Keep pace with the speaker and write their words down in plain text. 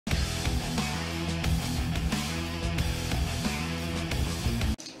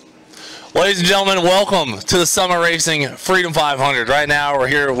Ladies and gentlemen, welcome to the Summit Racing Freedom 500. Right now, we're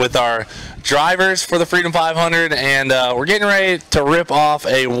here with our drivers for the Freedom 500, and we're getting ready to rip off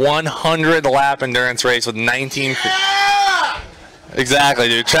a 100-lap endurance race with 19. Exactly,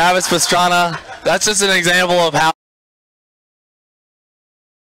 dude. Travis Pastrana. That's just an example of how.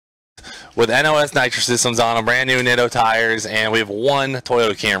 With NOS Nitro Systems on them, brand new Nitto tires, and we have one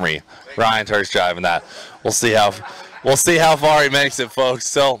Toyota Camry. Ryan Turk's driving that. We'll see how far he makes it, folks.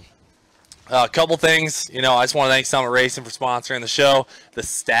 So. A couple things, I just want to thank Summit Racing for sponsoring the show. The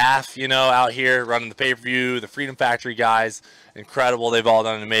staff, out here running the pay-per-view, the Freedom Factory guys, incredible. They've all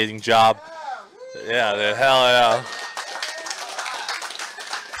done an amazing job. Yeah, the hell yeah.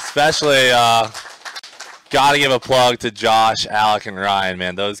 Especially, got to give a plug to Josh, Alec, and Ryan,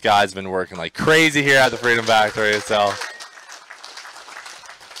 man. Those guys have been working like crazy here at the Freedom Factory. So,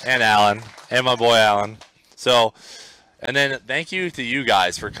 and Alan, and my boy Alan. So. And then thank you to you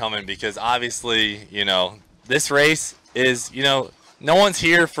guys for coming, because obviously, this race is, no one's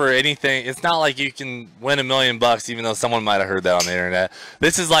here for anything. It's not like you can win $1 million, even though someone might have heard that on the internet.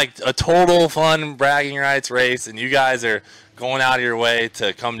 This is like a total fun bragging rights race, and you guys are going out of your way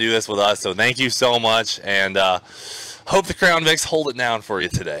to come do this with us. So thank you so much, and hope the Crown Vics hold it down for you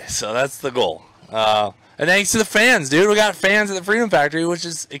today. So that's the goal. And thanks to the fans, dude. We got fans at the Freedom Factory, which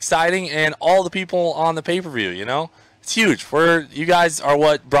is exciting, and all the people on the pay-per-view, It's huge. You guys are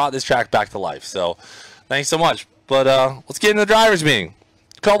what brought this track back to life. So, thanks so much. But let's get into the driver's meeting.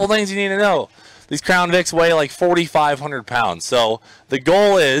 A couple things you need to know. These Crown Vics weigh like 4,500 pounds. So, the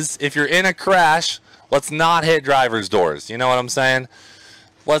goal is, if you're in a crash, let's not hit driver's doors. You know what I'm saying?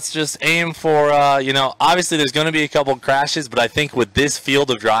 Let's just aim for, obviously there's going to be a couple crashes, but I think with this field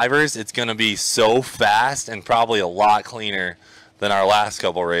of drivers, it's going to be so fast and probably a lot cleaner than our last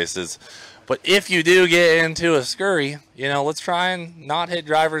couple races. But if you do get into a scurry, let's try and not hit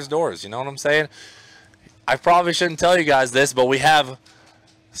driver's doors. You know what I'm saying? I probably shouldn't tell you guys this, but we have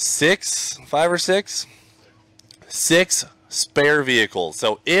six spare vehicles.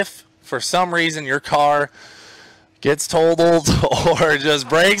 So if for some reason your car gets totaled or just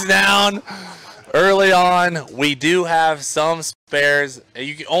breaks down early on, we do have some spares.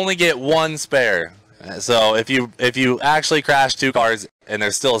 You can only get one spare. So if you actually crash two cars and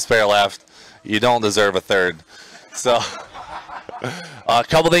there's still a spare left, you don't deserve a third. So, a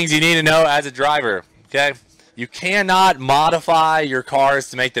couple things you need to know as a driver, okay? You cannot modify your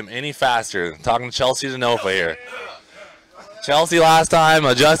cars to make them any faster. I'm talking to Chelsea Denofa here. Chelsea last time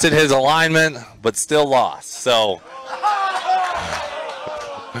adjusted his alignment, but still lost. So,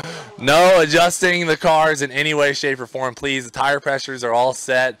 no adjusting the cars in any way, shape, or form, please. The tire pressures are all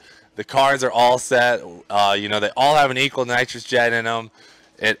set. The cars are all set. They all have an equal nitrous jet in them.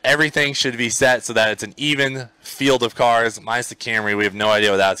 Everything should be set so that it's an even field of cars, minus the Camry. We have no idea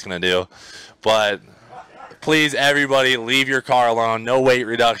what that's going to do. But please, everybody, leave your car alone. No weight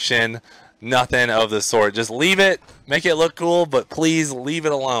reduction, nothing of the sort. Just leave it, make it look cool, but please leave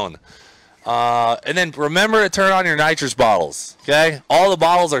it alone. And then remember to turn on your nitrous bottles, okay? All the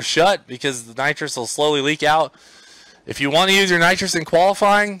bottles are shut because the nitrous will slowly leak out. If you want to use your nitrous in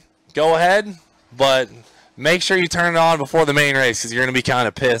qualifying, go ahead, but make sure you turn it on before the main race, because you're going to be kind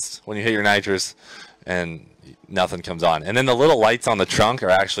of pissed when you hit your nitrous and nothing comes on. And then the little lights on the trunk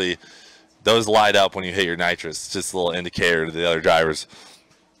are actually, those light up when you hit your nitrous. It's just a little indicator to the other drivers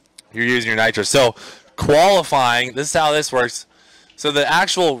you're using your nitrous. So qualifying, this is how this works. So the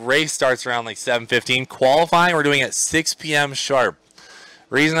actual race starts around like 7:15. Qualifying, we're doing at 6 p.m. sharp.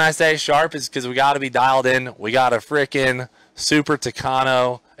 Reason I say sharp is because we got to be dialed in. We got a frickin' Super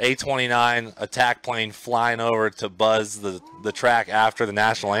Tucano A29 attack plane flying over to buzz the track after the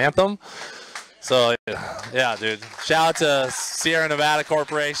national anthem. So, yeah, dude. Shout out to Sierra Nevada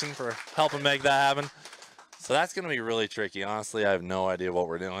Corporation for helping make that happen. So that's going to be really tricky. Honestly, I have no idea what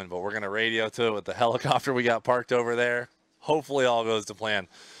we're doing, but we're going to radio to it with the helicopter we got parked over there. Hopefully all goes to plan.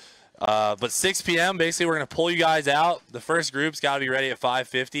 But 6 p.m., basically, we're going to pull you guys out. The first group's got to be ready at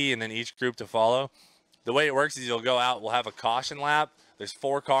 5:50, and then each group to follow. The way it works is you'll go out. We'll have a caution lap. There's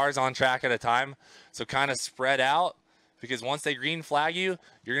 4 cars on track at a time. So kind of spread out, because once they green flag you,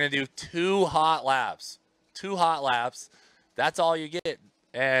 you're going to do 2 hot laps. 2 hot laps. That's all you get.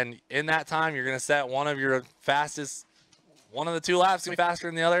 And in that time, you're going to set one of your fastest. One of the 2 laps going to be faster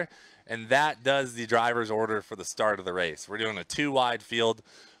than the other. And that does the driver's order for the start of the race. We're doing a 2-wide field.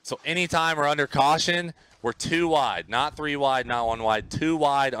 So anytime we're under caution, we're 2 wide. Not 3 wide, not 1 wide. 2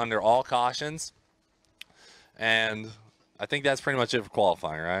 wide under all cautions. And I think that's pretty much it for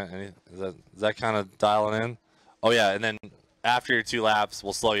qualifying, right? Is that kind of dialing in? Oh, yeah, and then after your 2 laps,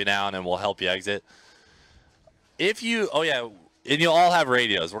 we'll slow you down and we'll help you exit. If you, oh, yeah, And you'll all have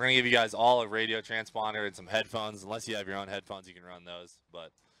radios. We're going to give you guys all a radio transponder and some headphones. Unless you have your own headphones, you can run those.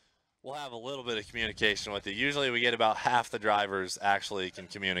 But we'll have a little bit of communication with you. Usually we get about half the drivers actually can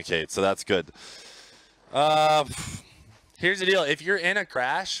communicate, so that's good. Here's the deal. If you're in a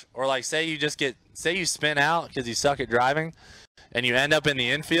crash, or like say you spin out because you suck at driving, and you end up in the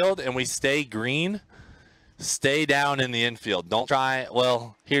infield and we stay green, stay down in the infield. Don't try.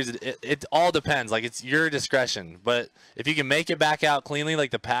 Well, it all depends. Like, it's your discretion. But if you can make it back out cleanly,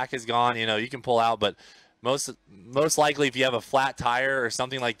 like the pack is gone, you know, you can pull out. But most likely, if you have a flat tire or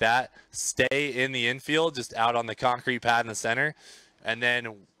something like that, stay in the infield, just out on the concrete pad in the center. And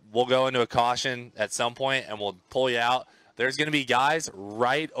then we'll go into a caution at some point and we'll pull you out. There's going to be guys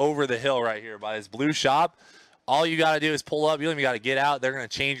right over the hill right here by this blue shop. All you got to do is pull up. You don't even got to get out. They're going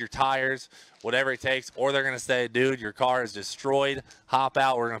to change your tires, whatever it takes. Or they're going to say, dude, your car is destroyed. Hop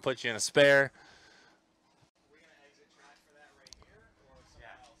out. We're going to put you in a spare.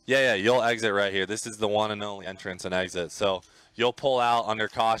 Yeah, you'll exit right here. This is the one and only entrance and exit. So you'll pull out under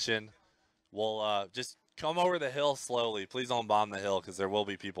caution. We'll just come over the hill slowly. Please don't bomb the hill because there will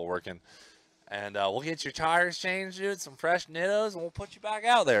be people working. And we'll get your tires changed, dude, some fresh Nittos, and we'll put you back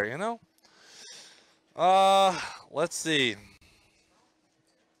out there, you know? Let's see. Can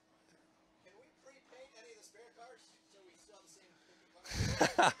we pre-paint any of the spare cars so we still have the same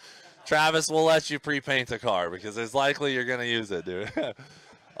 50 cars? Travis, we'll let you pre-paint the car because it's likely you're going to use it, dude.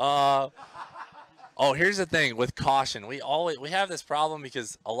 Oh, here's the thing with caution. We have this problem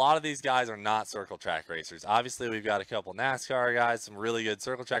because a lot of these guys are not circle track racers. Obviously, we've got a couple NASCAR guys, some really good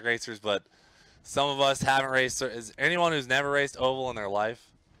circle track racers, but some of us haven't raced. Is anyone who's never raced oval in their life?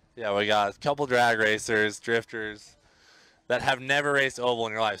 Yeah, we got a couple drag racers, drifters that have never raced oval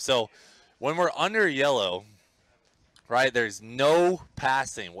in your life. So when we're under yellow, right, there's no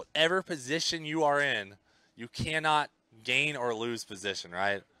passing. Whatever position you are in, you cannot gain or lose position,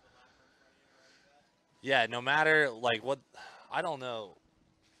 right? Yeah, no matter like what, I don't know.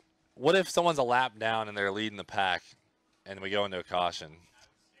 What if someone's a lap down and they're leading the pack and we go into a caution?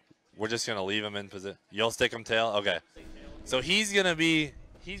 We're just going to leave him in position. You'll stick him tail? Okay. So he's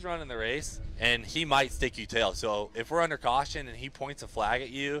running the race, and he might stick you tail. So if we're under caution and he points a flag at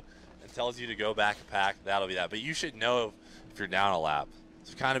you and tells you to go back a pack, that'll be that. But you should know if you're down a lap.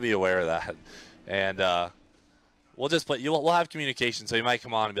 So kind of be aware of that. And we'll just we'll have communication. So you might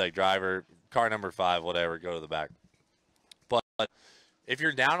come on and be like, driver, car number 5, whatever, go to the back. But if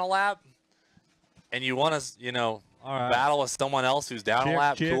you're down a lap and you want to, you know, battle with someone else who's down a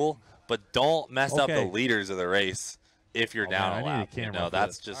lap, cool. But don't mess up the leaders of the race if you're down a lap. You know,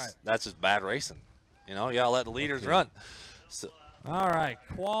 that's just bad racing. You know, you gotta let the leaders run. So, all right,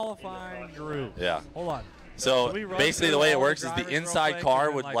 qualifying group. Yeah. Hold on. So basically the way it works is the inside car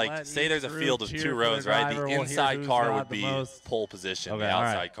would, like, say there's a field of 2 rows, right? The inside car would be pole position. The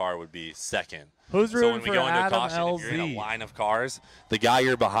outside car would be second. Who's so when we go into a caution, if you're in a line of cars, the guy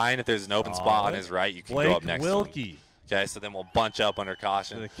you're behind, if there's an open spot on his right, you can go up next to him. Okay, so then we'll bunch up under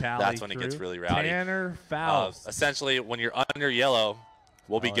caution. That's when it gets really rowdy. Tanner Faust. Essentially, when you're under yellow,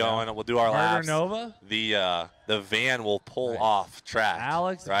 we'll be going. We'll do our laps. Nova? The van will pull off track.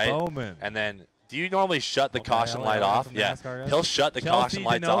 Alex Bowman. And then, do you normally shut the caution light off? Yeah, he'll shut the caution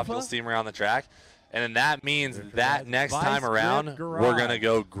lights off. You'll see him around the track. And then that means that next time around, we're going to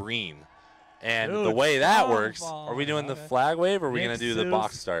go green. And the way that works, are we doing the flag wave or are we going to do the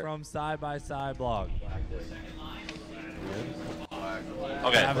box start? From Side by Side blog.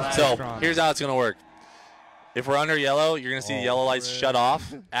 Okay, so here's how it's going to work. If we're under yellow, you're going to see the yellow lights shut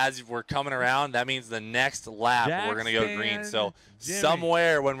off. As we're coming around, that means the next lap we're going to go green. So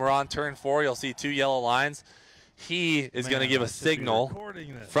somewhere when we're on turn 4, you'll see 2 yellow lines. He is going to give a signal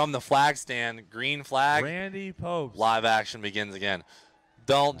from the flag stand, green flag. Randy Pope. Live action begins again.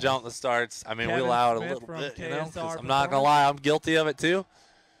 Don't jump the starts. I mean, we allow it a little bit, you know, 'cause I'm not going to lie, I'm guilty of it too.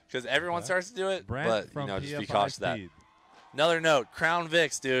 Because everyone starts to do it, but, you know, just be cautious of that. Another note, Crown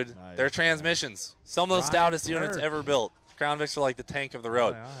Vics, dude, they're transmissions. Some of the stoutest units ever built. Crown Vics are like the tank of the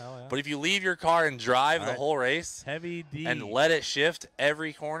road. But if you leave your car and drive the whole race and let it shift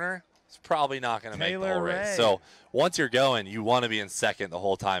every corner, it's probably not going to make the whole race. So once you're going, you want to be in second the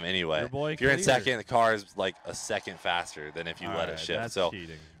whole time anyway. If you're in second, the car is like a second faster than if you let it shift. So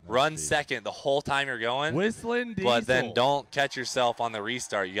run second the whole time you're going. Whistling Diesel. But then don't catch yourself on the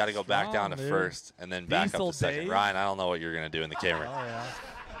restart. You got to go back down to first and then back up to second. Ryan, I don't know what you're going to do in the camera.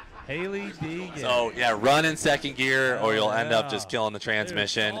 Haley Deegan. So, yeah, run in second gear or you'll end up just killing the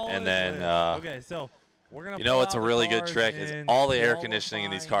transmission. And then, you know what's a really good trick is all the air conditioning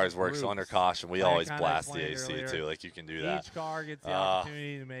in these cars works. So under caution, we always blast the AC too. Like, you can do that. Each car gets the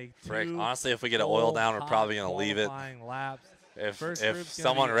opportunity to make honestly, if we get an oil down, we're probably going to leave it. if First if group's gonna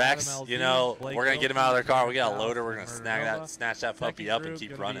someone be wrecks, Adam you LZ, know, Blake we're gonna get them out of their car. We got a Wilson, loader. We're gonna Murray snatch that puppy Second up and group keep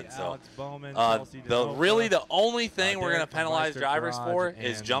gonna running. be So. Alex Bowman, Chelsea The DeNova, really the only thing we're going to Derek from penalize Meister drivers Garage, for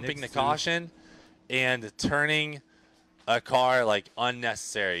is and jumping the Nick Seuss. caution and turning a car like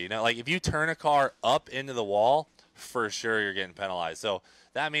unnecessary. You know, like if you turn a car up into the wall, for sure you're getting penalized. So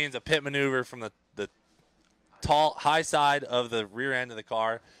that means a pit maneuver from the high side of the rear end of the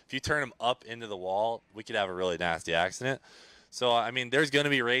car. If you turn them up into the wall, we could have a really nasty accident. So, I mean, there's going to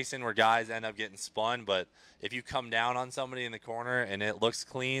be racing where guys end up getting spun, but if you come down on somebody in the corner and it looks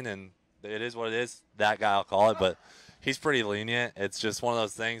clean and it is what it is, that guy will call it, but he's pretty lenient. It's just one of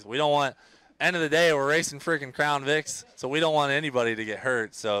those things. We don't want, end of the day, we're racing freaking Crown Vics, so we don't want anybody to get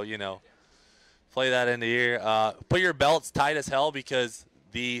hurt. So, you know, play that into here. Put your belts tight as hell because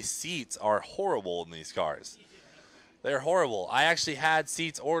the seats are horrible in these cars. They're horrible. I actually had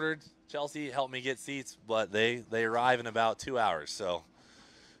seats ordered. Chelsea helped me get seats, but they arrive in about 2 hours. So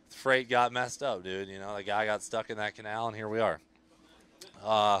the freight got messed up, dude. You know, the guy got stuck in that canal, and here we are.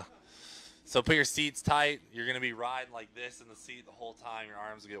 So put your seats tight. You're going to be riding like this in the seat the whole time. Your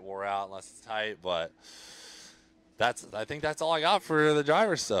arms will get wore out unless it's tight. But I think that's all I got for the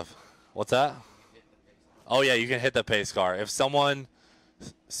driver stuff. What's that? Oh, yeah, you can hit the pace car. If someone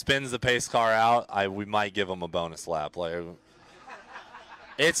spins the pace car out, we might give them a bonus lap. Like,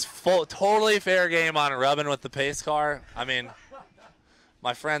 it's totally fair game on rubbing with the pace car. I mean,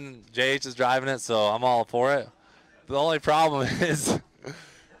 my friend JH is driving it, so I'm all for it. The only problem is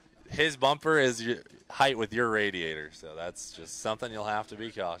his bumper is height with your radiator, so that's just something you'll have to be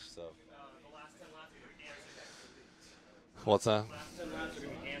cautious of. What's that?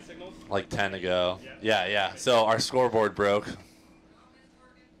 Like 10 to go. Yeah. So our scoreboard broke.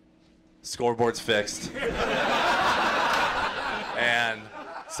 Scoreboard's fixed. And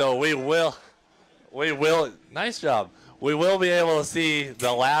so we will, nice job. We will be able to see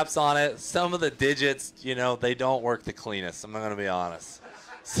the laps on it. Some of the digits, you know, they don't work the cleanest. I'm going to be honest.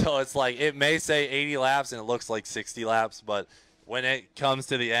 So it's like, it may say 80 laps and it looks like 60 laps, but when it comes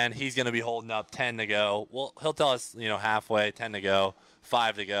to the end, he's going to be holding up 10 to go. Well, he'll tell us, you know, halfway, 10 to go,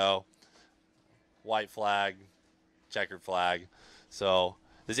 5 to go, white flag, checkered flag. So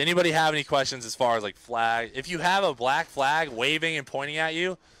does anybody have any questions as far as like flag? If you have a black flag waving and pointing at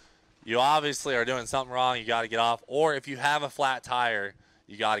you, you obviously are doing something wrong. You got to get off. Or if you have a flat tire,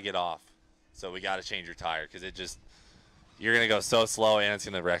 you got to get off. So we got to change your tire because you're going to go so slow and it's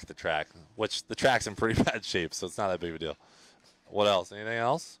going to wreck the track, which the track's in pretty bad shape, so it's not that big of a deal. What else? Anything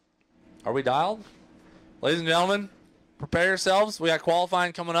else? Are we dialed? Ladies and gentlemen, prepare yourselves. We got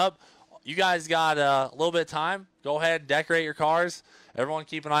qualifying coming up. You guys got a little bit of time. Go ahead, decorate your cars. Everyone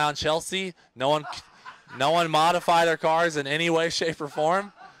keep an eye on Chelsea. No one modify their cars in any way, shape, or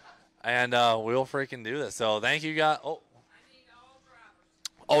form. And we'll freaking do this. So thank you, guys.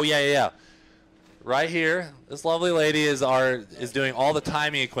 Oh, yeah. Right here, this lovely lady is doing all the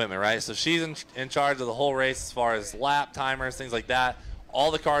timing equipment, right? So she's in charge of the whole race as far as lap timers, things like that.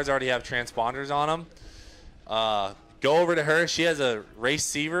 All the cars already have transponders on them. Go over to her. She has a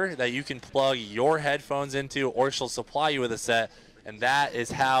receiver that you can plug your headphones into, or she'll supply you with a set, and that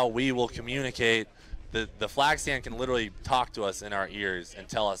is how we will communicate. The flag stand can literally talk to us in our ears and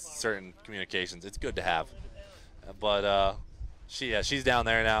tell us certain communications. It's good to have. But she's down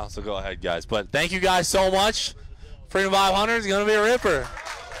there now, so go ahead, guys. But thank you guys so much. Freedom 500 is going to be a ripper.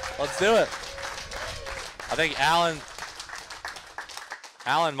 Let's do it. I think Alan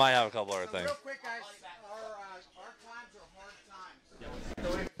might have a couple other things. Real quick, guys, our times are hard times. So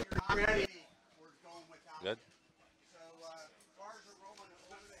if you're not ready, we're going without. Good. So cars are rolling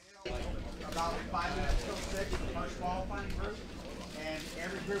over the hill about 5 minutes till 6, the first qualifying group, and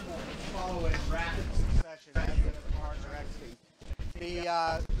every group will follow in rapid succession as the cars are exiting. The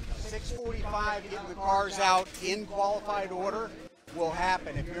 6:45 getting the cars out in qualified order will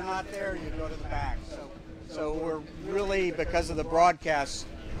happen. If you're not there, you go to the back. So we're really, because of the broadcast,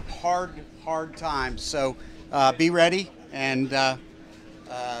 hard times. So be ready, and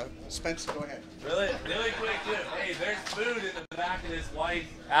Spencer, go ahead. Really quick, too. Hey, there's food in the back of this white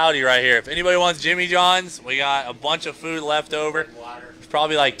Audi right here. If anybody wants Jimmy John's, we got a bunch of food left over. There's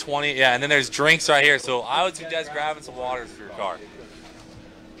probably like 20. Yeah, and then there's drinks right here. So I would suggest grabbing some waters for your car.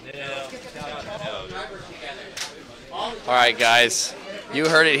 All right, guys, you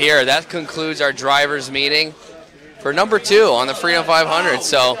heard it here. That concludes our drivers meeting for number 2 on the Freedom 500.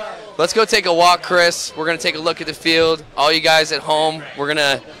 So let's go take a walk, Chris. We're going to take a look at the field. All you guys at home, we're going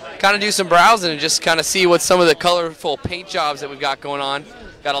to kind of do some browsing and just kind of see what some of the colorful paint jobs that we've got going on.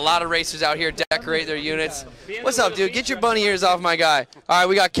 Got a lot of racers out here decorate their units. What's up, dude? Get your bunny ears off my guy. All right,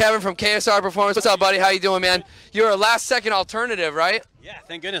 we got Kevin from KSR Performance. What's up, buddy? How you doing, man? You're a last-second alternative, right? Yeah,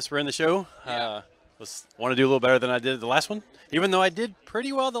 thank goodness we're in the show. Want to do a little better than I did the last one, even though I did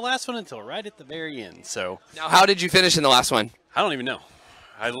pretty well the last one until right at the very end. So now, how did you finish in the last one? I don't even know.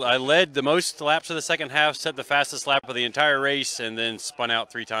 I led the most laps of the second half, set the fastest lap of the entire race, and then spun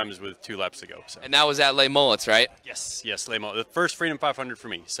out 3 times with 2 laps to go. So. And that was at Les Mullets, right? Yes, Les Mullets. The first Freedom 500 for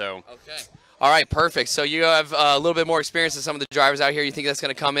me. So. Okay. All right, perfect. So you have a little bit more experience than some of the drivers out here. You think that's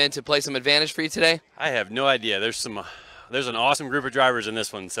going to come in to play some advantage for you today? I have no idea. There's an awesome group of drivers in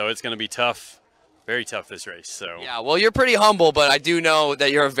this one, so it's going to be tough. Very tough this race. So yeah, well, you're pretty humble, but I do know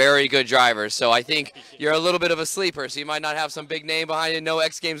that you're a very good driver. So I think you're a little bit of a sleeper. So you might not have some big name behind you, no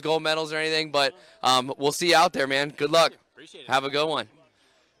X Games gold medals or anything, but we'll see you out there, man. Good luck. Appreciate it. Have a good one.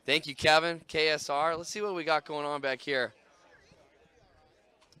 Thank you, Kevin. KSR. Let's see what we got going on back here.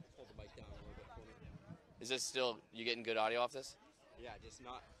 Is this still you getting good audio off this? Yeah, just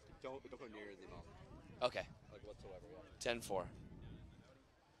not don't go near the mouth. Okay. Like whatsoever. Yeah. 10-4.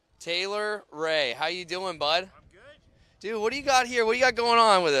 Taylor Ray, how you doing, bud? I'm good. Dude, what do you got here? What do you got going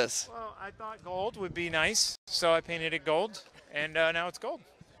on with this? Well, I thought gold would be nice, so I painted it gold, and now it's gold.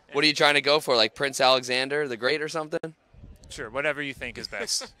 What are you trying to go for, like Prince Alexander the Great or something? Sure, whatever you think is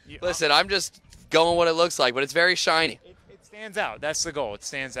best. Listen, I'm just going what it looks like, but it's very shiny. It stands out. That's the goal. It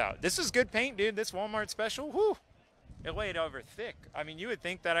stands out. This is good paint, dude. This Walmart special, whoo. It laid over thick. I mean, you would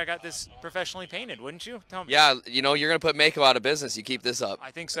think that I got this professionally painted, wouldn't you? Tell me. Yeah, you know, you're going to put Mako out of business. You keep this up.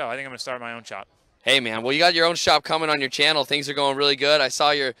 I think so. I think I'm going to start my own shop. Hey, man. Well, you got your own shop coming on your channel. Things are going really good. I saw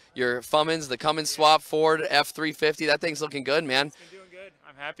your Fummins, the Cummins Swap Ford F350. That thing's looking good, man. It's been doing good.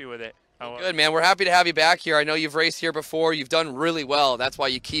 I'm happy with it. Good, man. We're happy to have you back here. I know you've raced here before. You've done really well. That's why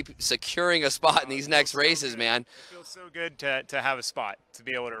you keep securing a spot in these next races, man. It feels so good to have a spot, to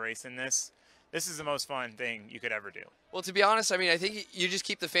be able to race in this. This is the most fun thing you could ever do. Well, to be honest, I mean, I think you just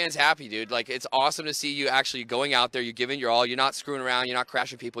keep the fans happy, dude. Like, it's awesome to see you actually going out there. You're giving your all. You're not screwing around. You're not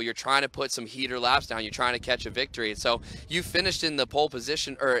crashing people. You're trying to put some heater laps down. You're trying to catch a victory. So you finished in the pole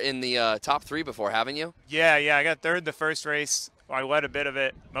position or in the top 3 before, haven't you? Yeah. I got third the first race. I led a bit of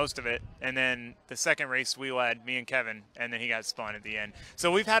it, most of it, and then the second race we led, me and Kevin, and then he got spun at the end. So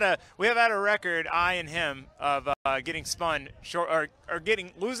we have had a record, I and him, of getting spun short or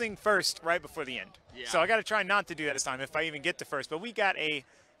losing first right before the end. Yeah. So I got to try not to do that this time if I even get to first. But we got a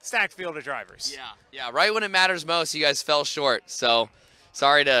stacked field of drivers. Yeah. Right when it matters most, you guys fell short. So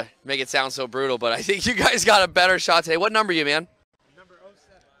sorry to make it sound so brutal, but I think you guys got a better shot today. What number are you, man?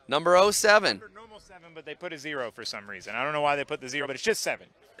 Number 07. Normal 7, but they put a 0 for some reason. I don't know why they put the 0, but it's just 7.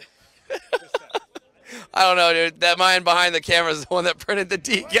 I don't know, dude. That man behind the camera is the one that printed the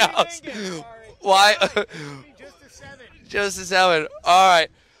decals. Why? Just a 7. Just a 7. All right.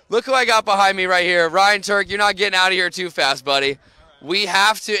 Look who I got behind me right here. Ryan Turk, you're not getting out of here too fast, buddy. We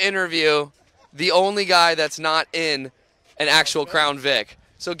have to interview the only guy that's not in an actual Crown Vic.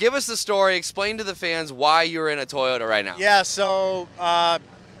 So give us the story. Explain to the fans why you're in a Toyota right now. Yeah, so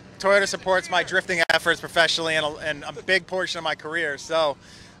Toyota supports my drifting efforts professionally and a big portion of my career. So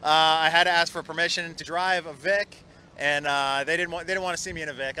I had to ask for permission to drive a Vic, and they didn't want to see me in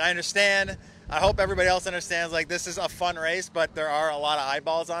a Vic. I understand. I hope everybody else understands. Like, this is a fun race, but there are a lot of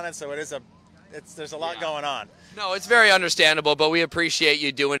eyeballs on it, so there's a lot going on. No, it's very understandable, but we appreciate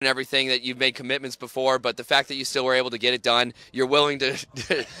you doing everything that you've made commitments before. But the fact that you still were able to get it done, you're willing to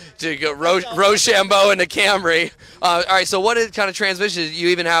go Rochambeau into Camry. All right, so what kind of transmission? Do you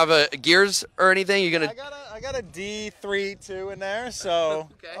even have gears or anything? You're gonna? I got a D3.2 in there, so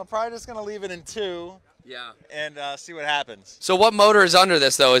okay. I'm probably just gonna leave it in 2. Yeah. And see what happens. So what motor is under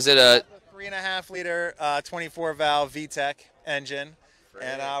this though? Is it a 3.5 liter 24 valve VTEC engine?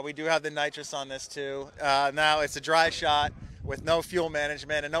 And we do have the nitrous on this too. Now it's a dry shot with no fuel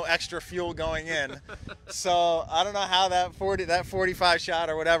management and no extra fuel going in. So I don't know how that 45 shot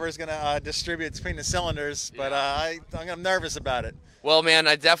or whatever is going to distribute between the cylinders, but I'm nervous about it. Well, man,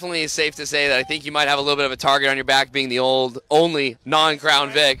 I definitely is safe to say that I think you might have a little bit of a target on your back being the only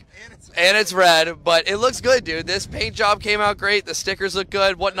non-Crown Vic. And it's red, but it looks good, dude. This paint job came out great. The stickers look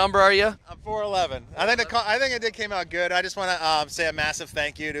good. What number are you? I'm 411. I think it did came out good. I just want to say a massive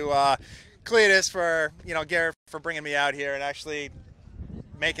thank you to Cletus for, Garrett for bringing me out here and actually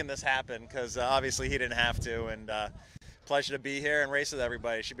making this happen, because obviously he didn't have to. And pleasure to be here and race with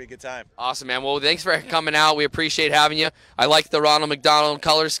everybody. It should be a good time. Awesome, man. Well, thanks for coming out. We appreciate having you. I like the Ronald McDonald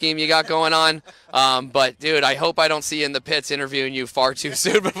color scheme you got going on. But, dude, I hope I don't see you in the pits interviewing you far too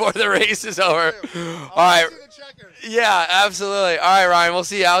soon before the race is over. All right. Yeah, absolutely. All right, Ryan, we'll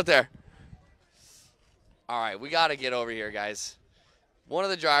see you out there. All right, we got to get over here, guys. One of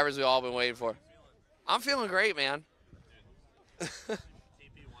the drivers we've all been waiting for. I'm feeling great, man. TP199's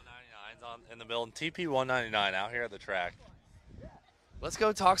in the building. TP199 out here at the track. Let's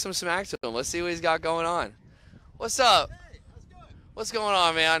go talk some smack to him. Let's see what he's got going on. What's up? What's going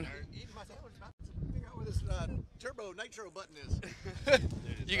on, man? Figure out where this turbo nitro button is.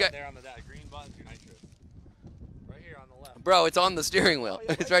 You got there on the green button for nitro. Right here on the left. Bro, it's on the steering wheel.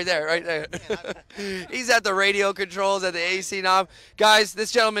 It's right there, right there. He's at the radio controls, at the AC knob. Guys,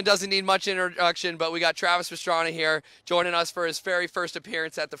 this gentleman doesn't need much introduction, but we got Travis Pastrana here joining us for his very first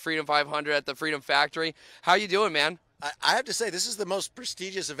appearance at the Freedom 500 at the Freedom Factory. How you doing, man? I have to say, this is the most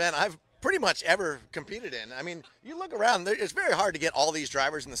prestigious event I've pretty much ever competed in. I mean, you look around, it's very hard to get all these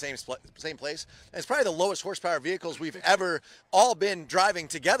drivers in the same place. And it's probably the lowest horsepower vehicles we've ever all been driving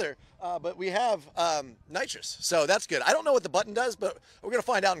together, but we have nitrous, so that's good. I don't know what the button does, but we're going to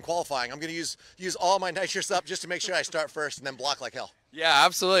find out in qualifying. I'm going to use all my nitrous up just to make sure I start first and then block like hell. Yeah,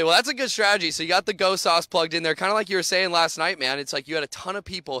 absolutely. Well, that's a good strategy. So you got the Go Sauce plugged in there, kind of like you were saying last night, man. It's like you had a ton of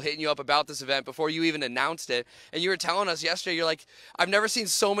people hitting you up about this event before you even announced it. And you were telling us yesterday, you're like, I've never seen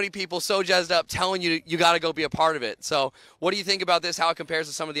so many people so jazzed up telling you you got to go be a part of it. So what do you think about this, how it compares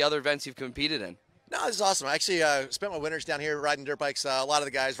to some of the other events you've competed in? No, this is awesome. I actually spent my winters down here riding dirt bikes. A lot of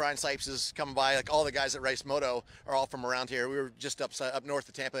the guys, Ryan Sipes is coming by. Like all the guys that race moto are all from around here. We were just up north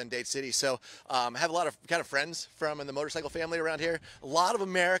of Tampa and Dade City. So have a lot of kind of friends from in the motorcycle family around here. A lot of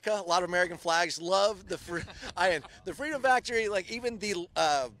America, a lot of American flags. Love the the Freedom Factory. Like even the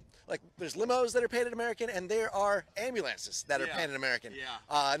like there's limos that are painted American, and there are ambulances that are painted American.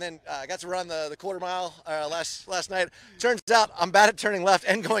 Yeah. And then I got to run the quarter mile last night. Turns out I'm bad at turning left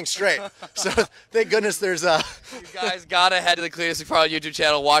and going straight. So thank goodness there's You guys gotta head to the Cletus McFarland YouTube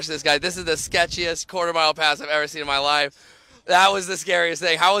channel. Watch this guy. This is the sketchiest quarter mile pass I've ever seen in my life. That was the scariest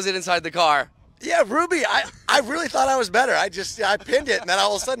thing. How was it inside the car? Yeah, Ruby, I really thought I was better. I pinned it, and then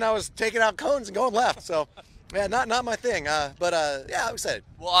all of a sudden I was taking out cones and going left. So. Yeah, not my thing, but yeah, I'm excited.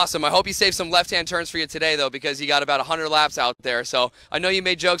 Well, awesome. I hope you saved some left-hand turns for you today, though, because you got about 100 laps out there. So I know you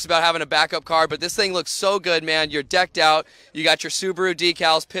made jokes about having a backup car, but this thing looks so good, man. You're decked out. You got your Subaru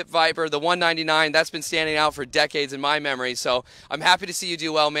decals, Pit Viper, the 199. That's been standing out for decades in my memory. So I'm happy to see you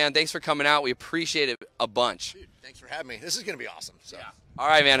do well, man. Thanks for coming out. We appreciate it a bunch. Dude, thanks for having me. This is going to be awesome. So. Yeah. All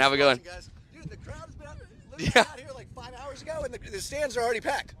right, man. Have a good one. Dude, the crowd has been out here like 5 hours ago, and the stands are already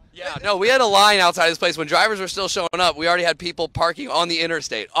packed. Yeah, no, we had a line outside this place. When drivers were still showing up, we already had people parking on the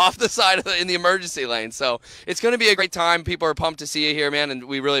interstate, off the side of in the emergency lane. So it's going to be a great time. People are pumped to see you here, man, and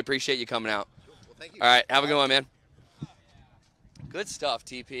we really appreciate you coming out. Well, thank you. All right, have a good one, man. Good stuff,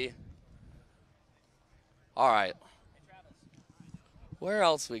 TP. All right. Where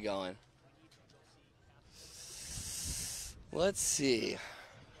else we going? Let's see.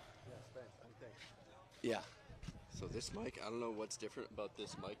 Yeah. So this mic, I don't know what's different about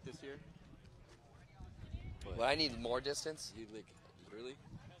this mic this year. Well, I need more distance. You like literally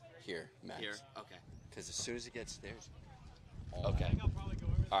here, max. Here. Okay. Because as soon as it gets there. Okay.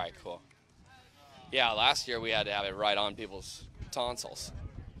 All right. Cool. Yeah. Last year we had to have it right on people's tonsils.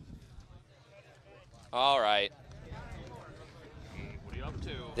 All right. What are you up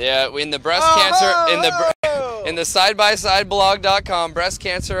to? Yeah. In the breast cancer in the sidebysideblog.com breast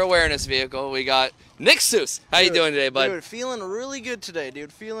cancer awareness vehicle, we got Nick Seuss. How you doing today, bud? Dude, feeling really good today,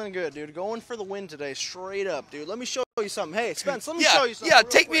 dude. Feeling good, dude. Going for the win today, straight up, dude. Let me show you something. Hey, Spence, let me show you something. Yeah,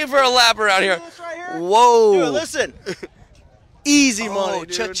 take me for a lap around here. This right here? Whoa. Dude, listen. Easy money,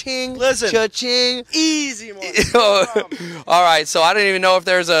 dude. Cha-ching. Listen. Cha-ching. Easy money. All right, so I don't even know if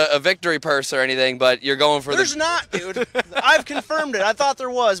there's a victory purse or anything, but you're going for There's not, dude. I've confirmed it. I thought there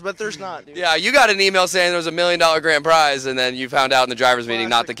was, but there's not, dude. Yeah, you got an email saying there was $1 million grand prize, and then you found out in the driver's meeting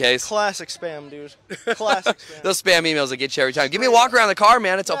not the case. Classic spam, dude. Classic spam. Those spam emails that get you every time. Give me a walk around the car,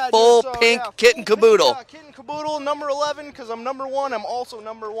 man. It's a full pink kit and caboodle. Kit and caboodle, number 11, because I'm number 1. I'm also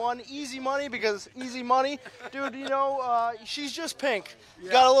number 1. Easy money, because easy money. Dude, you know, she's just pink.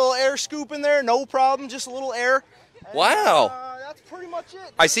 Got a little air scoop in there, no problem, just a little air. And, wow. That's pretty much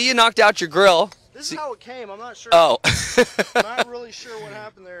it. I see you knocked out your grill. This is how it came. I'm not sure. Oh. I'm not really sure what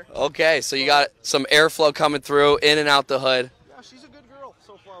happened there. Okay, so you got some airflow coming through in and out the hood. Yeah, she's a good girl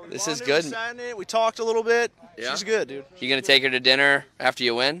so far. This is good. We sat in it, we talked a little bit. Yeah. She's good, dude. You gonna take her to dinner after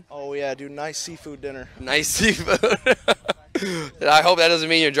you win? Oh yeah, dude. Nice seafood dinner. Nice seafood. I hope that doesn't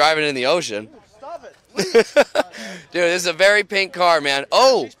mean you're driving in the ocean. Stop it. Dude, this is a very pink car, man.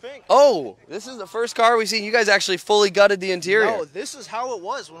 Oh, this is the first car we've seen. You guys actually fully gutted the interior. No, this is how it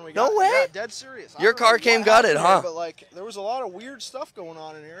was when we got. No way. Yeah, dead serious. Your car came gutted, huh? But like, there was a lot of weird stuff going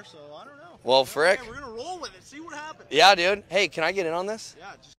on in here, so I don't know. Well, frick. Okay, we're gonna roll with it. See what happens. Yeah, dude. Hey, can I get in on this?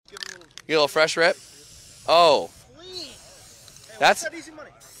 Yeah, just give it a little. Get a little fresh rip. Oh. Clean. Hey, That's,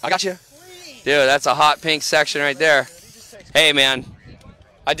 I got you. Dude, that's a hot pink section right there. Hey, man,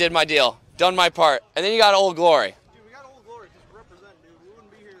 I did my deal. Done my part. And then you got Old Glory.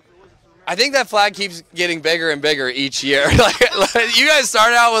 I think that flag keeps getting bigger and bigger each year. like, you guys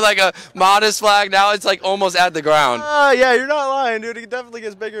started out with like a modest flag. Now it's like almost at the ground. Yeah, you're not lying, dude. It definitely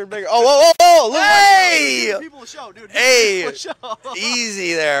gets bigger and bigger. Oh, whoa, whoa, whoa. Hey! People show, dude. Hey! Show.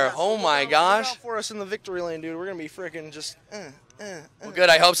 Easy there. Oh, my gosh. Look out for us in the victory lane, dude. We're going to be freaking just... Well, good.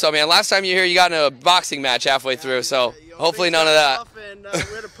 I hope so, man. Last time you were here, you got in a boxing match halfway through, so hopefully none of that. And,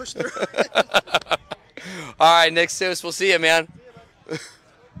 we had to push through. All right, Nick Seuss, we'll see you, man.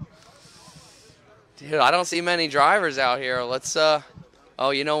 Dude, I don't see many drivers out here. Let's, oh,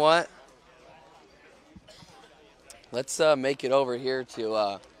 you know what? Let's make it over here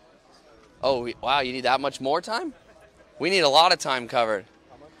to, wow, you need that much more time? We need a lot of time covered.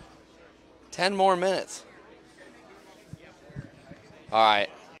 10 more minutes. All right.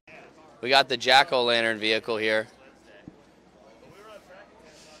 We got the jack-o'-lantern vehicle here.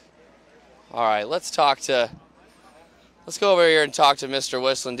 All right, let's go over here and talk to Mr.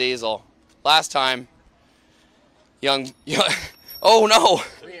 Whistling Diesel. Last time, oh no!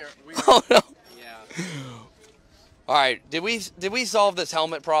 Oh no! Yeah. All right, did we solve this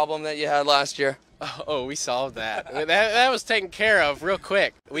helmet problem that you had last year? Oh, we solved that. that was taken care of real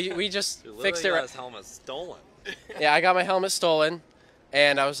quick. We just fixed it. Got his helmet stolen. Yeah, I got my helmet stolen,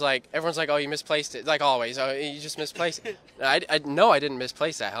 and I was like, everyone's like, oh, you misplaced it, like always. Oh, you just misplaced it. No, I didn't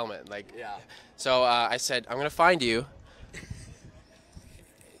misplace that helmet. Like, yeah. So I said, I'm gonna find you.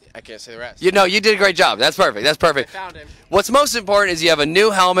 I can't say the rest. You did a great job. That's perfect. That's perfect. I found him. What's most important is you have a new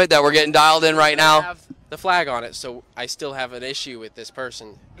helmet that we're getting dialed in right now. I have the flag on it, so I still have an issue with this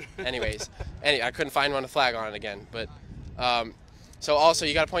person. Anyways, I couldn't find one with a flag on it again. But so also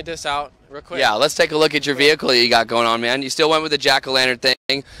you got to point this out real quick. Yeah, let's take a look at your vehicle that you got going on, man. You still went with the jack-o'-lantern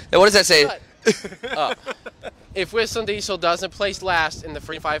thing. Now, what does that say? If Whistling Diesel doesn't place last in the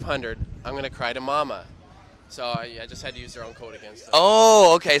Free 500, I'm gonna cry to Mama. So I just had to use their own quote against them.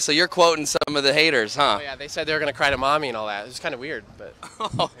 Oh, okay. So you're quoting some of the haters, huh? Oh yeah, they said they were gonna cry to Mommy and all that. It was kind of weird, but.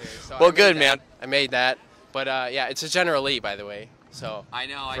 So well, good, man. I made that, but yeah, it's a General Lee, by the way. So. I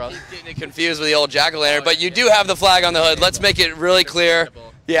know. I keep getting it confused with the old jack-o'-lantern, but you do have the flag on the hood. Let's make it really clear.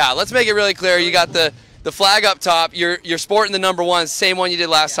 Yeah, let's make it really clear. You got the flag up top. You're sporting the number 1, same one you did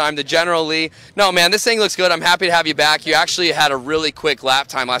last time, the General Lee. No, man, this thing looks good. I'm happy to have you back. You actually had a really quick lap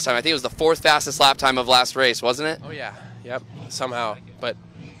time last time. I think it was the 4th fastest lap time of last race, wasn't it? Oh yeah. Yep. Somehow, but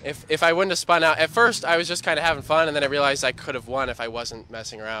if I wouldn't have spun out at first, I was just kind of having fun, and then I realized I could have won if I wasn't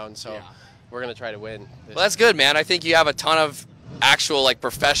messing around. So we're gonna try to win. Well, that's good, man. I think you have a ton of actual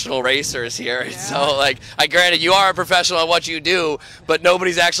professional racers here. Yeah. So I granted you are a professional at what you do, but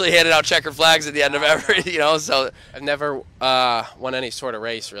nobody's actually handed out checker flags at the end of every, so I've never won any sort of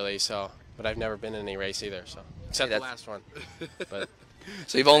race really, but I've never been in any race either, so except the last one. But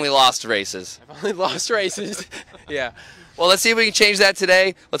so you've only lost races. I've only lost races. Yeah. Well, let's see if we can change that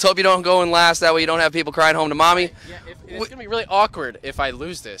today. Let's hope you don't go in last. That way you don't have people crying home to mommy. Yeah, it's gonna be really awkward if I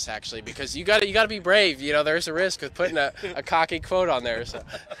lose this actually, because you gotta be brave. There's a risk with putting a cocky quote on there. So.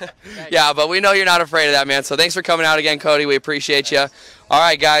 Yeah, but we know you're not afraid of that, man. So thanks for coming out again, Cody. We appreciate you. All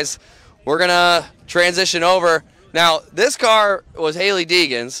right, guys, we're gonna transition over. Now, this car was Hailie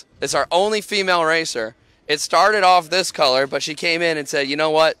Deegan's. It's our only female racer. It started off this color, but she came in and said, you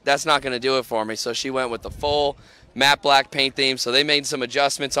know what, that's not going to do it for me. So she went with the full matte black paint theme. So they made some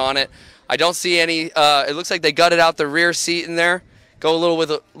adjustments on it. I don't see any, it looks like they gutted out the rear seat in there. Go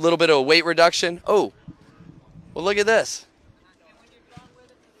with a little bit of a weight reduction. Oh, well, look at this.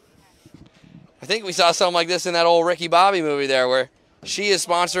 I think we saw something like this in that old Ricky Bobby movie there, where she is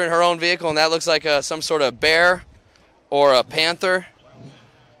sponsoring her own vehicle, and that looks like some sort of bear or a panther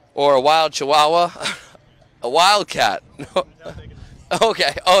or a wild chihuahua. A wildcat.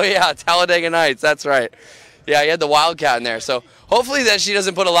 Okay. Oh, yeah, Talladega Nights. That's right. Yeah, you had the wildcat in there. So hopefully that she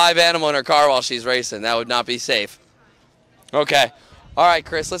doesn't put a live animal in her car while she's racing. That would not be safe. Okay. All right,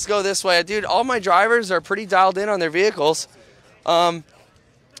 Chris, let's go this way. Dude, all my drivers are pretty dialed in on their vehicles. Old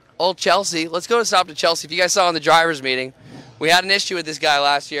Chelsea. Let's go stop to Chelsea. If you guys saw in the drivers meeting, we had an issue with this guy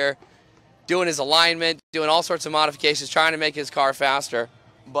last year, doing his alignment, doing all sorts of modifications, trying to make his car faster.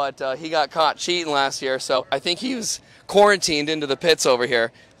 But he got caught cheating last year, so I think he was quarantined into the pits over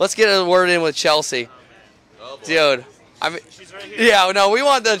here. Let's get a word in with Chelsea. Oh, dude, yeah, no, we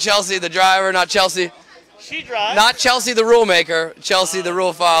want the Chelsea, the driver, not Chelsea. She drives. Not Chelsea, the rule maker, Chelsea, the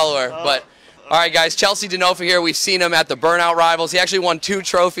rule follower. But All right, guys, Chelsea Denofa here. We've seen him at the Burnout Rivals. He actually won 2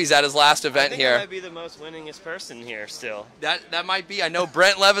 trophies at his last event I think here. I might be the most winningest person here still. That might be. I know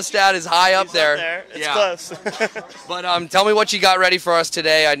Brent Levestad is high up there. It's close. But tell me what you got ready for us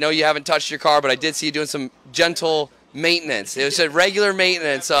today. I know you haven't touched your car, but I did see you doing some gentle maintenance. It said regular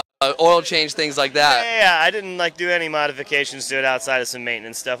maintenance, oil change, things like that. Yeah, I didn't do any modifications to it outside of some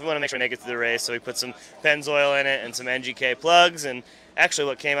maintenance stuff. We want to make sure we make it through the race, so we put some Pennzoil in it and some NGK plugs, and actually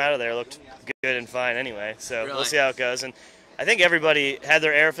what came out of there looked good and fine anyway. So we'll see how it goes. And I think everybody had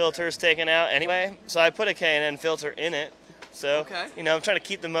their air filters taken out anyway, so I put a K&N filter in it. So, I'm trying to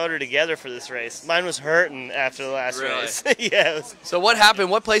keep the motor together for this race. Mine was hurting after the last race. Yeah. So what happened?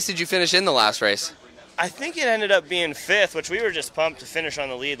 What place did you finish in the last race? I think it ended up being 5th, which we were just pumped to finish on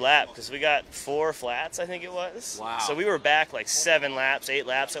the lead lap because we got 4 flats, I think it was. Wow. So we were back 7 laps, 8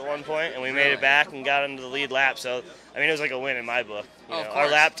 laps at one point, and we made it back and got into the lead lap. So, it was like a win in my book. Our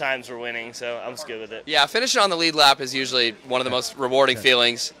lap times were winning, so I'm just good with it. Yeah, finishing on the lead lap is usually one of the most rewarding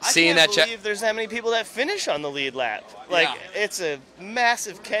feelings. I can't believe there's that many people that finish on the lead lap. It's a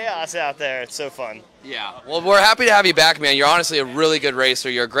massive chaos out there. It's so fun. Yeah. Well, we're happy to have you back, man. You're honestly a really good racer.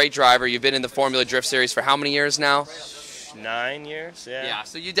 You're a great driver. You've been in the Formula Drift Series for how many years now? 9 years, yeah. Yeah,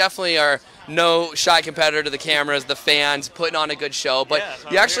 so you definitely are no shy competitor to the cameras, the fans, putting on a good show. But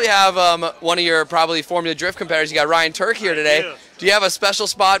you actually have one of your probably Formula Drift competitors. You got Ryan Turk here today. Do you have a special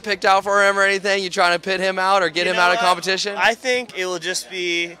spot picked out for him or anything? You trying to pit him out or get him out of competition? I think it will just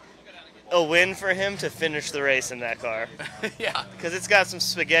be a win for him to finish the race in that car. Yeah. Because it's got some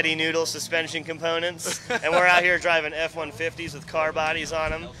spaghetti noodle suspension components, and we're out here driving F-150s with car bodies on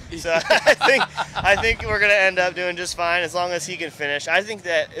them. So I think we're going to end up doing just fine as long as he can finish. I think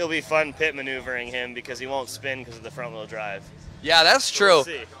that it'll be fun pit maneuvering him because he won't spin because of the front-wheel drive. Yeah, that's true. We'll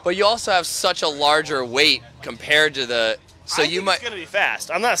see. But you also have such a larger weight compared to the... So you might. It's going to be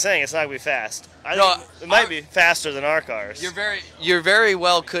fast. I'm not saying it's not going to be fast. I think it might be faster than our cars. You're very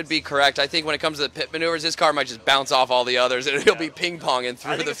well could be correct. I think when it comes to the pit maneuvers, this car might just bounce off all the others and it'll be ping-ponging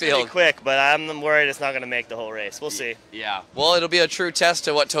through the field. It's going to be quick, but I'm worried it's not going to make the whole race. We'll see. Yeah. Well, it'll be a true test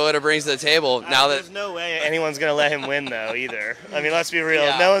to what Toyota brings to the table. There's no way anyone's going to let him win, though, either. Let's be real.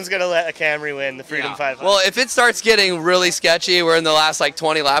 Yeah. No one's going to let a Camry win the Freedom 500. Well, if it starts getting really sketchy, we're in the last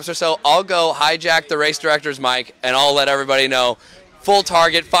 20 laps or so, I'll go hijack the race director's mic and I'll let everybody know. Full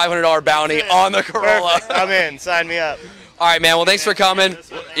target, $500 bounty on the Corolla. Perfect. I'm in. Sign me up. All right, man. Well, thanks for coming.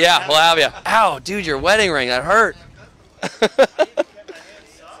 Yeah, we'll have you. Ow, dude, your wedding ring. That hurt.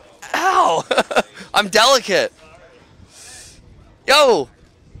 Ow. I'm delicate. Yo.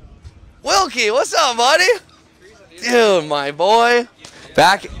 Wilkie, what's up, buddy? Dude, my boy.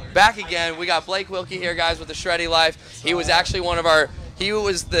 Back again. We got Blake Wilkie here, guys, with the Shreddy Life. He was actually he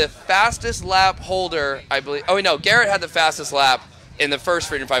was the fastest lap holder, I believe. Oh, no, Garrett had the fastest lap in the first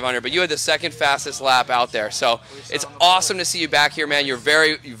Freedom 500, but you had the second fastest lap out there. So it's awesome to see you back here, man. You're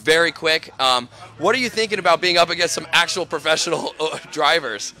very, very quick. What are you thinking about being up against some actual professional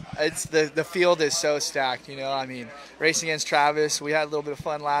drivers? It's the field is so stacked, racing against Travis. We had a little bit of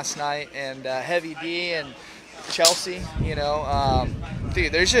fun last night, and Heavy D and Chelsea,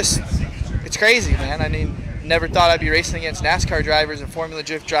 dude, it's crazy, man. Never thought I'd be racing against NASCAR drivers and Formula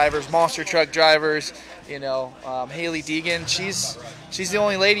Drift drivers, monster truck drivers. Haley Deegan, she's the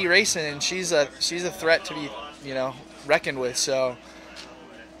only lady racing, and she's a threat to be reckoned with. So,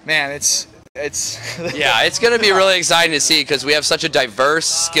 man, it's yeah, it's going to be really exciting to see because we have such a diverse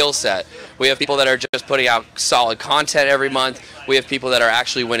skill set. We have people that are just putting out solid content every month. We have people that are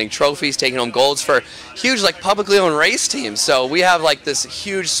actually winning trophies, taking home golds for huge publicly owned race teams. So we have this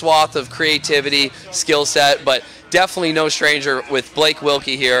huge swath of creativity, skill set, but definitely no stranger with Blake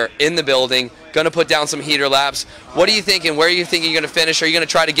Wilkie here in the building. Going to put down some heater laps. What are you thinking? Where are you thinking you're going to finish? Are you going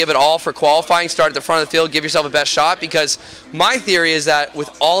to try to give it all for qualifying, start at the front of the field, give yourself a best shot? Because my theory is that with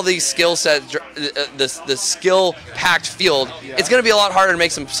all these skill sets, the skill-packed field, it's going to be a lot harder to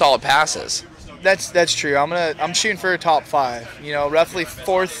make some solid passes. That's true. I'm shooting for a top 5. Roughly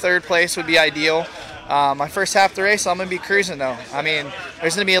 4th, 3rd place would be ideal. My first half of the race, I'm going to be cruising though.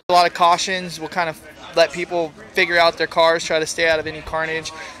 There's going to be a lot of cautions. We'll kind of let people figure out their cars, try to stay out of any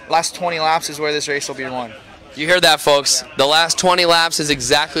carnage. Last 20 laps is where this race will be won. You heard that, folks. The last 20 laps is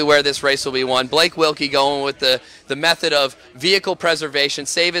exactly where this race will be won. Blake Wilkie going with the method of vehicle preservation,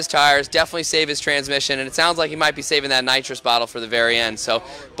 save his tires, definitely save his transmission, and it sounds like he might be saving that nitrous bottle for the very end. So,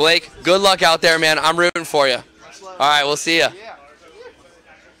 Blake, good luck out there, man. I'm rooting for you. All right, we'll see you.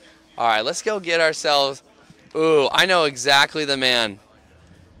 All right, let's go get ourselves... Ooh, I know exactly the man.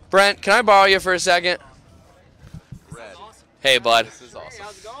 Brent, can I borrow you for a second? Red. Hey, bud. This is awesome.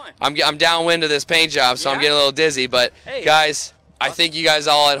 I'm downwind of this paint job, so I'm getting a little dizzy. But, guys, I think you guys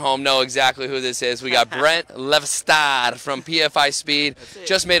all at home know exactly who this is. We got Brent Levstad from PFI Speed.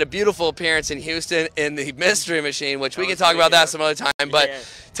 Just made a beautiful appearance in Houston in the Mystery Machine, which we can talk about that some other time. But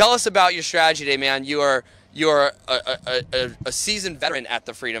tell us about your strategy today, man. You're a seasoned veteran at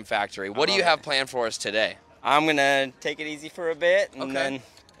the Freedom Factory. What do you have planned for us today? I'm going to take it easy for a bit, and then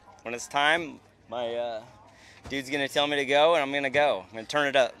when it's time, my dude's going to tell me to go, and I'm going to go. I'm going to turn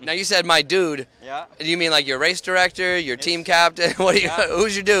it up. Now, you said my dude. Yeah. Do you mean like your race director, your team captain? What do you? Yeah.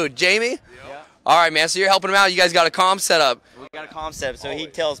 Who's your dude? Jamie? Yeah. All right, man. So you're helping him out. You guys got a comm set up. We got a comm set up, so he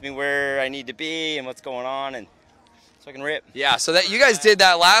tells me where I need to be and what's going on, and so I can rip. Yeah, so that you guys did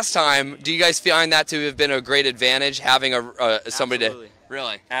that last time. Do you guys find that to have been a great advantage, having somebody Absolutely. to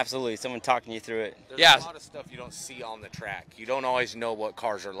really? Absolutely, someone talking you through it. There's Yeah. a lot of stuff you don't see on the track. You don't always know what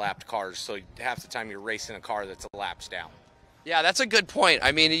cars are lapped cars, so half the time you're racing a car that's elapsed down. Yeah, that's a good point.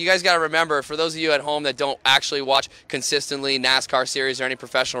 I mean, you guys got to remember, for those of you at home that don't actually watch consistently NASCAR series or any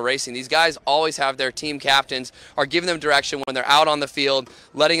professional racing, these guys always have their team captains are giving them direction when they're out on the field,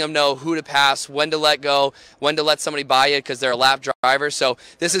 letting them know who to pass, when to let go, when to let somebody by you because they're a lap driver. So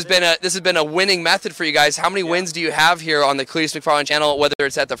this has been a winning method for you guys. How many wins do you have here on the Cleetus McFarland channel, whether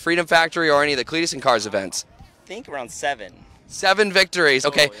it's at the Freedom Factory or any of the Cleetus and Cars events? I think around 7. 7 victories.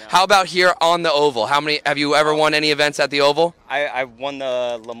 Okay. How about here on the Oval? How many have you ever won any events at the Oval? I won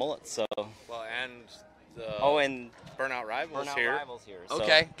the Le Mullet, so. Well, and the and Burnout Rivals Burnout here. Rivals here. So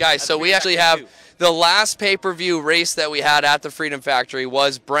Okay, guys, so that's we actually pretty have good, too. the last pay-per-view race that we had at the Freedom Factory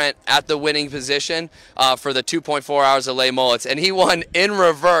was Brent at the winning position for the 2.4 hours of Les Mullets, and he won in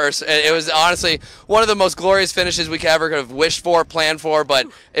reverse. It was honestly one of the most glorious finishes we could ever have wished for, planned for, but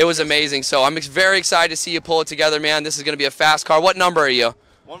it was amazing. So I'm very excited to see you pull it together, man. This is going to be a fast car. What number are you?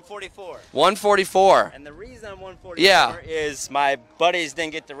 144. 144. And the reason I'm 144 Yeah. is my buddies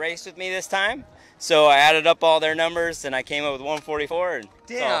didn't get to race with me this time. So I added up all their numbers and I came up with 144. And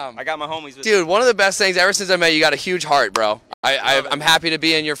Damn. So I got my homies with Dude, one of the best things, ever since I met you, you got a huge heart, bro. I'm happy to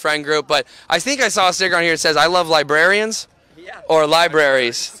be in your friend group, but I think I saw a sticker on here that says, I love librarians or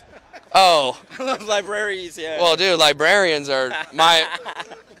libraries. Oh. I love libraries, yeah. Well, dude, librarians are my...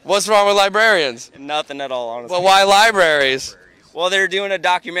 What's wrong with librarians? Nothing at all, honestly. Well, why libraries? Well, they're doing a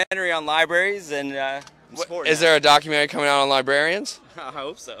documentary on libraries and Is there a documentary coming out on librarians? I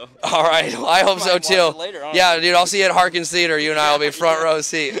hope so. All right, well, I hope so Might watch too. it later, honestly. Yeah, dude, I'll see you at Harkins Theater. You and I will be front row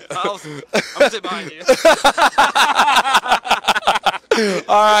seat. I'm sitting behind you.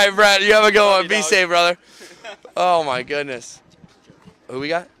 All right, Brett, you have a good one. Be safe, brother. Oh my goodness. Who we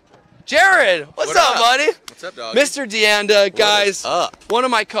got? Jared, what's up, buddy? What's up, dog? Mr. Deanda, guys. What is up? One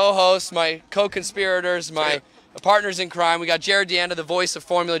of my co-hosts, my co-conspirators, my partners in crime. We got Jared Deanda, the voice of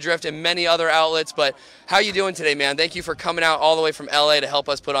Formula Drift and many other outlets. But how you doing today, man? Thank you for coming out all the way from LA to help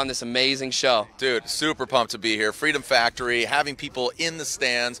us put on this amazing show. Dude, super pumped to be here. Freedom Factory, having people in the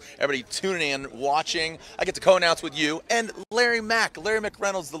stands, everybody tuning in, watching. I get to co-announce with you and Larry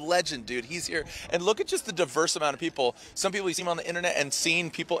McReynolds, the legend, dude. He's here. And look at just the diverse amount of people. Some people you see on the internet and seeing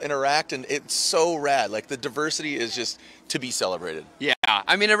people interact, and it's so rad. Like, the diversity is just to be celebrated. Yeah,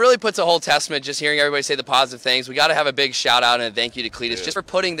 I mean, it really puts a whole testament just hearing everybody say the positive things. We got to have a big shout out and a thank you to Cleetus just for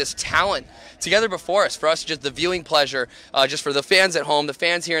putting this talent together before us. For us, just the viewing pleasure, just for the fans at home, the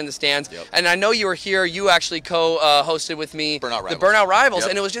fans here in the stands. And I know you were here. You actually co-hosted with me the Burnout Rivals,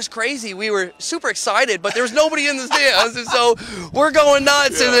 and it was just crazy. We were super excited, but there was nobody in the stands, and so we're going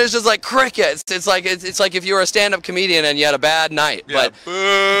nuts. And there's just like crickets. It's like if you were a stand-up comedian and you had a bad night. Yeah, But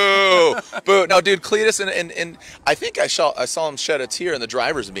boo, boo. No, dude, Cleetus, and I think I saw him shed a tear in the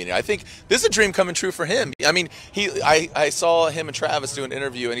drivers' meeting. I think this is a dream coming true for him. I mean, I saw him and Travis do an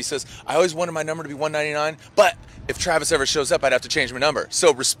interview, and he says, I always wanted my number to be 199, but if Travis ever shows up, I'd have to change my number.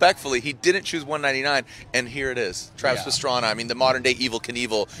 So respectfully, he didn't choose 199, and here it is. Travis Pastrana, I mean, the modern day Evel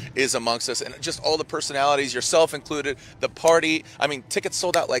Knievel is amongst us, and just all the personalities, yourself included, the party. I mean, tickets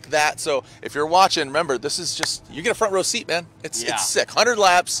sold out like that. So if you're watching, remember, this is just, you get a front row seat, man. It's sick. 100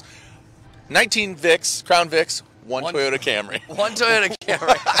 laps, 19 Vics, Crown Vics, one Toyota Camry. One Toyota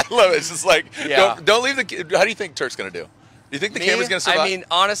Camry. I love it. It's just like, don't leave the, how do you think Turk's going to do? Do you think the Camry's going to survive? I mean,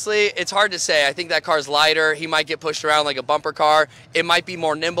 honestly, it's hard to say. I think that car's lighter. He might get pushed around like a bumper car. It might be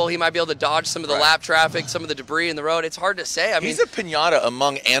more nimble. He might be able to dodge some of the lap traffic, some of the debris in the road. It's hard to say. I mean, he's a pinata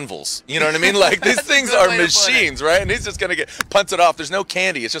among anvils. You know what I mean? Like, these things are machines, right? And he's just going to get punted off. There's no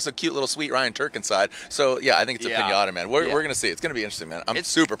candy. It's just a cute little sweet Ryan Turk inside. So, yeah, I think it's a pinata, man. We're going to see. It's going to be interesting, man. I'm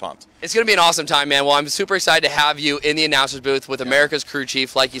super pumped. It's going to be an awesome time, man. Well, I'm super excited to have you in the announcer's booth with America's crew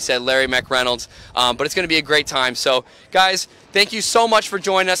chief, like you said, Larry McReynolds. But it's going to be a great time. So, guys, thank you so much for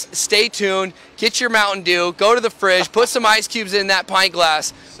joining us. Stay tuned. Get your Mountain Dew. Go to the fridge. Put some ice cubes in that pint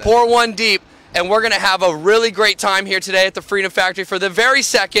glass. Pour one deep. and we're going to have a really great time here today at the Freedom Factory for the very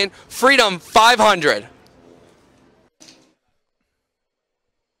second Freedom 500.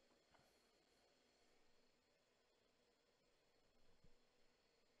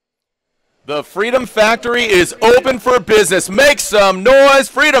 The Freedom Factory is open for business. Make some noise,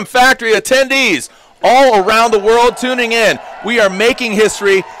 Freedom Factory attendees all around the world tuning in. We are making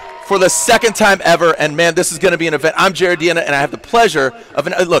history for the second time ever, and man, this is going to be an event. I'm Jared Deanna, and I have the pleasure of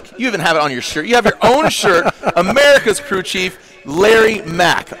look, you even have it on your shirt. You have your own shirt, America's Crew Chief, Larry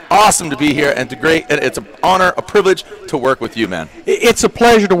Mack. Awesome to be here, and it's an honor, a privilege to work with you, man. It's a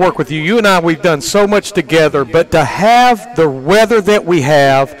pleasure to work with you. You and I, we've done so much together, but to have the weather that we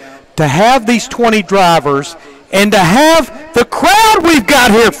have, to have these 20 drivers, and to have the crowd we've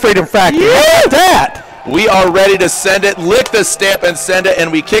got here at Freedom Factory. Yeah. Look at that. We are ready to send it, lick the stamp and send it,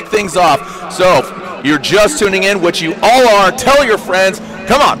 and we kick things off. So if you're just tuning in, which you all are, tell your friends,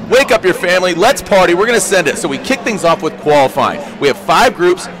 come on, wake up your family, let's party, we're going to send it. So we kick things off with qualifying. We have 5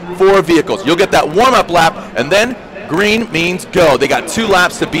 groups, 4 vehicles. You'll get that warm-up lap, and then green means go. They got 2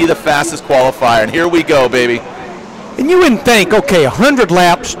 laps to be the fastest qualifier, and here we go, baby. And you wouldn't think, okay, 100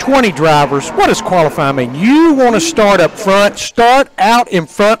 laps, 20 drivers, what does qualifying mean? You want to start up front, start out in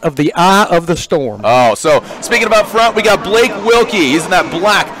front of the eye of the storm. Oh, so speaking about front, we got Blake Wilkie. He's in that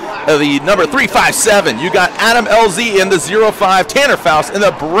black, the number 357. You got Adam LZ in the 05, Tanner Faust in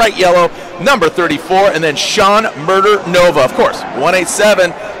the bright yellow, number 34, and then Sean Murder Nova. Of course,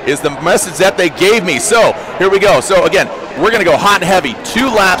 187 is the message that they gave me. So here we go. So again, we're going to go hot and heavy, 2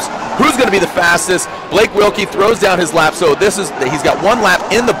 laps. Who's going to be the fastest? Blake Wilkie throws down his lap, so he's got 1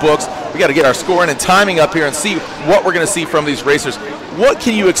 lap in the books. We got to get our scoring and timing up here and see what we're going to see from these racers. What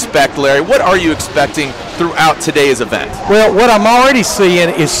can you expect, Larry? What are you expecting throughout today's event? Well, what I'm already seeing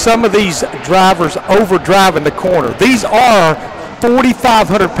is some of these drivers overdriving the corner. These are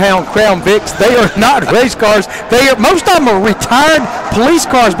 4,500-pound Crown Vics. They are not race cars. Most of them are retired police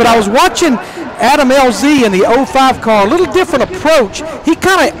cars, but I was watching Adam LZ in the 05 car, a little different approach. He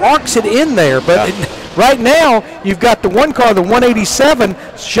kind of arcs it in there, but right now you've got the 1 car, the 187,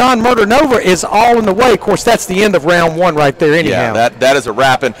 Sean Murder Nova is all in the way. Of course, that's the end of round 1 right there anyhow. Yeah, that is a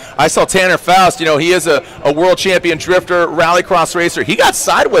wrap. And I saw Tanner Faust, he is a world champion drifter, rallycross racer. He got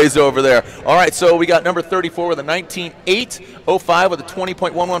sideways over there. All right, so we got number 34 with a 19.8, 05 with a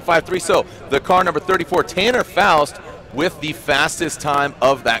 20.1153. So the car number 34, Tanner Faust, with the fastest time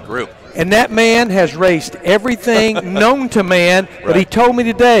of that group. And that man has raced everything known to man, but he told me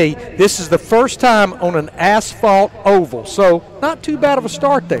today this is the first time on an asphalt oval. So not too bad of a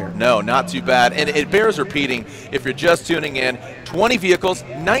start there. No, not too bad. And it bears repeating, if you're just tuning in, 20 vehicles,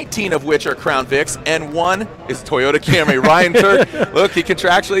 19 of which are Crown Vics, and 1 is Toyota Camry. Ryan Turk, look, he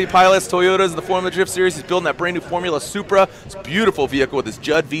contractually pilots Toyotas in the Formula Drift Series. He's building that brand new Formula Supra. It's a beautiful vehicle with his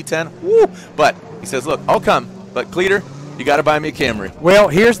Judd V10. Woo! But he says, look, I'll come, but Cleater, you got to buy me a Camry. Well,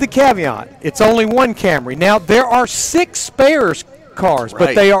 here's the caveat. It's only 1 Camry. Now, there are 6 spares cars,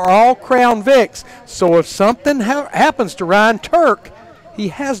 but they are all Crown Vics. So if something happens to Ryan Turk, he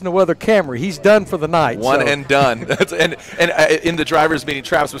has no other Camry. He's done for the night. One and done. and in the driver's meeting,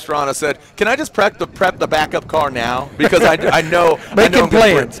 Travis Pastrana said, "Can I just prep the backup car now? Because I know making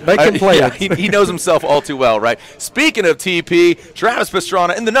plans. Yeah, he knows himself all too well, right?" Speaking of TP, Travis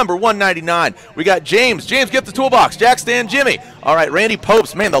Pastrana in the number 199. We got James. James, get the toolbox. Jack, Stan, Jimmy. All right, Randy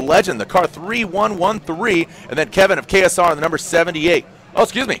Popes, man, the legend, the car 3113, and then Kevin of KSR in the number 78. Oh,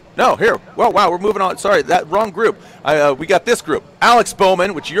 excuse me. No, here. Well, wow, we're moving on. Sorry, that wrong group. We got this group. Alex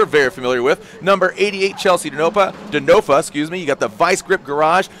Bowman, which you're very familiar with. Number 88, Chelsea Denofa, excuse me. You got the Vice Grip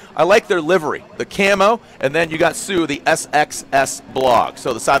Garage. I like their livery, the camo. And then you got Sue, the SXS blog.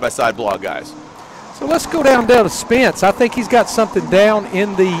 So the side-by-side blog guys. So let's go down to Spence. I think he's got something down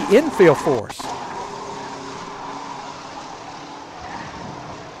in the infield for us.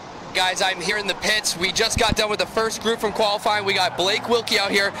 Guys, I'm here in the pits. We just got done with the first group from qualifying. We got Blake Wilkie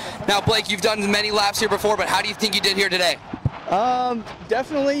out here. Now, Blake, you've done many laps here before, but how do you think you did here today?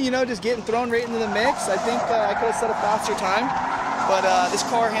 Definitely, just getting thrown right into the mix. I think I could have set a faster time, but this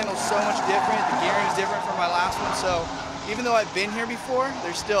car handles so much different. The gearing's different from my last one, so even though I've been here before,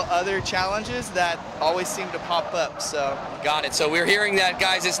 there's still other challenges that always seem to pop up. So got it. So we're hearing that,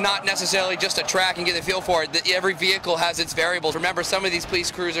 guys, it's not necessarily just a track and get the feel for it. Every vehicle has its variables. Remember, some of these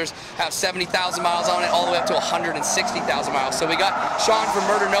police cruisers have 70,000 miles on it, all the way up to 160,000 miles. So we got Sean from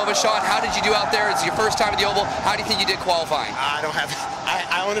Murder Nova. Sean, how did you do out there? It's your first time at the Oval. How do you think you did qualifying?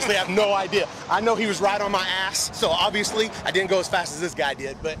 I I honestly have no idea. I know he was right on my ass, so obviously I didn't go as fast as this guy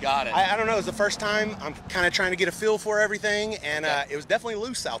did. But got it. I don't know. It was the first time. I'm kind of trying to get a feel for everything, and it was definitely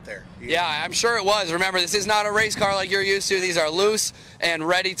loose out there. Yeah, I'm sure it was. Remember, this is not a race car like you're used to. These are loose and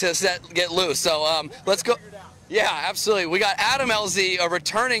ready to get loose. So let's go. Yeah, absolutely. We got Adam LZ, a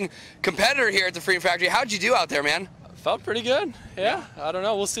returning competitor here at the Freedom Factory. How'd you do out there, man? Felt pretty good. Yeah, I don't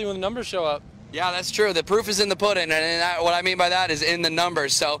know. We'll see when the numbers show up. Yeah, that's true. The proof is in the pudding, and what I mean by that is in the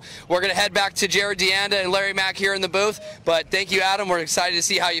numbers. So we're going to head back to Jared Deanda and Larry Mack here in the booth. But thank you, Adam. We're excited to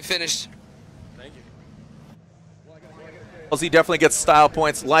see how you finished. Thank you. He definitely gets style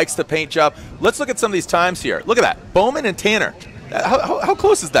points, likes the paint job. Let's look at some of these times here. Look at that. Bowman and Tanner. How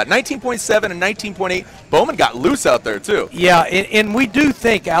close is that? 19.7 and 19.8. Bowman got loose out there, too. Yeah, and we do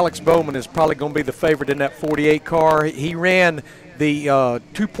think Alex Bowman is probably going to be the favorite in that 48 car. He ran the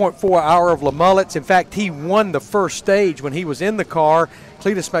 2.4 hour of Le Mullets. In fact, he won the first stage when he was in the car.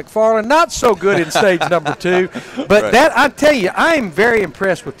 Cletus McFarland, not so good in stage number 2. But right. that, I tell you, I am very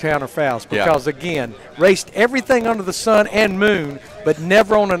impressed with Tanner Fouts because, again, raced everything under the sun and moon, but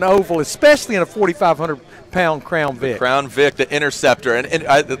never on an oval, especially in a 4,500-pound Crown Vic. Crown Vic, the Interceptor.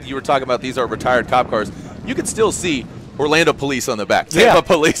 And you were talking about these are retired cop cars. You can still see Orlando Police on the back. Tampa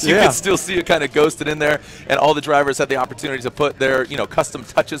Police, you can still see it kind of ghosted in there. And all the drivers had the opportunity to put their custom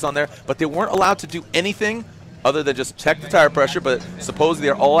touches on there, but they weren't allowed to do anything other than just check the tire pressure. But supposedly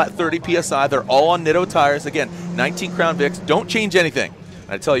they're all at 30 PSI. They're all on Nitto tires. Again, 19 Crown Vics. Don't change anything.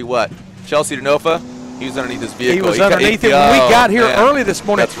 And I tell you what, Chelsea Denofa, he was underneath his vehicle. He was underneath it when we got here early this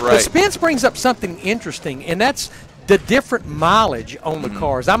morning. That's right. But Spence brings up something interesting, and that's the different mileage on the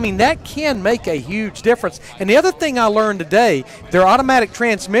cars. I mean, that can make a huge difference. And the other thing I learned today, they're automatic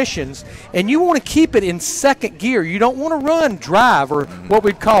transmissions, and you want to keep it in second gear. You don't want to run drive or what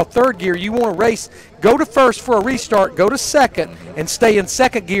we'd call third gear. You want to race, go to first for a restart, go to second, and stay in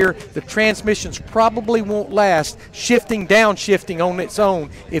second gear. The transmissions probably won't last shifting, downshifting on its own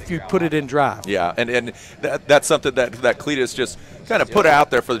if you put it in drive. Yeah, and that's something that Cletus just kind of put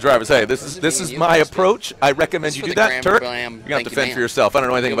out there for the drivers. Hey, this is my approach. I recommend you do that. Turk, you're going to have to fend for yourself. I don't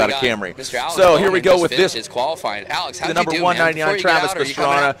know anything about a Camry. So here we go with this. Is qualifying. Alex, how the did number you do, 199 Travis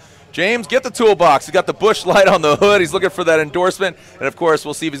Pastrana. Pastrana. James, get the toolbox. He's got the Busch light on the hood. He's looking for that endorsement. And, of course,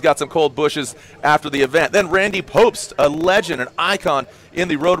 we'll see if he's got some cold bushes after the event. Then Randy Popst, a legend, an icon in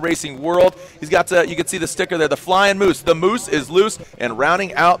the road racing world. He's got, you can see the sticker there, the Flying Moose. The Moose is loose. And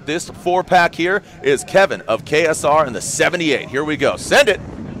rounding out this 4-pack here is Kevin of KSR in the 78. Here we go. Send it.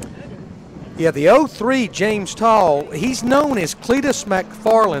 Yeah, the 03 James Tall, he's known as Cletus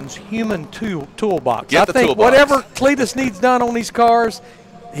McFarland's human toolbox. I think whatever Cletus needs done on these cars,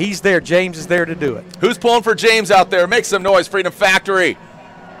 he's there. James is there to do it. Who's pulling for James out there? Make some noise, Freedom Factory.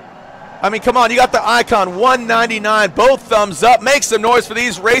 I mean, come on, you got the Icon 199, both thumbs up. Make some noise for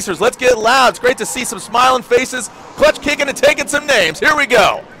these racers. Let's get loud. It's great to see some smiling faces, clutch kicking and taking some names. Here we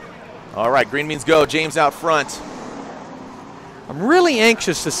go. All right, green means go. James out front. I'm really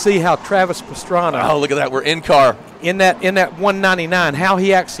anxious to see how Travis Pastrana. Oh, look at that. We're in car. In that 199, how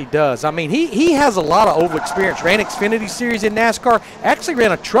he actually does. I mean, he has a lot of oval experience. Ran Xfinity Series in NASCAR. Actually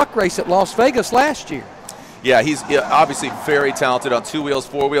ran a truck race at Las Vegas last year. Yeah, he's obviously very talented on 2 wheels,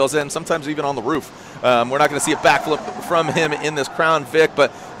 4 wheels, and sometimes even on the roof. We're not going to see a backflip from him in this Crown Vic,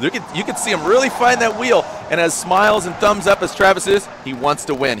 but you can see him really find that wheel. And as smiles and thumbs up as Travis is, he wants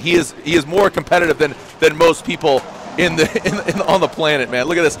to win. He is more competitive than most people on the planet, man.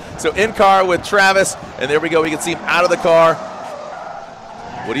 Look at this. So in car with Travis, and there we go. We can see him out of the car.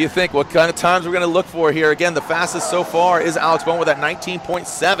 What do you think? What kind of times we're going to look for here? Again, the fastest so far is Alex Bowman with that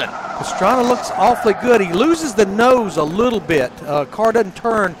 19.7. Pastrana looks awfully good. He loses the nose a little bit. Car doesn't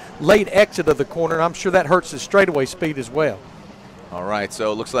turn late exit of the corner, and I'm sure that hurts his straightaway speed as well. All right,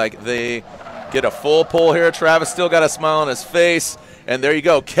 so it looks like they get a full pull here. Travis still got a smile on his face, and there you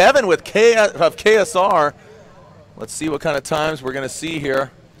go. Kevin with of KSR. Let's see what kind of times we're going to see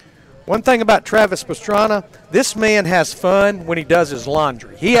here. One thing about Travis Pastrana, this man has fun when he does his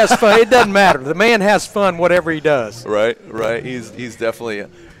laundry. He has fun. It doesn't matter. The man has fun whatever he does. Right. He's definitely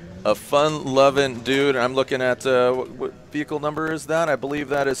a fun-loving dude. I'm looking at what vehicle number is that? I believe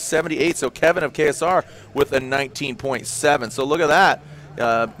that is 78. So Kevin of KSR with a 19.7. So look at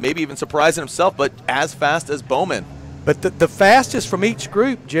that. Maybe even surprising himself, but as fast as Bowman. But the fastest from each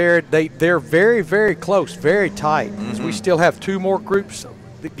group, Jared, they're very, very close, very tight. Mm-hmm. We still have 2 more groups.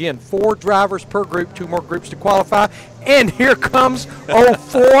 Again, 4 drivers per group, 2 more groups to qualify. And here comes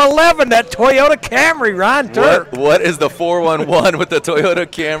 411, that Toyota Camry, Ryan Turk. What is the 411 with the Toyota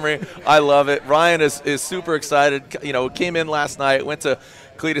Camry? I love it. Ryan is super excited. You know, came in last night, went to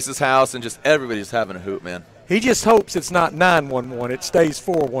Cletus's house, and just everybody's having a hoot, man. He just hopes it's not 911. It stays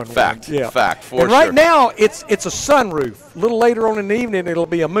 411. Fact. Yeah. Fact. For and right sure. now, it's a sunroof. A little later on in the evening, it'll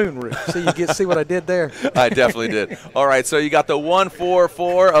be a moonroof. So you see what I did there? I definitely did. All right, so you got the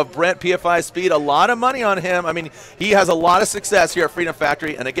 144 of Brent PFI Speed. A lot of money on him. I mean, he has a lot of success here at Freedom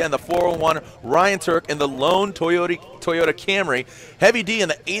Factory. And again, the 401 Ryan Turk in the lone Toyota Camry. Heavy D in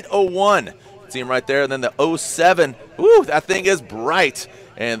the 801. See him right there. And then the 07. Ooh, that thing is bright.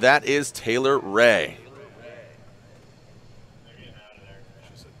 And that is Taylor Ray.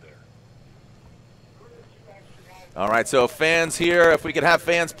 All right, so fans here, if we could have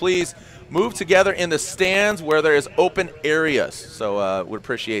fans, please move together in the stands where there is open areas. So would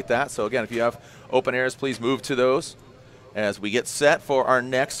appreciate that. So again, if you have open areas, please move to those as we get set for our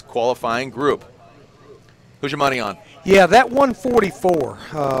next qualifying group. Who's your money on? Yeah, that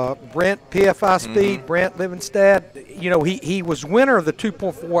 144, Brent PFI Speed, Brent Livenstad. You know, he was winner of the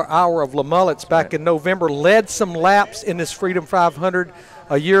 2.4 hour of Le Mullets back in November, led some laps in this Freedom 500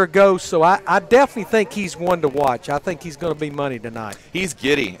 a year ago, so I definitely think he's one to watch. I think he's going to be money tonight. He's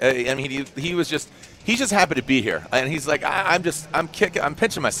giddy. I mean, he's just happy to be here, and he's like, I'm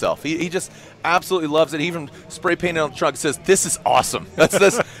pinching myself. He just absolutely loves it. He even spray painted on the truck, says, "This is awesome."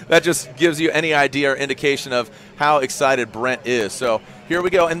 That just gives you any idea or indication of how excited Brent is. So here we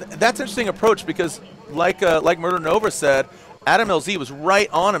go, and that's an interesting approach because, like Murder Nova said, Adam LZ was right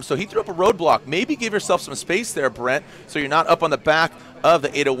on him, so he threw up a roadblock. Maybe give yourself some space there, Brent, so you're not up on the back of the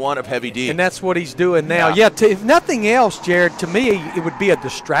 801 of Heavy D. And that's what he's doing now. Yeah, if nothing else, Jared, to me, it would be a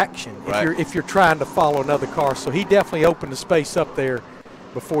distraction if you're trying to follow another car. So he definitely opened the space up there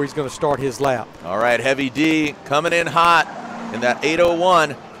before he's going to start his lap. All right, Heavy D coming in hot in that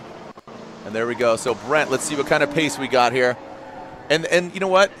 801. And there we go. So, Brent, let's see what kind of pace we got here. And you know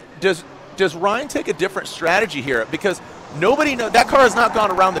what? Does Ryan take a different strategy here? Because nobody knows. That car has not gone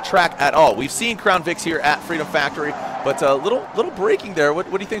around the track at all. We've seen Crown Vics here at Freedom Factory, but a little braking there.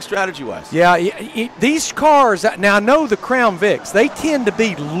 What do you think strategy-wise? Yeah, these cars, now I know the Crown Vics, they tend to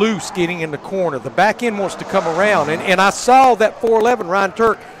be loose getting in the corner. The back end wants to come around, and I saw that 411 Ryan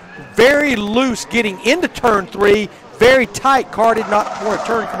Turk very loose getting into turn 3, very tight. Car did not want to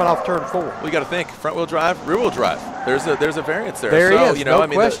turn coming off turn 4. Well, you got to think front-wheel drive, rear-wheel drive. There's a variance there. There so, is, you know, no I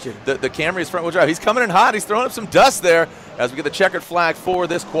mean, question. The Camry is front-wheel drive. He's coming in hot. He's throwing up some dust there as we get the checkered flag for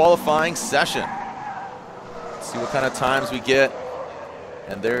this qualifying session. Let's see what kind of times we get.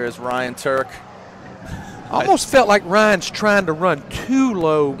 And there's Ryan Turk. Almost felt like Ryan's trying to run too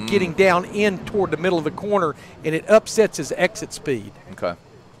low, getting down in toward the middle of the corner, and it upsets his exit speed. Okay.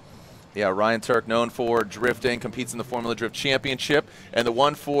 Yeah, Ryan Turk, known for drifting, competes in the Formula Drift Championship and the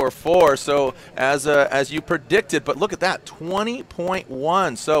 144. So as you predicted, but look at that,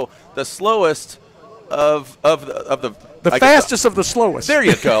 20.1. So the slowest of the fastest of the slowest. There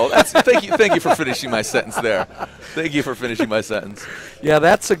you go. Thank you for finishing my sentence there. Thank you for finishing my sentence. Yeah,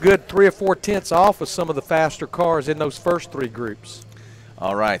 that's a good 3 or 4 tenths off of some of the faster cars in those first 3 groups.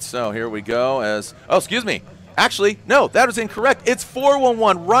 All right, so here we go. Excuse me. Actually, no, that was incorrect. It's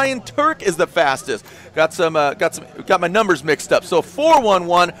 411. Ryan Turk is the fastest. Got my numbers mixed up. So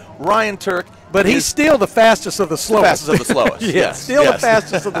 411, Ryan Turk. But he's still the fastest of the slowest. Fastest of the slowest. Yes, still the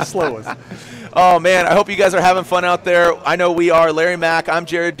fastest of the slowest. Oh, man, I hope you guys are having fun out there. I know we are. Larry Mack, I'm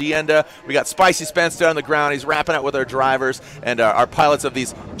Jared Dienda. We got Spicy Spence down on the ground. He's wrapping out with our drivers and our pilots of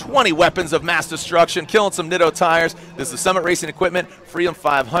these 20 weapons of mass destruction, killing some Nitto tires. This is Summit Racing Equipment, Freedom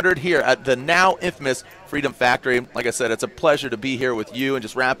 500 here at the now infamous Freedom Factory. Like I said, it's a pleasure to be here with you and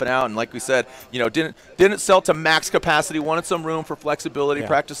just wrapping out. And like we said, you know, didn't sell to max capacity, wanted some room for flexibility,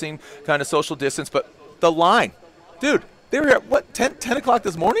 practicing kind of social distance. But the line, dude, they were at, what, 10 o'clock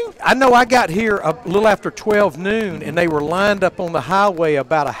this morning? I know I got here a little after 12 noon, and they were lined up on the highway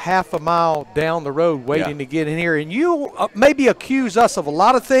about a half a mile down the road waiting to get in here. And you maybe accuse us of a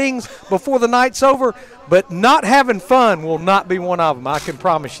lot of things before the night's over, but not having fun will not be one of them. I can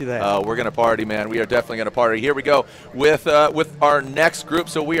promise you that. We're going to party, man. We are definitely going to party. Here we go with our next group.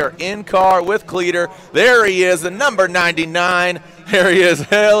 So we are in car with Cleater. There he is, the number 99. There he is.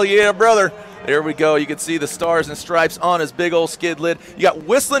 Hell yeah, brother. There we go. You can see the stars and stripes on his big old skid lid. You got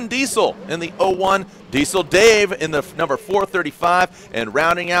Whistling Diesel in the 01, Diesel Dave in the number 435, and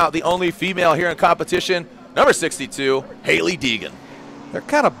rounding out the only female here in competition, number 62, Haley Deegan. They're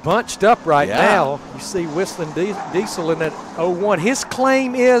kind of bunched up right now. You see Whistling Diesel in that 01. His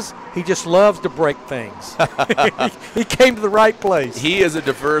claim is he just loves to break things. He came to the right place. He is a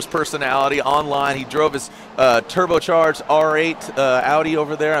diverse personality online. He drove his turbocharged R8 Audi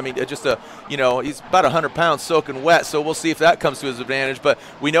over there. I mean, just he's about 100 pounds soaking wet, so we'll see if that comes to his advantage. But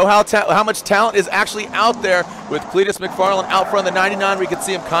we know how much talent is actually out there with Cletus McFarland out front of the 99. We can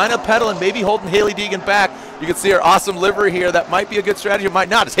see him kind of pedaling, maybe holding Haley Deegan back. You can see her awesome livery here. That might be a good strategy, might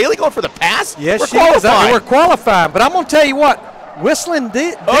not. Is Haley going for the pass? Yes, We're she is. qualifying. We're qualifying. But I'm going to tell you what, Whistling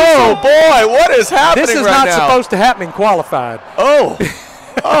Diesel. Oh, boy, what is happening This is right not now? supposed to happen in qualified. Oh.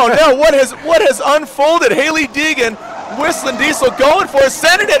 Oh, no, what has unfolded? Haley Deegan, Whistling Diesel going for it,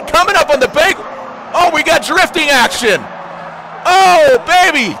 sending it, coming up on the bank. Oh, we got drifting action. Oh,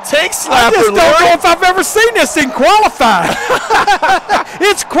 baby, tank slapper. I just don't know if I've ever seen this in qualifying.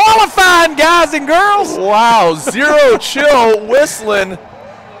 It's qualifying, guys and girls. Wow, zero chill, Whistling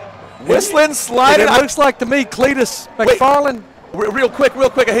sliding. It looks like to me Cletus McFarland. Real quick,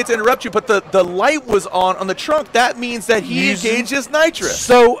 I hate to interrupt you, but the light was on the trunk. That means that he engaged his nitrous.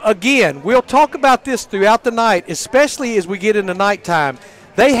 So, again, we'll talk about this throughout the night, especially as we get into nighttime.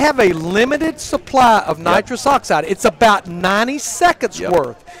 They have a limited supply of nitrous oxide. It's about 90 seconds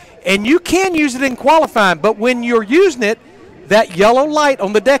worth. And you can use it in qualifying, but when you're using it, that yellow light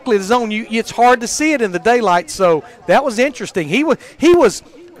on the deck lid is on. It's hard to see it in the daylight, so that was interesting. He was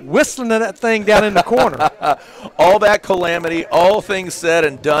whistling that thing down in the corner. All that calamity, all things said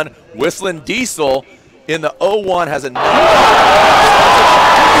and done. Whistling Diesel in the 01 has a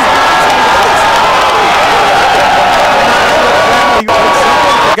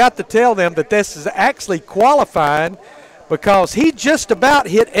I forgot to tell them that this is actually qualifying because he just about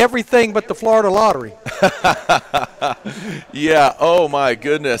hit everything but the Florida Lottery. Yeah, oh my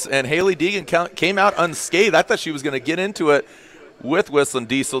goodness. And Haley Deegan came out unscathed. I thought she was going to get into it with Whistling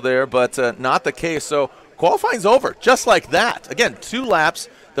Diesel there, but not the case. So qualifying's over just like that. Again, 2 laps.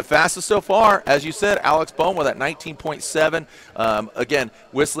 The fastest so far, as you said, Alex Bohm with that 19.7. Again,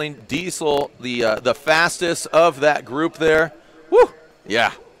 Whistling Diesel, the fastest of that group there. Woo!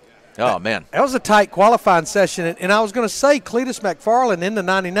 Yeah. Oh, man. That was a tight qualifying session, and I was going to say Cletus McFarland in the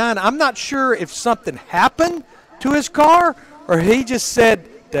 99. I'm not sure if something happened to his car or he just said,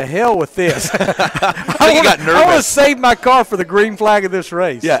 to hell with this. I got nervous. I want to save my car for the green flag of this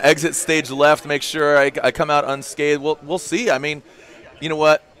race. Yeah, exit stage left, make sure I come out unscathed. We'll see. I mean, you know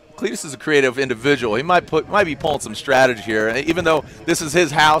what? Cletus is a creative individual. He might be pulling some strategy here. Even though this is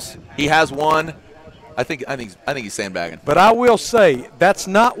his house, he has one. I think he's sandbagging. But I will say that's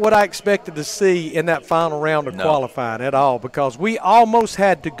not what I expected to see in that final round of qualifying at all, because we almost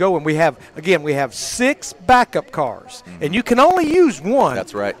had to go, and we have 6 backup cars, and you can only use one.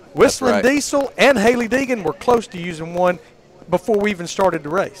 That's right. Whistling Diesel and Haley Deegan were close to using one before we even started the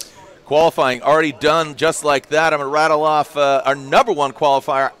race. Qualifying already done just like that. I'm going to rattle off our number 1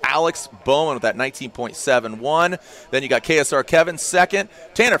 qualifier, Alex Bowman, with that 19.71. Then you got KSR Kevin, 2nd.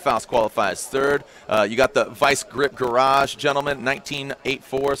 Tanner Faust qualifies 3rd. You got the Vice Grip Garage gentleman,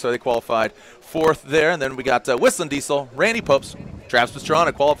 19.84, so they qualified 4th there. And then we got Whistling Diesel, Randy Popes, Travis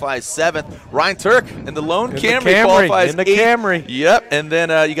Pastrana qualifies 7th. Ryan Turk in the lone Camry qualifies 8th. Camry. Yep, and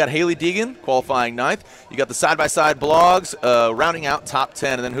then you got Haley Deegan qualifying 9th. You got the side-by-side blogs rounding out top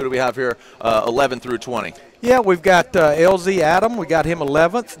 10. And then who do we have here, 11 through 20? Yeah, we've got LZ Adam. We got him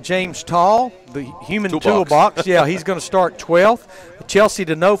 11th. James Tall, the human toolbox. Yeah, he's going to start 12th. Chelsea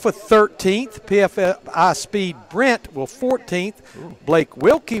Denofa, 13th. PFI Speed Brent will 14th. Blake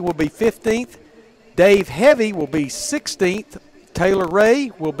Wilkie will be 15th. Dave Heavy will be 16th. Taylor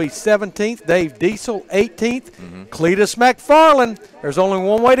Ray will be 17th. Dave Diesel, 18th. Cletus McFarland. There's only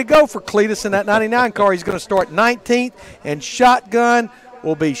one way to go for Cletus in that 99 car. He's going to start 19th. And shotgun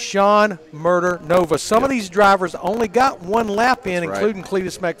will be Sean Murder Nova. Some of these drivers only got 1 lap in, including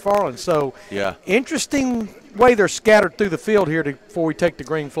Cletus McFarland. So, interesting way they're scattered through the field here before we take the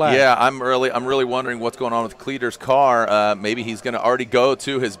green flag. Yeah, I'm really wondering what's going on with Cleater's car. Maybe he's going to already go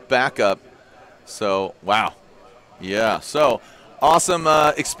to his backup. So, wow. Yeah, so awesome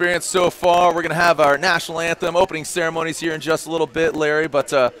experience so far. We're going to have our national anthem opening ceremonies here in just a little bit, Larry,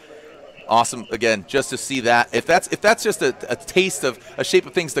 but awesome, again, just to see that. If that's just a taste of a shape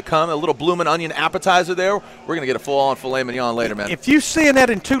of things to come, a little bloomin' onion appetizer there, we're going to get a full-on filet mignon later, man. If you're seeing that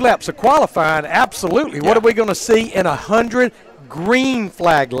in 2 laps of qualifying, absolutely. Yeah. What are we going to see in 100 green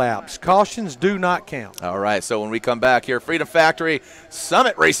flag laps? Cautions do not count. All right, so when we come back here, Freedom Factory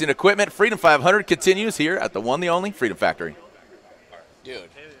Summit Racing Equipment, Freedom 500 continues here at the one, the only Freedom Factory. Dude.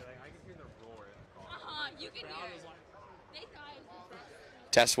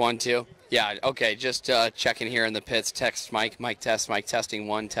 Test 1, 2. Yeah, okay, just checking here in the pits. Text Mike, Mike test, Mike testing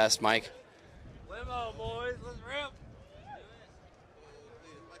 1, test Mike. Limo, boys, let's rip.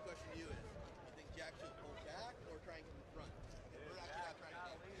 My question to you is, I think Jack should pull back or try and get in front?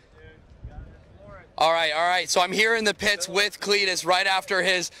 All right. So I'm here in the pits with Cletus right after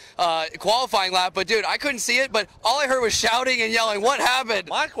his qualifying lap. But, dude, I couldn't see it, but all I heard was shouting and yelling. What happened?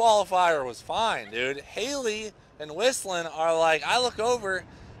 My qualifier was fine, dude. Haley and Whistling are like, I look over,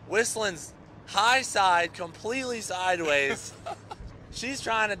 Whistling's high side, completely sideways. She's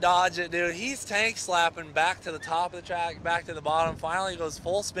trying to dodge it, dude. He's tank slapping back to the top of the track, back to the bottom. Finally goes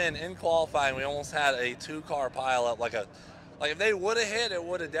full spin in qualifying. We almost had a 2-car pile up. Like if they would have hit, it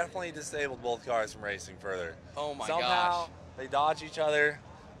would have definitely disabled both cars from racing further. Oh my Somehow, gosh. they dodge each other,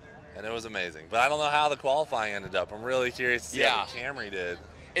 and it was amazing. But I don't know how the qualifying ended up. I'm really curious to see how the Camry did.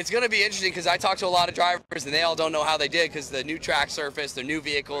 It's going to be interesting because I talked to a lot of drivers and they all don't know how they did because the new track surface, the new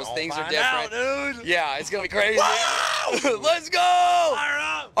vehicles, things are different. Dude. Yeah, it's going to be crazy. Let's go!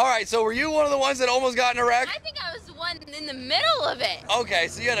 All right, so were you one of the ones that almost got in a wreck? I think I was the one in the middle of it. Okay,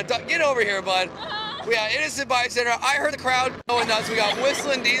 so you got to get over here, bud. We got innocent bystander. I heard the crowd going nuts. We got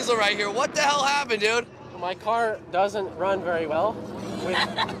Whistling Diesel right here. What the hell happened, dude? My car doesn't run very well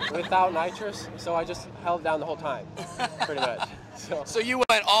without nitrous, so I just held down the whole time, pretty much. So you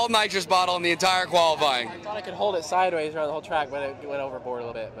went all nitrous bottle in the entire qualifying. I thought I could hold it sideways around the whole track, but it went overboard a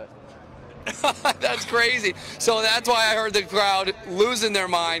little bit. But That's crazy. So that's why I heard the crowd losing their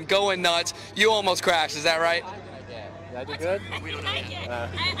mind, going nuts. You almost crashed, is that right? did I do good? I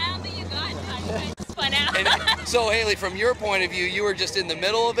don't think you got it. I spun out. And so Haley, from your point of view, you were just in the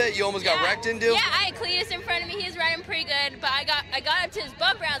middle of it. You almost got wrecked into. Yeah, I had Cletus in front of me. He was riding pretty good, but I got up to his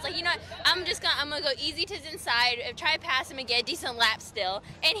bumper. I was like, you know what? I'm gonna go easy to his inside, try to pass him and get a decent lap still.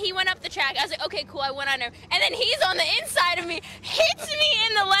 And he went up the track. I was like, okay, cool. I went on there, and then he's on the inside of me, hits me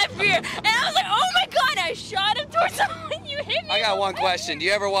in the left rear, and I was like, oh my god! I shot him towards someone. You hit me. I got one question. Do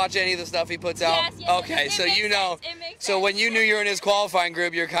you ever watch any of the stuff he puts out? Yes, okay, so you know. So when you knew you were in his qualifying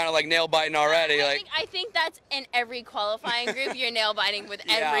group, you're kind of like nail biting already. I think that's in every qualifying group. You're nail biting with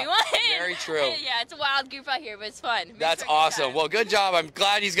everyone. Very true. Yeah, it's a wild group out here, but it's fun. That's awesome. Well, good job. I'm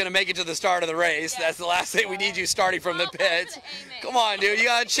glad he's going to make it to the start of the race. That's the last thing we need you starting from the pits. Come on, dude. You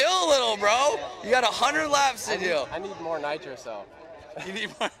got to chill a little, bro. You got 100 laps to do. I need more nitrous, though. You need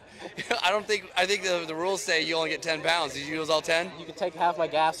more. I think the rules say you only get 10 pounds. Did you use all 10? You can take half my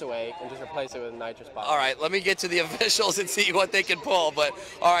gas away and just replace it with a nitrous bottle. All right, let me get to the officials and see what they can pull. But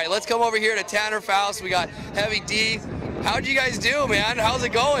all right, let's come over here to Tanner Faust. We got Heavy D. How'd you guys do, man? How's it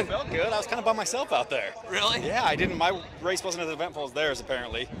going? Felt good. I was kind of by myself out there. Really? Yeah, I didn't. My race wasn't as eventful as theirs,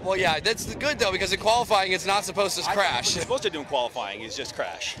 apparently. Well, yeah, that's good though because in qualifying it's not supposed to crash. What you're supposed to do in qualifying is just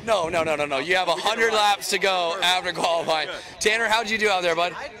crash. No. You have 100 laps to go after qualifying. Tanner, how'd you do out there,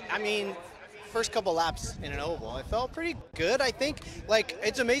 bud? I mean, first couple laps in an oval, it felt pretty good, I think. Like,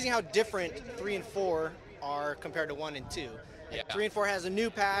 it's amazing how different 3 and 4 are compared to 1 and 2. Like, 3 and 4 has a new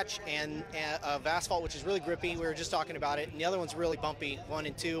patch and of asphalt, which is really grippy. We were just talking about it. And the other one's really bumpy, 1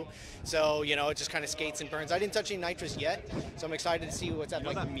 and 2. So, you know, it just kind of skates and burns. I didn't touch any nitrous yet, so I'm excited to see what's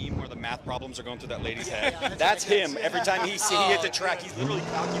happening. You know that meme where the math problems are going through that lady's head? That's him. Every time he hits the track, he's literally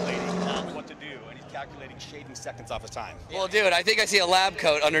calculating what to do, and he's calculating shaving seconds off his time. Well, dude, I think I see a lab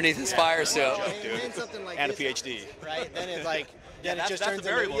coat underneath his fire suit. And something like and a this, PhD. Right? Then it's like, yeah, it just that's turns the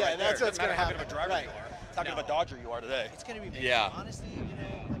variable into, right there. that's what's going to happen. How good of a driver you are. How good of a Dodger you are today. It's going to be big. Yeah. Honestly, you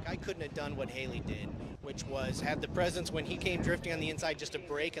know, like I couldn't have done what Haley did, which was had the presence when he came drifting on the inside just to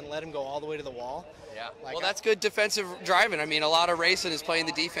brake and let him go all the way to the wall. Yeah. Like Well, that's good defensive driving. I mean, a lot of racing is playing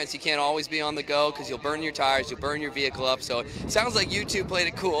the defense. You can't always be on the go because you'll burn your tires, you'll burn your vehicle up. So it sounds like you two played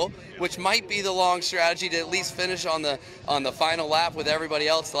it cool, which might be the long strategy to at least finish on the final lap with everybody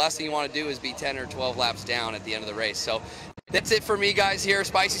else. The last thing you want to do is be 10 or 12 laps down at the end of the race. So that's it for me, guys, here.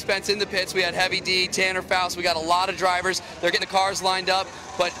 Spicy Spence in the pits. We had Heavy D, Tanner Faust. We got a lot of drivers. They're getting the cars lined up.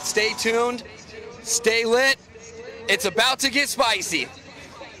 But stay tuned. Stay lit. It's about to get spicy.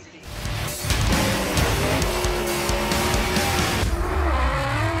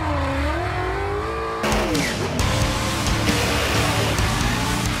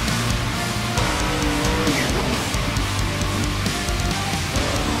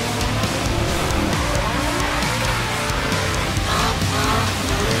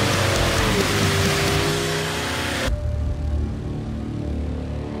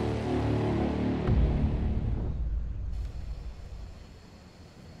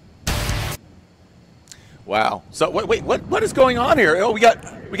 Wow. So wait, what is going on here? Oh, we got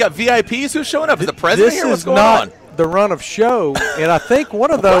VIPs who's showing up. Is the president here? What's going on? This is not the run of show, and I think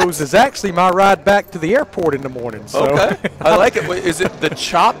one of those is actually my ride back to the airport in the morning. So. Okay, I like it. Wait, is it the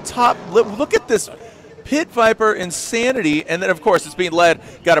Chop Top? Look at this Pit Viper insanity, and then of course it's being led.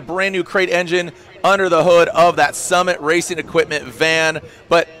 Got a brand new crate engine under the hood of that Summit Racing Equipment van,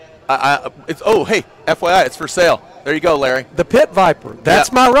 but it's hey, FYI, it's for sale. There you go, Larry. The Pit Viper.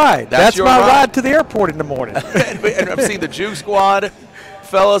 That's my ride. That's my ride to the airport in the morning. And I'm seeing the Juke Squad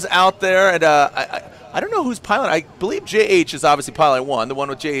fellas out there, and I don't know who's piloting. I believe JH is obviously piloting one, the one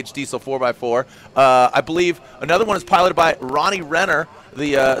with JH Diesel 4x4. I believe another one is piloted by Ronnie Renner,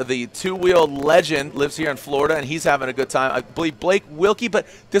 the two-wheel legend, lives here in Florida, and he's having a good time. I believe Blake Wilkie, but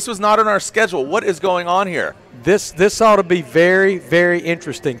this was not on our schedule. What is going on here? This ought to be very, very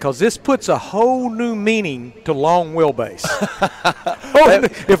interesting because this puts a whole new meaning to long wheelbase.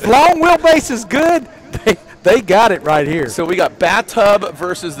 If long wheelbase is good, they got it right here. So we got Bathtub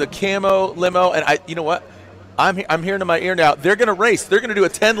versus the Camo Limo, and you know what? I'm hearing in my ear now. They're going to race. They're going to do a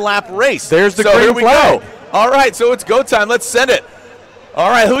 10-lap race. There's the green flag. Here we go. All right, so it's go time. Let's send it. All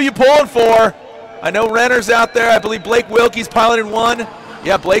right, who you pulling for? I know Renner's out there. I believe Blake Wilkie's piloting one.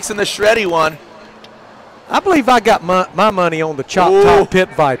 Yeah, Blake's in the shreddy one. I believe I got my money on the Top Pit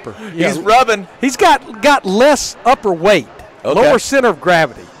Viper. Yeah. He's rubbing. He's got less upper weight, lower center of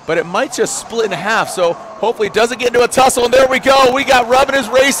gravity. But it might just split in half, so hopefully it doesn't get into a tussle. And there we go. We got Rubbin is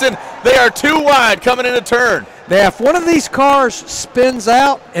racing. They are too wide coming in a turn. Now, if one of these cars spins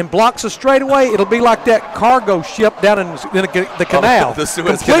out and blocks a straightaway, it'll be like that cargo ship down in the canal. The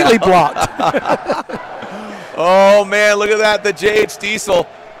Suez completely Canal. blocked. Oh, man, look at that. The JH Diesel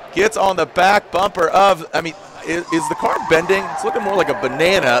gets on the back bumper of, I mean, is the car bending? It's looking more like a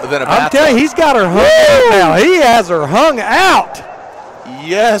banana than a bathtub. I'm telling you, he's got her hung out now. He has her hung out.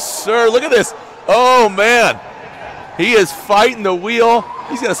 Yes, sir. Look at this. Oh, man. He is fighting the wheel.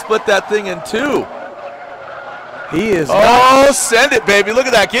 He's going to split that thing in two. He is send it, baby. Look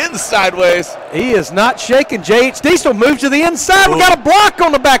at that. Getting sideways. He is not shaking. JH Diesel moves to the inside. We got a block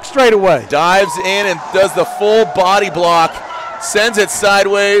on the back straightaway. Dives in and does the full body block. Sends it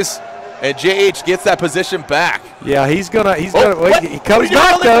sideways. And JH gets that position back. Yeah, he comes what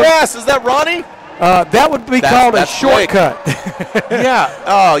back on the grass? Is that Ronnie? That would be called a shortcut. Yeah.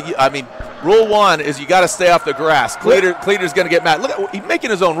 Oh, I mean, rule one is you got to stay off the grass. Cleater's going to get mad. Look, he's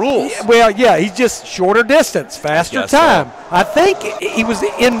making his own rules. Yeah, he's just shorter distance, faster time. So. I think he was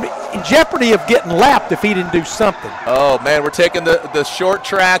in jeopardy of getting lapped if he didn't do something. Oh, man, we're taking the short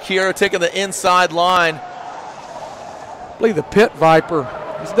track here. We're taking the inside line. I believe the Pit Viper,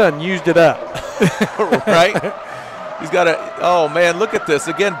 he's done used it up. Right? He's got oh, man, look at this.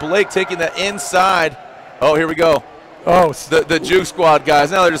 Again, Blake taking the inside. Oh, here we go. Oh, the Juke Squad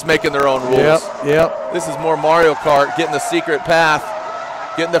guys. Now they're just making their own rules. Yep. This is more Mario Kart, getting the secret path,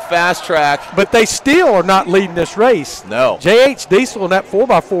 getting the fast track. But they still are not leading this race. No. JH Diesel in that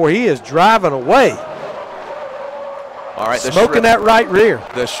 4x4, he is driving away. All right. Smoking that right rear.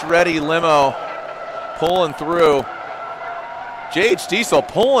 The shreddy limo pulling through. JH Diesel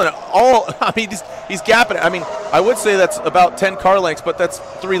pulling all, I mean, he's gapping it. I mean, I would say that's about 10 car lengths, but that's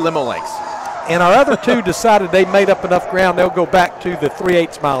 3 limo lengths. And our other two decided they made up enough ground, they'll go back to the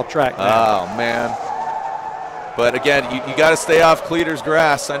 3/8 mile track now. Oh, man. But again, you got to stay off Cleater's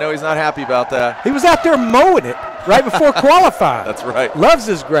grass. I know he's not happy about that. He was out there mowing it right before qualifying. That's right. Loves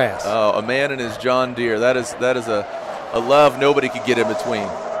his grass. Oh, a man and his John Deere. That is a love nobody could get in between.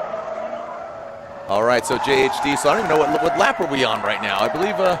 All right, so JH Diesel, I don't even know what lap are we on right now. I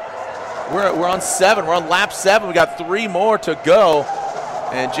believe we're on 7. We're on lap 7. We got 3 more to go.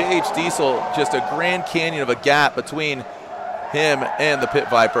 And JH Diesel, just a Grand Canyon of a gap between him and the Pit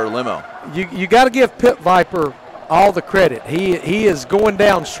Viper limo. You got to give Pit Viper all the credit. He is going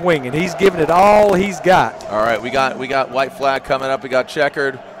down swinging. He's giving it all he's got. All right, we got white flag coming up. We got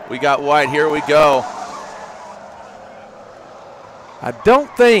checkered. We got white. Here we go. I don't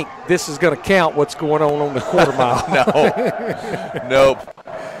think this is going to count what's going on the quarter mile. No. Nope.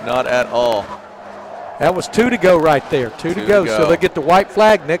 Not at all. That was 2 to go right there. 2 to go. So they get the white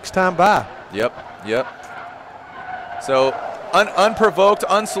flag next time by. Yep. So unprovoked,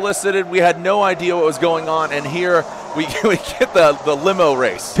 unsolicited, we had no idea what was going on, and here we get the limo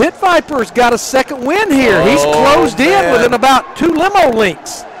race. Pit Viper's got a second win here. He's closed in within about 2 limo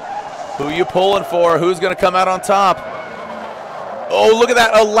lengths. Who you pulling for? Who's going to come out on top? Oh, look at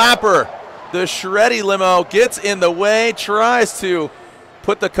that, a lapper. The shreddy limo gets in the way, tries to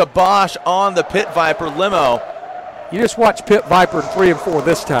put the kibosh on the Pit Viper limo. You just watch Pit Viper in 3 and 4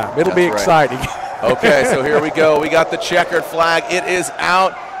 this time. It'll be exciting. Okay, so here we go. We got the checkered flag. It is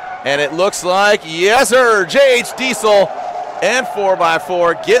out, and it looks like, yes, sir, JH Diesel and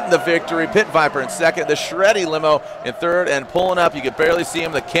 4x4 getting the victory. Pit Viper in second. The shreddy limo in third and pulling up. You can barely see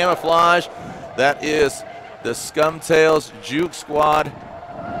him. The camouflage. That is the Scumtails Juke Squad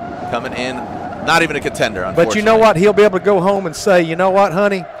coming in. Not even a contender, unfortunately. But you know what? He'll be able to go home and say, you know what,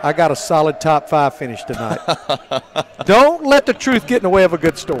 honey? I got a solid top 5 finish tonight. Don't let the truth get in the way of a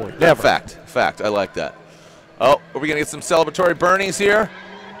good story. Never. Fact. I like that. Oh, are we going to get some celebratory burnings here?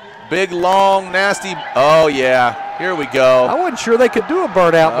 Big, long, nasty. Oh, yeah. Here we go. I wasn't sure they could do a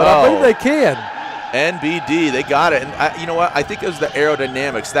burnout, but I believe they can. NBD, they got it. And you know what? I think it was the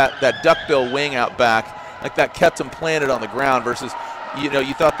aerodynamics, that duckbill wing out back, like that kept him planted on the ground versus, you know,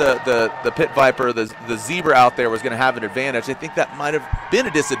 you thought the Pit Viper, the Zebra out there was going to have an advantage. I think that might have been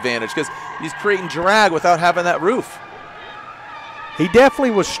a disadvantage because he's creating drag without having that roof. He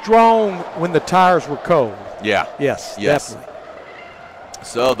definitely was strong when the tires were cold. Yeah. Yes. Definitely.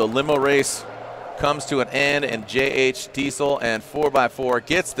 So the limo race comes to an end, and JH Diesel and 4x4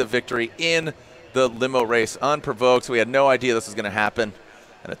 gets the victory in the limo race unprovoked. So we had no idea this was going to happen.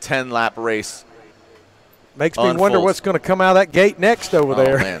 And a 10-lap race makes me wonder what's going to come out of that gate next over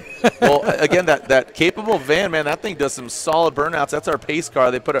there. Man. Well, again, that capable van, man, that thing does some solid burnouts. That's our pace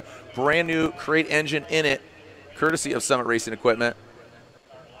car. They put a brand new crate engine in it, courtesy of Summit Racing Equipment.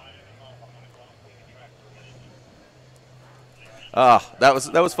 That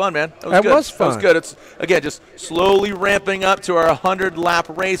was fun, man. That was fun. That was good. It's, again, just slowly ramping up to our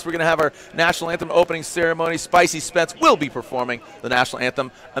 100-lap race. We're going to have our national anthem opening ceremony. Spicy Spence will be performing the national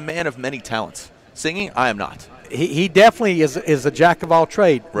anthem. A man of many talents. Singing, I am not. He definitely is a jack of all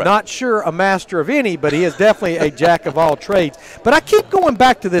trades. Right. Not sure a master of any, but he is definitely a jack of all trades. But I keep going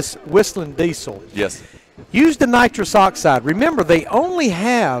back to this Whistling Diesel. Yes. Use the nitrous oxide. Remember, they only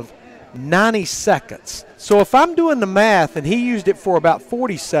have 90 seconds. So if I'm doing the math and he used it for about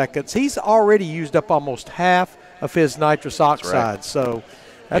 40 seconds, he's already used up almost half of his nitrous oxide. Right. So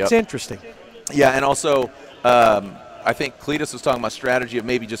that's interesting. Yeah, and also I think Cletus was talking about strategy of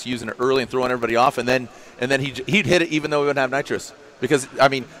maybe just using it early and throwing everybody off, and then he'd hit it even though we wouldn't have nitrous. Because, I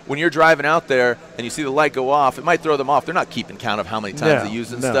mean, when you're driving out there and you see the light go off, it might throw them off. They're not keeping count of how many times they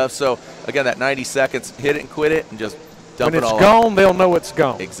use it and stuff. So, again, that 90 seconds, hit it and quit it and just dump it all When it's gone, they'll know it's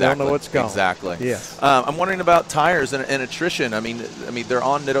gone. Exactly. They'll know it's gone. Exactly. Yes. I'm wondering about tires and attrition. I mean, they're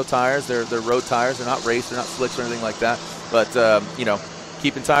on Nitto tires. They're road tires. They're not race. They're not slicks or anything like that. But, you know,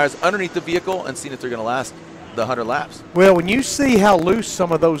 keeping tires underneath the vehicle and seeing if they're going to last the 100 laps. Well, when you see how loose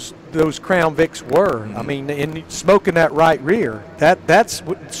some of those Crown Vics were, I mean, in smoking that right rear, that's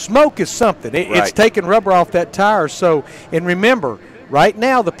smoke is something. It's taking rubber off that tire. So, and remember, right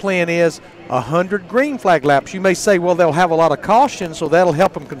now the plan is 100 green flag laps. You may say, well, they'll have a lot of caution, so that'll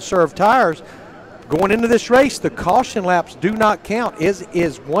help them conserve tires. Going into this race, the caution laps do not count.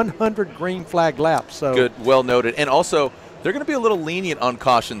 Is 100 green flag laps. So good, well noted. And also, they're going to be a little lenient on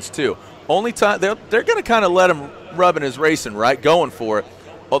cautions too. Only time they're going to kind of let him rub in his racing, right, going for it.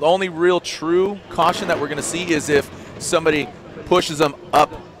 Well, the only real true caution that we're going to see is if somebody pushes them up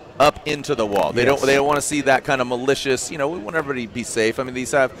into the wall. They don't want to see that kind of malicious. You know, we want everybody to be safe. I mean,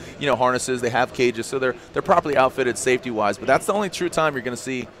 these have, you know, harnesses, they have cages, so they're properly outfitted safety wise. But that's the only true time you're going to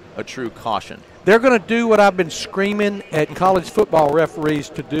see a true caution. They're going to do what I've been screaming at college football referees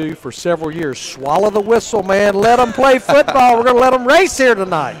to do for several years. Swallow the whistle, man. Let them play football. We're going to let them race here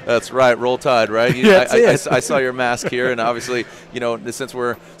tonight. That's right. Roll Tide, right? I saw your mask here, and obviously, you know, since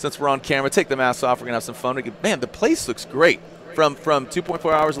we're on camera, take the mask off. We're going to have some fun. Man, the place looks great. From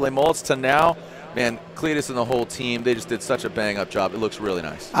 2.4 hours of Les Moulins to now, man, Cletus and the whole team, they just did such a bang-up job. It looks really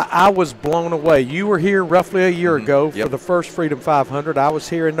nice. I was blown away. You were here roughly a year ago for the first Freedom 500. I was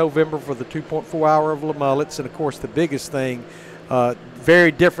here in November for the 2.4 hour of Les Mullets. And, of course, the biggest thing,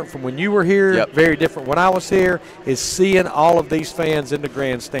 very different from when you were here, very different when I was here, is seeing all of these fans in the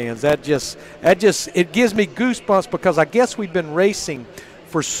grandstands. That just it gives me goosebumps because I guess we've been racing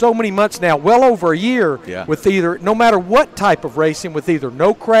for so many months now, well over a year, with either, no matter what type of racing, with either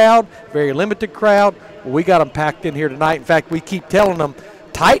no crowd, very limited crowd. Well, we got them packed in here tonight. In fact, we keep telling them,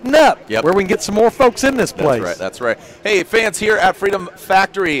 tighten up, where we can get some more folks in this place. That's right. Hey, fans here at Freedom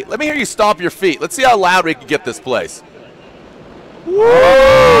Factory, let me hear you stomp your feet. Let's see how loud we can get this place. Woo!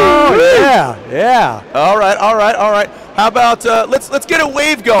 Yeah. All right. How about let's get a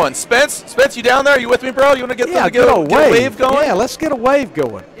wave going. Spence, you down there? Are you with me, bro? You want to get a wave going? Yeah, let's get a wave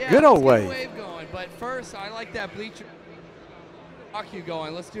going. Good old wave. Get a wave going. But first, I like that bleacher. Rock you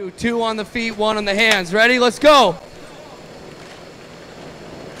going. Let's do 2 on the feet, 1 on the hands. Ready? Let's go.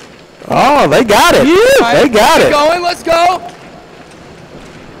 Oh, they got it. They got it. Going. Let's go.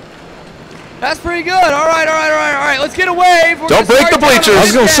 That's pretty good. All right. Let's get a wave. Don't break the bleachers. I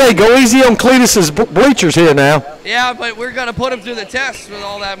was going to say, go easy on Cletus's bleachers here now. Yeah, but we're going to put him through the test with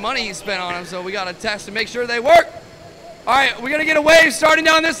all that money he spent on him, so we got to test to make sure they work. All right, we're going to get a wave starting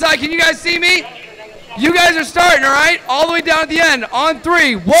down this side. Can you guys see me? You guys are starting, all right? All the way down at the end. On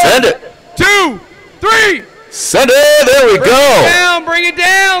 3. 1, Send it. 2, 3. Send it. There we go. Bring it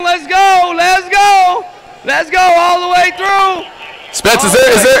down. Let's go. Let's go all the way through. Spence, is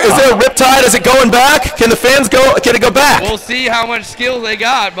there a riptide? Is it going back? Can the fans go? Can it go back? We'll see how much skill they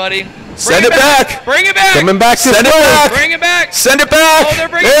got, buddy. Send it back. Bring it back. Coming back. Send it back. Bring it back. Send it back. Oh,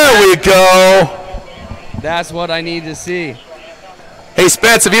 there we go. That's what I need to see. Hey,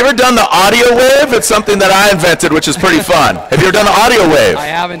 Spence, have you ever done the audio wave? It's something that I invented, which is pretty fun. Have you ever done the audio wave? I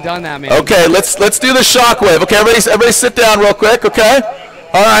haven't done that, man. Okay, let's do the shock wave. Okay, everybody sit down real quick, okay?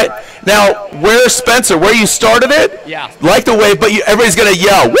 All right. Now, where's Spencer? Where you started it? Yeah. Like the wave, but everybody's going to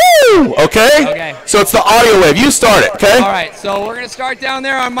yell, woo! Okay? Okay. So it's the audio wave. You start it, okay? All right, so we're going to start down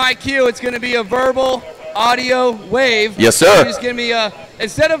there on my cue. It's going to be a verbal audio wave. Yes, sir. You're just give me a,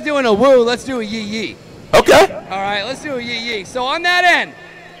 instead of doing a woo, let's do a yee-yee. Okay. All right, let's do a yee-yee. So on that end,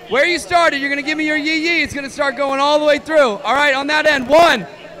 where you started, you're going to give me your yee-yee. It's going to start going all the way through. All right, on that end, 1,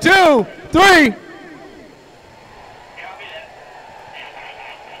 2, 3.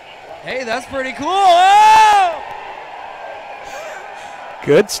 Hey, that's pretty cool. Oh!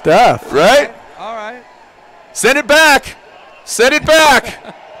 Good stuff. Right? All right. Send it back. Send it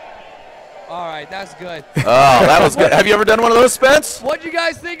back. All right, that's good. Oh, that was good. Have you ever done one of those, Spence? What'd you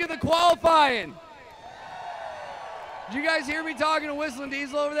guys think of the qualifying? Did you guys hear me talking to Whistling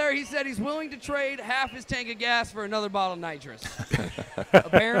Diesel over there? He said he's willing to trade half his tank of gas for another bottle of nitrous.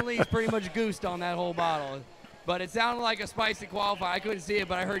 Apparently, he's pretty much goosed on that whole bottle. But it sounded like a spicy qualifier. I couldn't see it,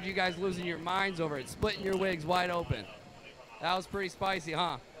 but I heard you guys losing your minds over it, splitting your wigs wide open. That was pretty spicy,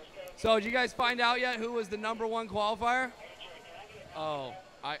 huh? So did you guys find out yet who was the #1 qualifier? Oh,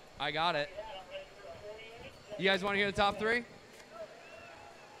 I got it. You guys want to hear the top 3?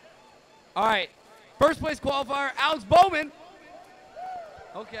 All right. First place qualifier, Alex Bowman.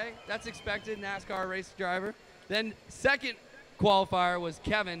 Okay, that's expected, NASCAR race driver. Then second qualifier was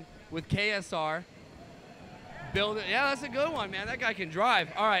Kevin with KSR. Yeah, that's a good one, man. That guy can drive.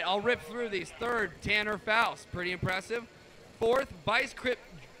 All right, I'll rip through these. Third, Tanner Faust. Pretty impressive. Fourth, Vice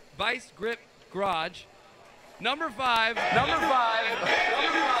Grip Garage. Number 5.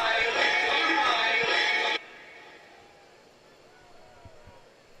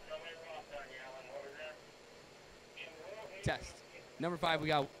 Test. Number 5, we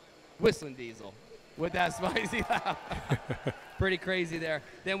got Whistling Diesel with that spicy laugh. Pretty crazy there.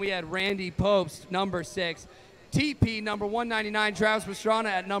 Then we had Randy Popes, number 6. TP, number 199, Travis Pastrana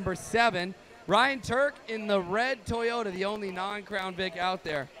at number 7. Ryan Turk in the red Toyota, the only non-Crown Vic out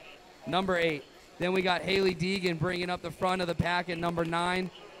there, number 8. Then we got Haley Deegan bringing up the front of the pack at number 9.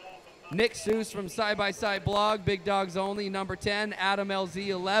 Nick Seuss from Side by Side Blog, Big Dogs Only, number 10. Adam LZ,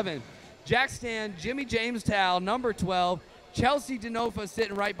 11. Jack Stan, Jimmy James Tal, number 12. Chelsea Denofa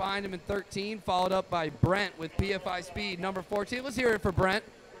sitting right behind him in 13, followed up by Brent with PFI Speed, number 14. Let's hear it for Brent.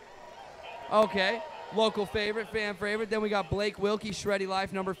 Okay, local favorite, fan favorite. Then we got Blake Wilkie, Shreddy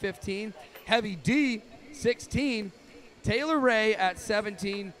Life, number 15. Heavy D, 16. Taylor Ray at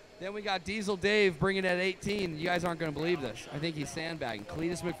 17. Then we got Diesel Dave bringing it at 18. You guys aren't going to believe this. I think he's sandbagging.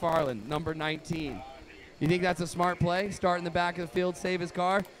 Cletus McFarland, number 19. You think that's a smart play? Start in the back of the field, save his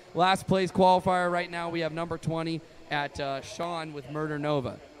car. Last place qualifier right now, we have number 20 at Sean with Murder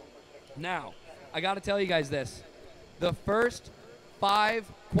Nova. Now, I got to tell you guys this. The first 5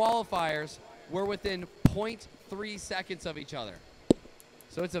 qualifiers were within 0.3 seconds of each other.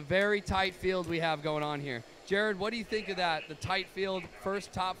 So it's a very tight field we have going on here. Jared, what do you think of that? The tight field,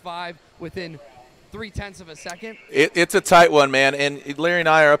 first top 5 within 0.3 of a second? It's a tight one, man. And Larry and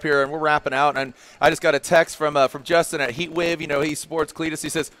I are up here, and we're wrapping out. And I just got a text from Justin at Heatwave. You know, he sports Cletus. He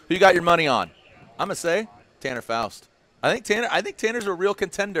says, "Who you got your money on?" I'm gonna say Tanner Faust. I think Tanner's a real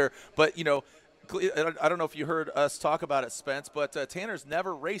contender. But you know, I don't know if you heard us talk about it, Spence. But Tanner's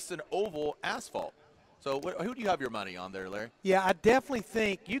never raced an oval asphalt. So who do you have your money on there, Larry? Yeah, I definitely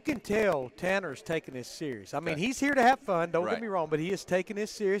think you can tell Tanner's taking this serious. I mean, he's here to have fun, don't get me wrong, but he is taking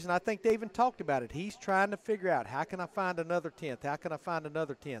this serious, and I think they even talked about it. He's trying to figure out, how can I find another 10th? How can I find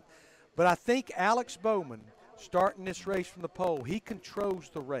another 10th? But I think Alex Bowman, starting this race from the pole, he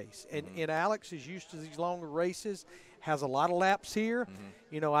controls the race. And Alex is used to these longer races, has a lot of laps here.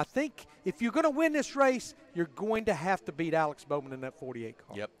 You know, I think if you're going to win this race, you're going to have to beat Alex Bowman in that 48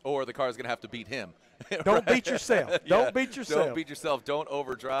 car. Yep, or the car is going to have to beat him. Don't beat yourself. Don't beat yourself. Don't beat yourself. Don't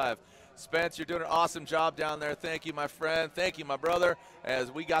overdrive. Spence, you're doing an awesome job down there. Thank you, my friend. Thank you, my brother.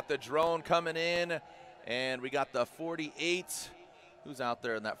 As we got the drone coming in, and we got the 48. Who's out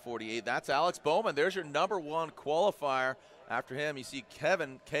there in that 48? That's Alex Bowman. There's your #1 qualifier. After him, you see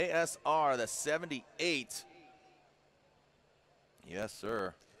Kevin KSR, the 78. Yes,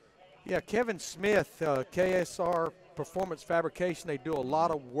 sir. Yeah, Kevin Smith, KSR Performance Fabrication. They do a lot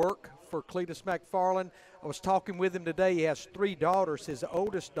of work for Cletus McFarland. I was talking with him today. He has 3 daughters. His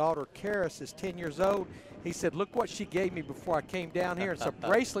oldest daughter, Karis, is 10 years old. He said, look what she gave me before I came down here. It's a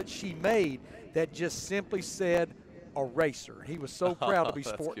bracelet she made that just simply said, a racer. He was so proud to be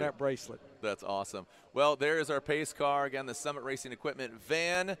That's sporting cute. that bracelet. That's awesome. Well, there is our pace car, again, the Summit Racing Equipment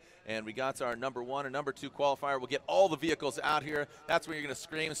van, and we got our number 1 and number 2 qualifier. We'll get all the vehicles out here. That's where you're going to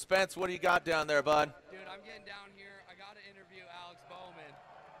scream. Spence, what do you got down there, bud? Dude, I'm getting down here. I got to interview Alex Bowman,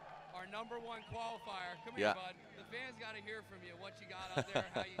 our number 1 qualifier. Come here, bud. The fans got to hear from you what you got out there,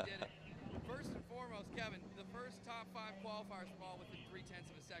 how you did it. First and foremost, Kevin, the first top 5 qualifiers were all within 0.3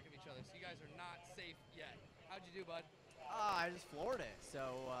 of a second of each other, so you guys are not safe yet. How'd you do, bud? I just floored it.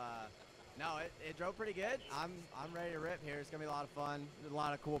 So, no, it drove pretty good. I'm ready to rip here. It's going to be a lot of fun. There's a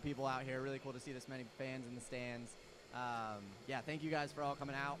lot of cool people out here. Really cool to see this many fans in the stands. Yeah, thank you guys for all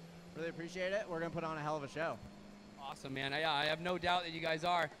coming out. Really appreciate it. We're going to put on a hell of a show. Awesome, man. I have no doubt that you guys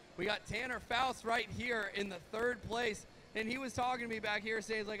are. We got Tanner Faust right here in the 3rd place, and he was talking to me back here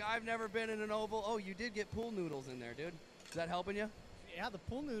saying, like, I've never been in an oval. Oh, you did get pool noodles in there, dude. Is that helping you? Yeah, the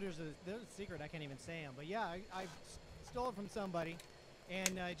pool noodles, they're a secret. I can't even say them. But, yeah, I stole it from somebody,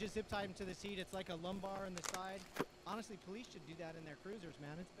 and just zip tied them to the seat. It's like a lumbar on the side. Honestly, police should do that in their cruisers,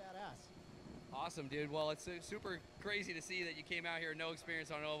 man. It's badass. Awesome, dude. Well, it's super crazy to see that you came out here, no experience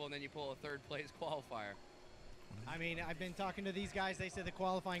on an oval, and then you pull a 3rd place qualifier. I mean, I've been talking to these guys. They said the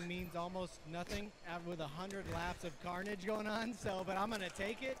qualifying means almost nothing with 100 laps of carnage going on. So, but I'm going to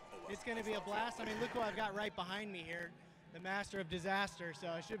take it. It's going to be a blast. I mean, look who I've got right behind me here, the master of disaster. So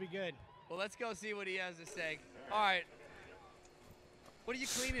it should be good. Well, let's go see what he has to say. All right. What are you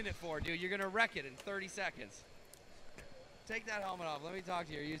cleaning it for, dude? You're going to wreck it in 30 seconds. Take that helmet off. Let me talk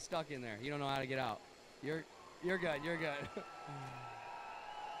to you. You're stuck in there. You don't know how to get out. You're good. You're good.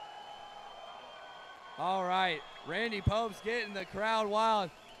 All right. Randy Pope's getting the crowd wild.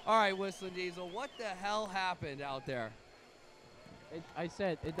 All right, Whistling Diesel, what the hell happened out there? I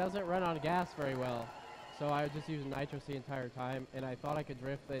said it doesn't run on gas very well. So I was just using nitrous the entire time, and I thought I could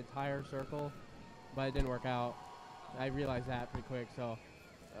drift the entire circle, but it didn't work out. I realized that pretty quick, so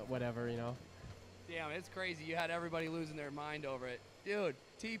whatever, you know. Damn, it's crazy. You had everybody losing their mind over it. Dude,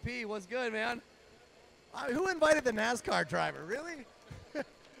 TP, what's good, man? Who invited the NASCAR driver? Really?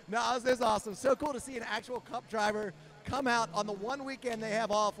 No, this is awesome. So cool to see an actual Cup driver come out on the one weekend they have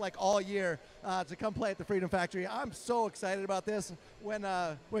off like all year to come play at the Freedom Factory. I'm so excited about this. When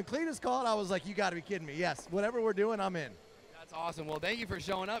Cletus called, I was like, you got to be kidding me. Yes, whatever we're doing, I'm in. That's awesome. Well, thank you for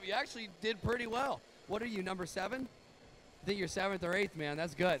showing up. You actually did pretty well. What are you, number 7? I think you're 7th or 8th, man.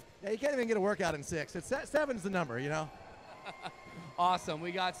 That's good. Yeah, you can't even get a workout in 6. It's 7's the number, you know. Awesome.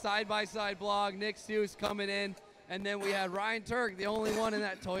 We got side-by-side blog, Nick Seuss coming in, and then we had Ryan Turk, the only one in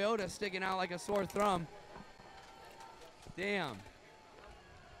that Toyota sticking out like a sore thumb. Damn.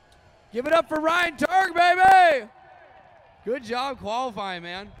 Give it up for Ryan Turk, baby! Good job qualifying,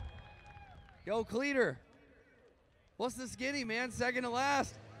 man. Go Cleater. What's the skinny, man? Second to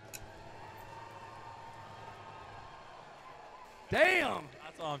last. Damn!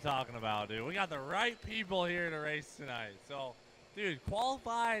 That's what I'm talking about, dude. We got the right people here to race tonight. So, dude,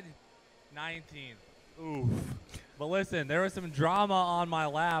 qualified 19th. Oof. But listen, there was some drama on my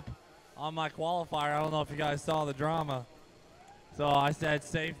lap on my qualifier. I don't know if you guys saw the drama. So I said,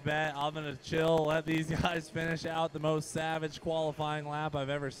 safe bet. I'm going to chill, let these guys finish out the most savage qualifying lap I've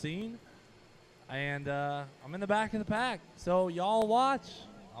ever seen. And I'm in the back of the pack. So y'all watch.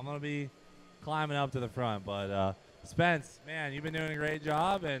 I'm going to be climbing up to the front. But Spence, man, you've been doing a great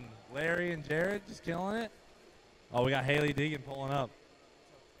job. And Larry and Jared just killing it. Oh, we got Haley Deegan pulling up.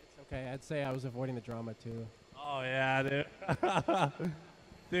 It's okay. I'd say I was avoiding the drama, too. Oh, yeah, dude.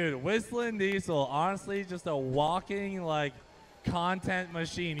 Dude, Whistling Diesel, honestly, just a walking, like, content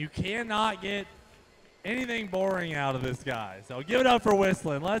machine. You cannot get anything boring out of this guy. So give it up for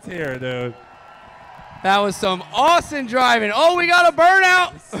Whistling. Let's hear it, dude. That was some awesome driving. Oh, we got a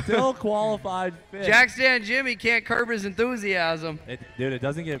burnout. Still qualified fifth. Jack Stan Jimmy can't curb his enthusiasm. Dude, it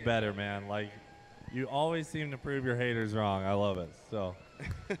doesn't get better, man. Like, you always seem to prove your haters wrong. I love it. So,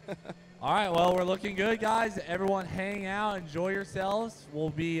 all right, well, we're looking good, guys. Everyone hang out. Enjoy yourselves.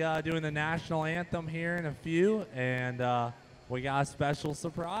 We'll be doing the national anthem here in a few. And we got a special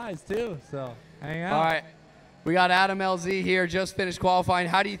surprise, too. So, hang out. All right. We got Adam LZ here, just finished qualifying.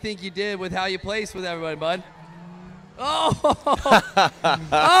 How do you think you did with how you placed with everybody, bud? Oh!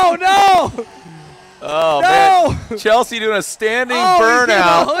 Oh, no! Oh, no! man. Chelsea doing a standing burnout.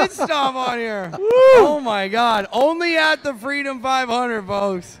 burnout. Let's stomp on here. Oh, my God. Only at the Freedom 500,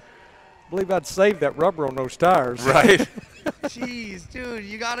 folks. I believe I'd save that rubber on those tires. Right. Jeez, dude,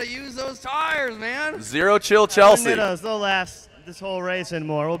 you got to use those tires, man. Zero chill Chelsea. They'll last this whole race and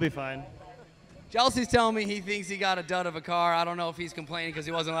more. We'll be fine. Chelsea's telling me he thinks he got a dud of a car. I don't know if he's complaining because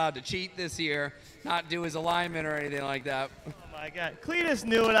he wasn't allowed to cheat this year, not do his alignment or anything like that. I got Cletus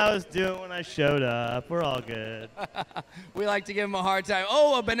knew what I was doing when I showed up. We're all good. We like to give him a hard time.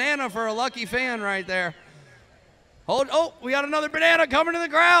 Oh, a banana for a lucky fan right there. Oh, we got another banana coming to the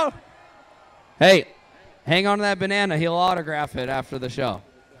ground. Hey, hang on to that banana. He'll autograph it after the show.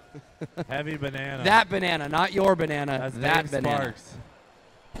 Heavy banana. That banana, not your banana. That's that Dave banana. Sparks.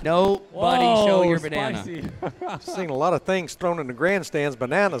 Nobody show your banana. Spicy. I've seen a lot of things thrown in the grandstands.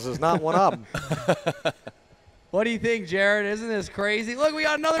 Bananas is not one of them. What do you think, Jared? Isn't this crazy? Look, we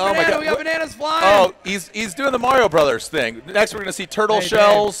got another Oh, my banana. God. We got bananas flying. Oh, he's doing the Mario Brothers thing. Next, we're going to see turtle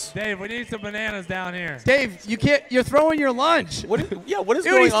shells. Dave, we need some bananas down here. Dave, you can't. You're throwing your lunch. What is Dude,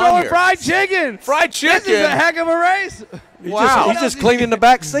 going he's on throwing here? fried chicken. Fried chicken? This is a heck of a race. He's just cleaning the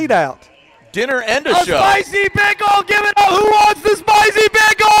back seat out. Dinner and a A show. spicy pickle. Give it up. Who wants the spicy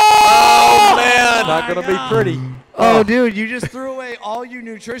pickle? Oh, man. Not going to be pretty. Oh, dude, you just threw away all your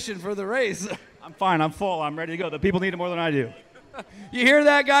nutrition for the race. I'm fine. I'm full. I'm ready to go. The people need it more than I do. You hear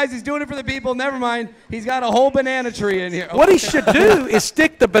that, guys? He's doing it for the people. Never mind. He's got a whole banana tree in here. What he should do is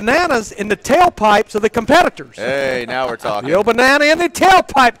stick the bananas in the tailpipes of the competitors. Hey, now we're talking. The old banana in the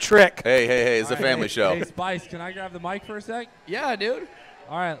tailpipe trick. Hey, it's a All right, family show. Hey, Spice, can I grab the mic for a sec? Yeah, dude.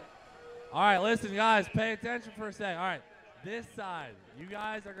 All right, listen, guys, pay attention for a sec. All right, this side, you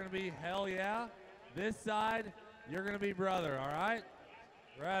guys are going to be hell yeah. This side, you're going to be brother, all right?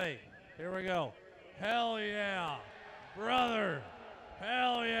 Ready? Here we go. Hell yeah, brother.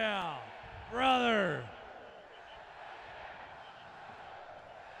 Hell yeah, brother.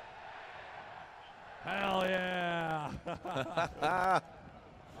 Hell yeah. All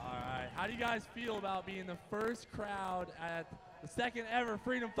right, how do you guys feel about being the first crowd at the second ever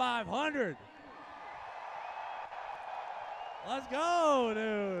Freedom 500? Let's go,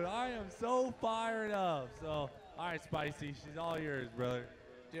 dude. I am so fired up. So, all right, Spicy, she's all yours, brother.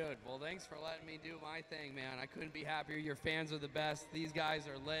 Dude, well, thanks for letting me do my thing, man. I couldn't be happier. Your fans are the best. These guys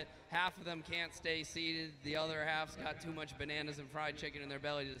are lit. Half of them can't stay seated. The other half's got too much bananas and fried chicken in their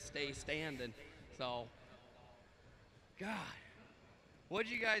belly to stay standing. So, God, what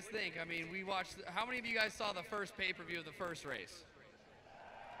did you guys think? I mean, we watched. How many of you guys saw the first pay-per-view of the first race?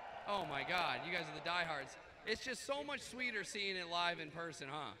 Oh, my God. You guys are the diehards. It's just so much sweeter seeing it live in person,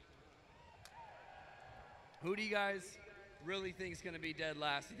 huh? Who do you guys really think is going to be dead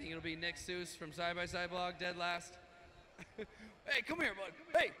last? You think it'll be Nick Seuss from Side by Side Blog dead last? Hey, come here, bud.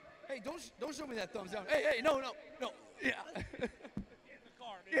 Hey, don't show me that thumbs down. Hey, no. Yeah.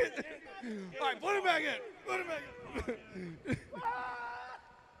 All right, put it back in.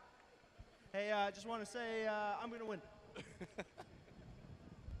 Hey, I just want to say I'm going to win.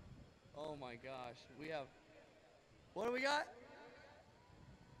 Oh my gosh, we have. What do we got?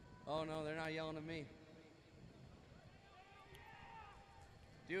 Oh no, they're not yelling at me.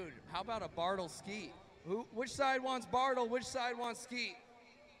 Dude, how about a Bartle Skeet? Which side wants Bartle? Which side wants Skeet?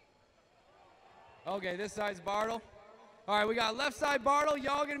 Okay, this side's Bartle. All right, we got left side Bartle.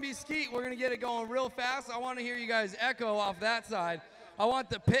 Y'all gonna be Skeet. We're gonna get it going real fast. I want to hear you guys echo off that side. I want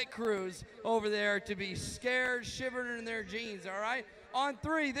the pit crews over there to be scared, shivering in their jeans. All right. On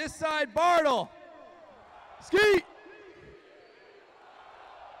three, this side Bartle. Skeet.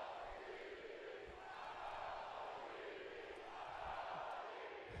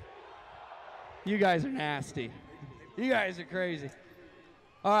 You guys are nasty. You guys are crazy.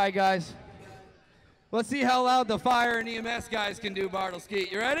 All right, guys. Let's see how loud the fire and EMS guys can do Bartle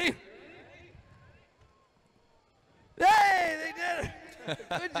Skeet. You ready? Hey, they did it.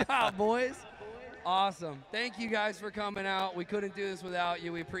 Good job, boys. Awesome. Thank you guys for coming out. We couldn't do this without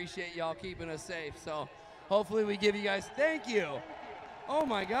you. We appreciate y'all keeping us safe. So hopefully we give you guys, thank you. Oh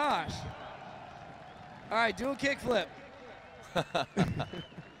my gosh. All right, do a kickflip.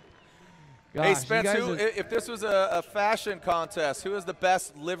 Hey, Gosh, Spence, you guys if this was a fashion contest, who has the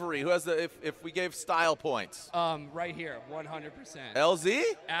best livery? Who has the, if we gave style points? Right here, 100%. LZ?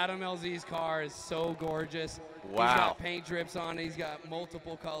 Adam LZ's car is so gorgeous. Wow. He's got paint drips on it. He's got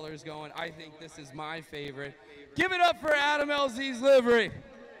multiple colors going. I think this is my favorite. Give it up for Adam LZ's livery.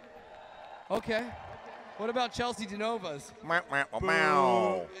 Okay. What about Chelsea DeNova's?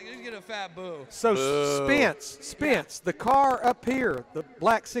 Meow. You get a fat boo. So Spence, the car up here, the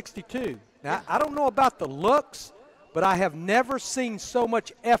black 62. Now, I don't know about the looks, but I have never seen so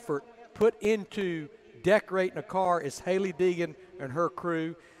much effort put into decorating a car as Haley Deegan and her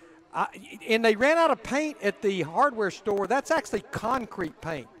crew. And they ran out of paint at the hardware store. That's actually concrete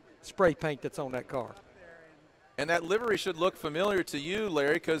paint, spray paint that's on that car. And that livery should look familiar to you,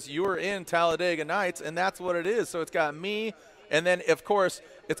 Larry, because you were in Talladega Nights, and that's what it is. So it's got me, and then, of course,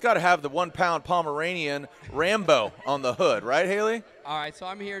 it's got to have the 1-pound Pomeranian Rambo on the hood. Right, Haley? All right, so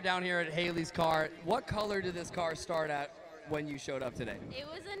I'm down here at Haley's car. What color did this car start at when you showed up today? It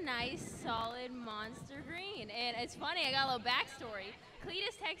was a nice, solid monster green. And it's funny, I got a little backstory.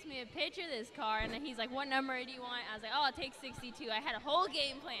 Cletus texted me a picture of this car, and he's like, what number do you want? I was like, oh, I'll take 62. I had a whole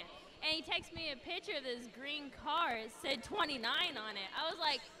game plan. And he texted me a picture of this green car. It said 29 on it. I was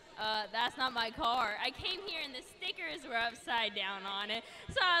like, that's not my car. I came here and the stickers were upside down on it.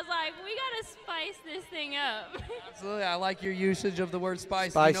 So I was like, we got to spice this thing up. Absolutely. I like your usage of the word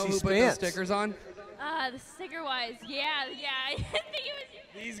spice. Spicy You know who put those Spence. stickers on? The sticker-wise, yeah. I think it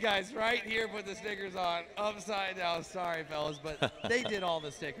was you. These guys right here put the stickers on upside down. Sorry, fellas, but they did all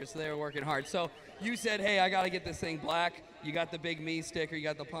the stickers, so they were working hard. So you said, hey, I got to get this thing black. You got the Big Me sticker. You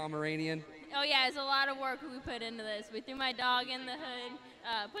got the Pomeranian. Oh, yeah, it's a lot of work we put into this. We threw my dog in the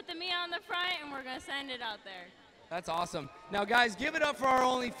hood, put the me on the front, and we're going to send it out there. That's awesome. Now, guys, give it up for our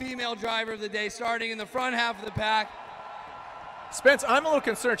only female driver of the day, starting in the front half of the pack. Spence, I'm a little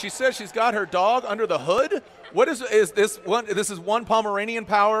concerned. She says she's got her dog under the hood. What is this one? This is one Pomeranian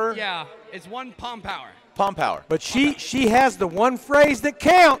Power? Yeah, it's one Pom Power. Pom Power. But she has the one phrase that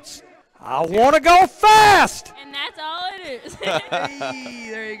counts. I want to go fast. And that's all it is. Hey,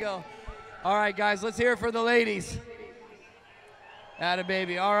 there you go. All right, guys, let's hear it for the ladies. Atta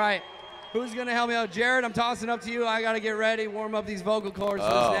baby. All right. Who's going to help me out? Jared, I'm tossing up to you. I got to get ready, warm up these vocal cords for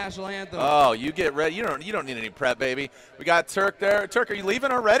this national anthem. Oh, you get ready. You don't need any prep, baby. We got Turk there. Turk, are you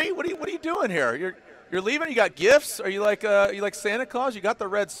leaving already? What are you doing here? You're leaving? You got gifts? Are you like Santa Claus? You got the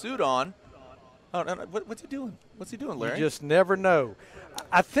red suit on. Oh, no, what's he doing? What's he doing, Larry? You just never know.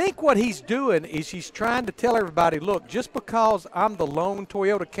 I think what he's doing is he's trying to tell everybody, look, just because I'm the lone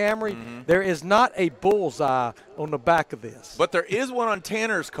Toyota Camry, there is not a bullseye on the back of this. But there is one on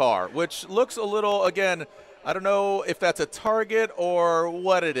Tanner's car, which looks a little, again, I don't know if that's a target or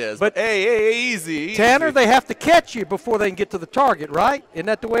what it is. But hey, easy. Tanner, they have to catch you before they can get to the target, right? Isn't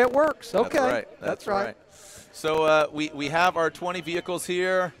that the way it works? Okay. That's right. That's right. So we have our 20 vehicles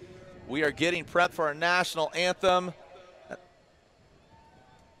here. We are getting prepped for our national anthem.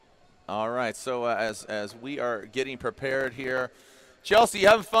 All right, so as we are getting prepared here, Chelsea, you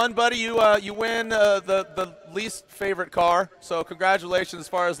having fun, buddy? You win the least favorite car, so congratulations as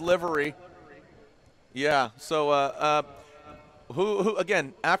far as livery. Yeah. So who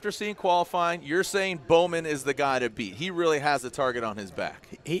again? After seeing qualifying, you're saying Bowman is the guy to beat. He really has the target on his back.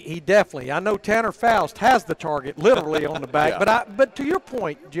 He definitely. I know Tanner Faust has the target literally on the back, Yeah. but to your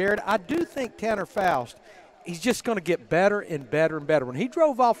point, Jared, I do think Tanner Faust. He's just going to get better and better and better. When he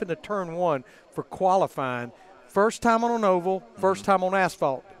drove off into turn one for qualifying, first time on an oval, first time on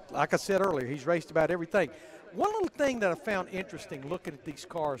asphalt. Like I said earlier, he's raced about everything. One little thing that I found interesting looking at these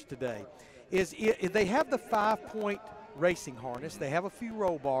cars today is they have the 5-point racing harness. They have a few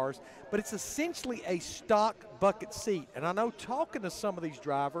roll bars, but it's essentially a stock bucket seat. And I know talking to some of these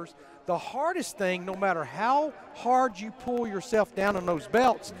drivers, the hardest thing, no matter how hard you pull yourself down on those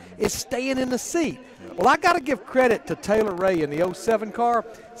belts, is staying in the seat. Well, I got to give credit to Taylor Ray in the 07 car.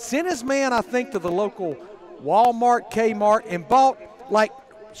 Sent his man, I think, to the local Walmart, Kmart, and bought like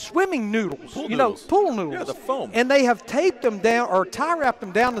swimming noodles, pool noodles. Yeah, the foam. And they have taped them down or tie wrapped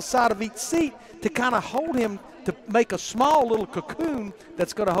them down the side of each seat to kind of hold him, to make a small little cocoon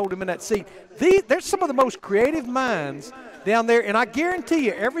that's going to hold him in that seat. There's some of the most creative minds down there, and I guarantee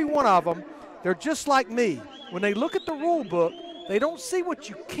you, every one of them, they're just like me. When they look at the rule book, they don't see what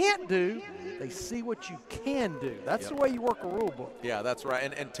you can't do, they see what you can do. That's the way you work a rule book. Yeah, that's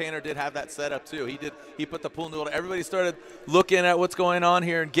right. And Tanner did have that set up too. He put the pool noodle. Everybody started looking at what's going on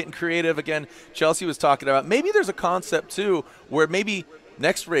here and getting creative. Again, Chelsea was talking about maybe there's a concept too where maybe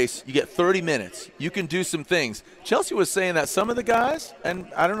next race you get 30 minutes. You can do some things. Chelsea was saying that some of the guys,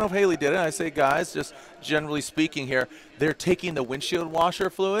 and I don't know if Haley did it, I say guys, just generally speaking here, they're taking the windshield washer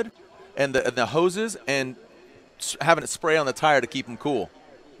fluid and the hoses and having it spray on the tire to keep them cool.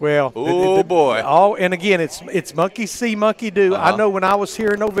 Well, boy. And again, it's monkey see, monkey do. I know when I was here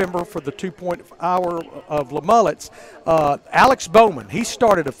in November for the 2-point hour of Le Mullets, Alex Bowman, he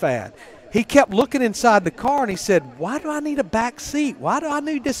started a fad. He kept looking inside the car and he said, why do I need a back seat? Why do I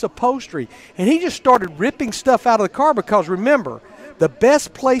need this upholstery? And he just started ripping stuff out of the car because remember, the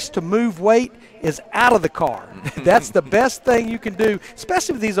best place to move weight is out of the car. That's the best thing you can do,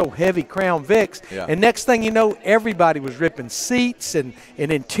 especially with these old heavy Crown Vics. Yeah. And next thing you know, everybody was ripping seats and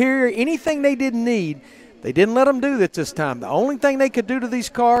interior, anything they didn't need. They didn't let them do that this time. The only thing they could do to these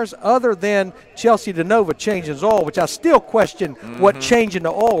cars, other than Chelsea DeNova changing his oil, which I still question what changing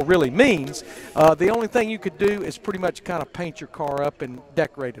the oil really means, the only thing you could do is pretty much kind of paint your car up and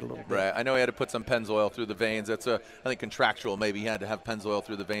decorate it a little bit. Right. I know he had to put some Pennzoil through the veins. That's I think contractual. Maybe he had to have Pennzoil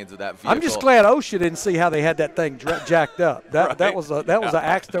through the veins of that vehicle. I'm just glad OSHA didn't see how they had that thing jacked up. That Right. was an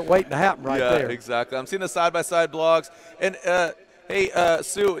accident waiting to happen right there. Yeah, exactly. I'm seeing the side-by-side blogs. And, hey,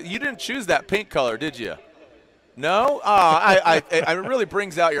 Sue, you didn't choose that pink color, did you? No? It really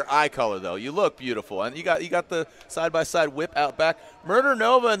brings out your eye color, though. You look beautiful. And you got the side-by-side whip out back. Murder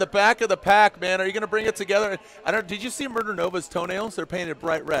Nova in the back of the pack, man. Are you going to bring it together? Did you see Murder Nova's toenails? They're painted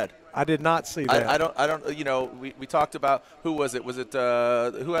bright red. I did not see that. I don't. You know, we talked about who was it? Was it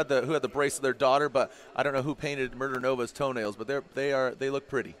who had the brace of their daughter? But I don't know who painted Murder Nova's toenails. But they look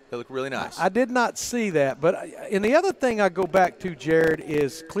pretty. They look really nice. I did not see that. But and the other thing I go back to, Jared,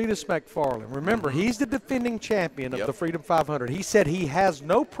 is Cletus McFarland. Remember, he's the defending champion of the Freedom 500. He said he has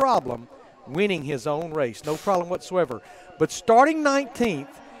no problem winning his own race, no problem whatsoever. But starting 19th,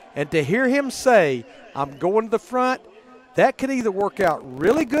 and to hear him say, "I'm going to the front," that could either work out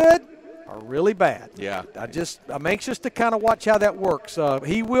really good or really bad. Yeah. I'm anxious to kind of watch how that works.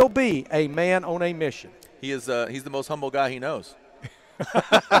 He will be a man on a mission. He is. He's the most humble guy he knows.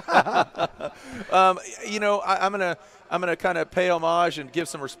 You know, I'm gonna kind of pay homage and give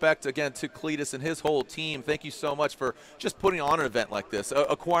some respect again to Cletus and his whole team. Thank you so much for just putting on an event like this,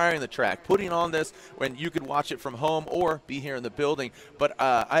 acquiring the track, putting on this when you could watch it from home or be here in the building. But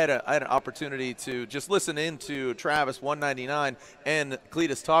I had an opportunity to just listen into Travis 199 and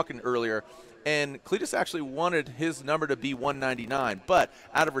Cletus talking earlier. And Cletus actually wanted his number to be 199, but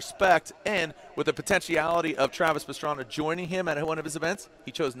out of respect and with the potentiality of Travis Pastrana joining him at one of his events,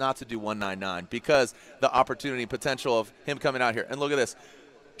 he chose not to do 199 because the opportunity and potential of him coming out here. And look at this.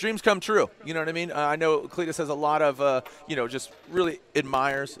 Dreams come true. You know what I mean? I know Cletus has a lot of, just really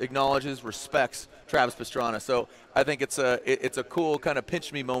admires, acknowledges, respects Travis Pastrana. So I think it's a cool kind of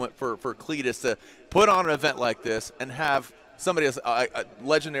pinch me moment for Cletus to put on an event like this and have somebody as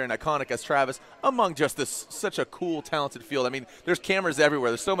legendary and iconic as Travis among just such a cool, talented field. I mean, there's cameras everywhere.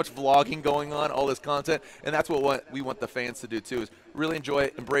 There's so much vlogging going on, all this content, and that's what we want the fans to do too, is really enjoy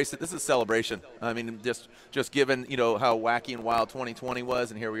it, embrace it. This is a celebration. I mean, just given, how wacky and wild 2020 was,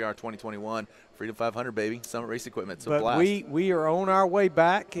 and here we are 2021. Freedom 500, baby. Summit Race Equipment. It's a blast. We are on our way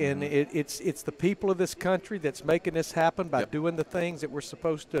back, and it's the people of this country that's making this happen by doing the things that we're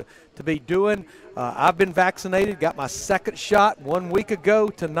supposed to be doing. I've been vaccinated, got my second shot 1 week ago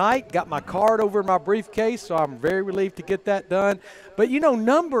tonight, got my card over in my briefcase, so I'm very relieved to get that done. But,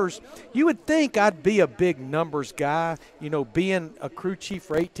 numbers, you would think I'd be a big numbers guy. Being a crew chief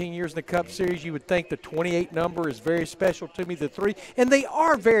for 18 years in the Cup Series, you would think the 28 number is very special to me, the 3, and they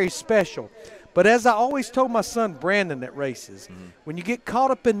are very special. But as I always told my son Brandon at races, when you get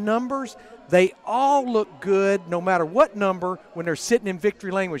caught up in numbers, they all look good no matter what number when they're sitting in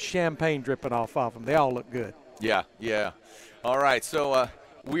victory lane with champagne dripping off of them. They all look good. Yeah. All right, so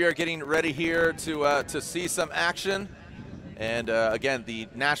we are getting ready here to see some action. And, again, the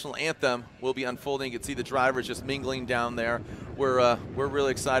national anthem will be unfolding. You can see the drivers just mingling down there. We're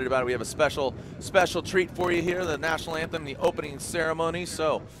really excited about it. We have a special treat for you here, the national anthem, the opening ceremony.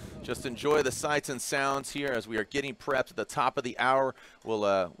 So just enjoy the sights and sounds here as we are getting prepped at the top of the hour.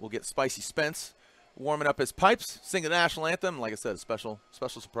 We'll get Spicy Spence warming up his pipes, sing the national anthem. Like I said, a special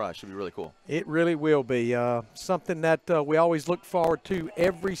surprise. Should be really cool. It really will be. Something that we always look forward to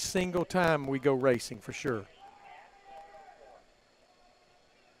every single time we go racing, for sure.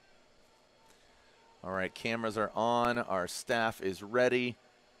 All right, cameras are on. Our staff is ready.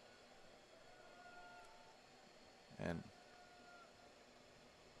 And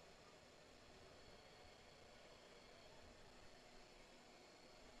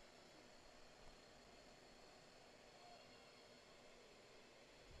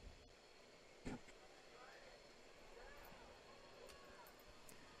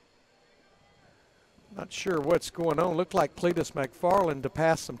not sure what's going on. Looked like Cletus McFarland to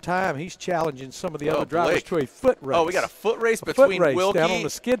pass some time. He's challenging some of the other drivers to a foot race. Oh, we got a foot race between Wilkie down on the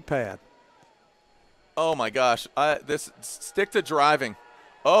skid pad. Oh my gosh! Stick to driving.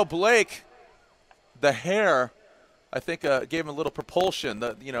 Oh, Blake, the hair, I think gave him a little propulsion.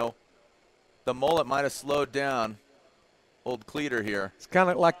 The mullet might have slowed down old Cleater here. It's kind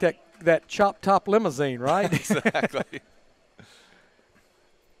of like that chop top limousine, right? Exactly.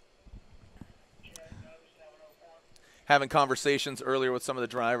 Having conversations earlier with some of the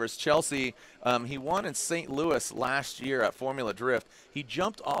drivers. Chelsea, he won in St. Louis last year at Formula Drift. He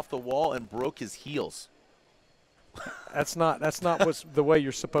jumped off the wall and broke his heels. That's not what's the way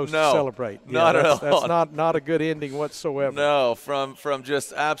you're supposed No, to celebrate. not at all. That's not a good ending whatsoever. No, from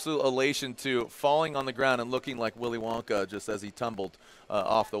just absolute elation to falling on the ground and looking like Willy Wonka just as he tumbled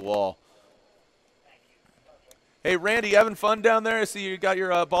off the wall. Hey, Randy, you having fun down there? I see you got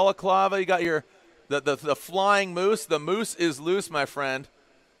your balaclava. You got your the flying moose. The moose is loose, my friend.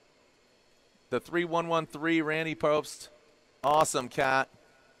 The 3113 Randy Probst. Awesome, cat.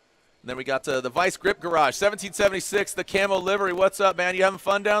 And then we got the Vice Grip Garage, 1776, the camo livery. What's up, man? You having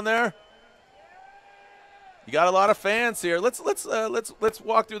fun down there? You got a lot of fans here. Let's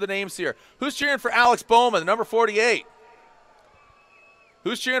walk through the names here. Who's cheering for Alex Bowman, number 48?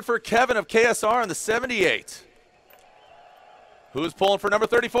 Who's cheering for Kevin of KSR in the 78? Who's pulling for number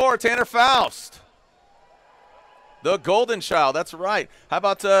 34, Tanner Faust? The Golden Child, that's right. How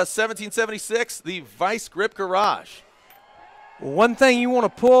about 1776, the Vice Grip Garage? One thing you want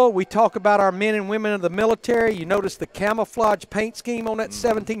to pull, we talk about our men and women of the military. You notice the camouflage paint scheme on that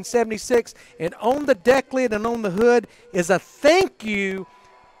 1776. And on the deck lid and on the hood is a thank you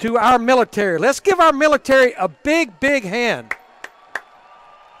to our military. Let's give our military a big, big hand.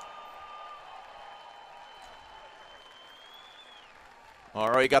 All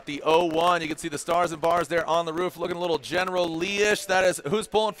right, you got the 01. You can see the stars and bars there on the roof, looking a little General Lee-ish. That is who's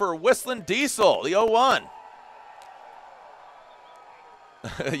pulling for Whistling Diesel, the 01.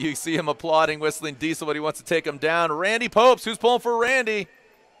 You see him applauding Whistling Diesel, but he wants to take him down. Randy Popes, who's pulling for Randy?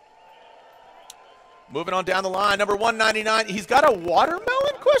 Moving on down the line, number 199. He's got a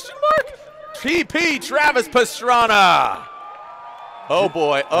watermelon, question mark? TP Travis Pastrana. Oh,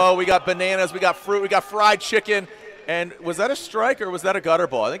 boy. Oh, we got bananas, we got fruit, we got fried chicken. And was that a strike or was that a gutter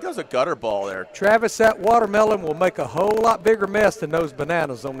ball? I think that was a gutter ball there. Travis, that watermelon will make a whole lot bigger mess than those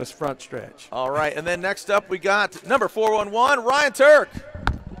bananas on this front stretch. All right, and then next up we got number 411, Ryan Turk.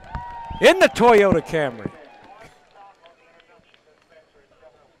 In the Toyota Camry.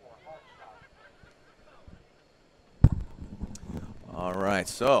 All right,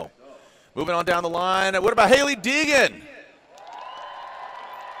 so moving on down the line. What about Haley Deegan?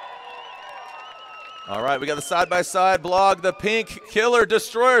 All right, we got the side-by-side blog, the Pink Killer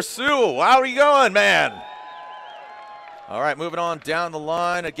Destroyer Sue. How are you going, man? All right, moving on down the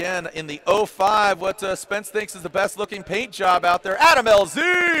line. Again, in the 05, what Spence thinks is the best-looking paint job out there, Adam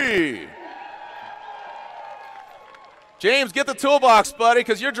LZ. James, get the toolbox, buddy,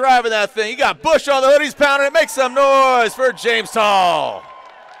 because you're driving that thing. You got Bush on the hood. He's pounding it. Make some noise for James Tall.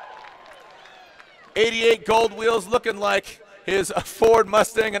 88 gold wheels looking like his Ford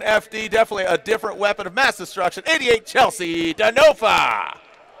Mustang and FD, definitely a different weapon of mass destruction. 88 Chelsea Danofa.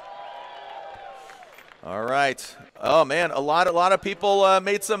 All right. Oh, man, a lot of people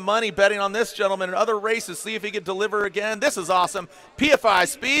made some money betting on this gentleman in other races. See if he can deliver again. This is awesome. PFI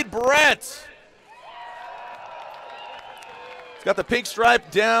Speed, Brent. He's got the pink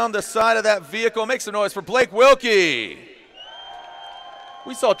stripe down the side of that vehicle. Make some noise for Blake Wilkie.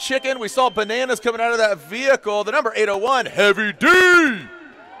 We saw chicken. We saw bananas coming out of that vehicle. The number 801, Heavy D.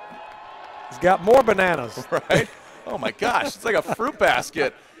 He's got more bananas. Right? Oh, my gosh. It's like a fruit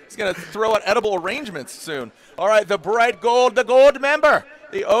basket. He's going to throw out edible arrangements soon. All right, the bright gold, the gold member,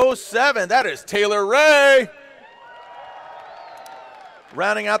 the 07. That is Taylor Ray.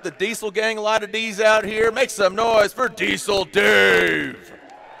 Rounding out the Diesel gang, a lot of D's out here. Make some noise for Diesel Dave.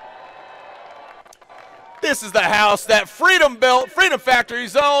 This is the house that Freedom built, Freedom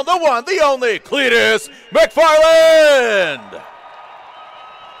Factory's own, the one, the only, Cletus McFarland.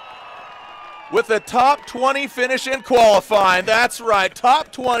 With the top 20 finish in qualifying. That's right,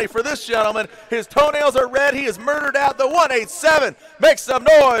 top 20 for this gentleman. His toenails are red. He is murdered out the 187. Make some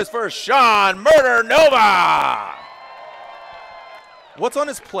noise for Sean Murder Nova. What's on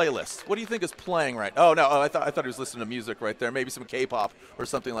his playlist? What do you think is playing right now? Oh, no, I thought he was listening to music right there. Maybe some K-pop or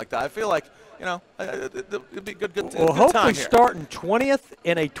something like that. I feel like, you know, it'd be good Well, good hopefully time here. starting 20th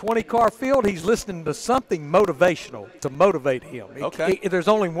in a 20-car field, he's listening to something motivational to motivate him. Okay. There's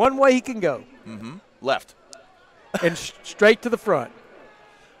only one way he can go. Mm-hmm. Left. And straight to the front.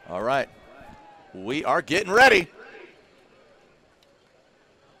 All right. We are getting ready.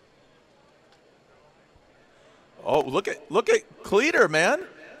 Oh, look at Cleater, man.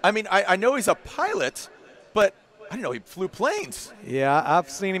 I mean, I know he's a pilot, but I didn't know he flew planes. Yeah, I've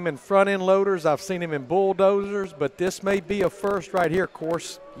seen him in front-end loaders. I've seen him in bulldozers, but this may be a first right here. Of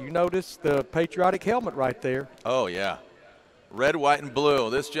course, you notice the patriotic helmet right there. Oh, yeah. Red, white, and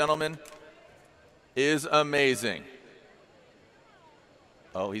blue. This gentleman is amazing.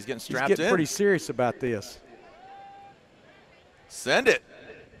 Oh, he's getting strapped He's getting in. pretty serious about this. Send it.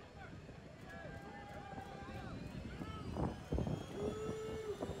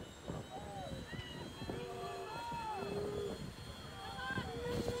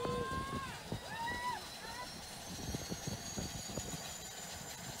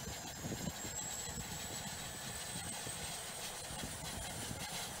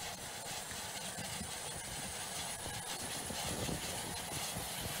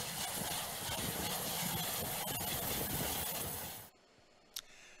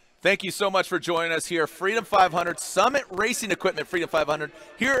 Thank you so much for joining us here. Freedom 500, Summit Racing Equipment, Freedom 500,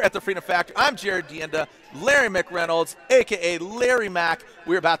 here at the Freedom Factory. I'm Jared Dienda, Larry McReynolds, a.k.a. Larry Mack.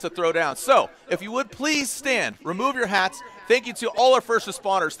 We're about to throw down. So, if you would please stand, remove your hats. Thank you to all our first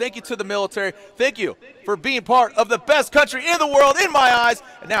responders. Thank you to the military. Thank you for being part of the best country in the world, in my eyes.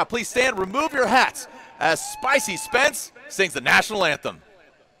 And now, please stand, remove your hats, as Spicy Spence sings the national anthem.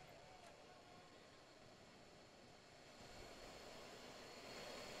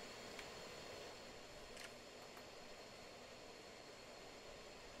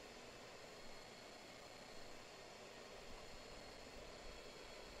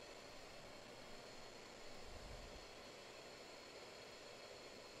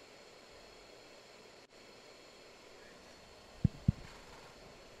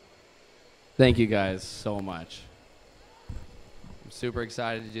 Thank you guys so much. I'm super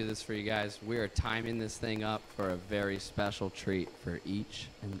excited to do this for you guys. We are timing this thing up for a very special treat for each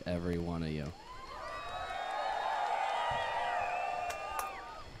and every one of you.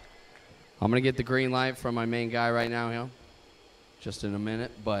 I'm going to get the green light from my main guy right now, just in a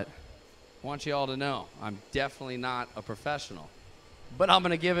minute, but I want you all to know I'm definitely not a professional, but I'm going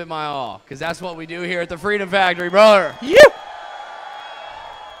to give it my all, because that's what we do here at the Freedom Factory, brother. Yeah.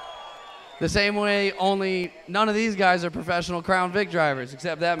 The same way, only none of these guys are professional Crown Vic drivers,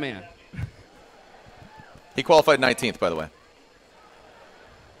 except that man. He qualified 19th, by the way.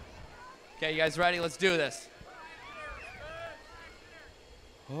 Okay, you guys ready? Let's do this.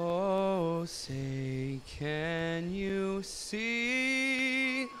 Oh, say, can you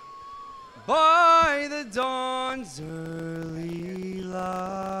see by the dawn's early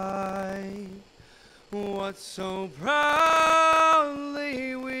light what so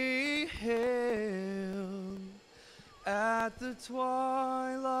proudly we hailed at the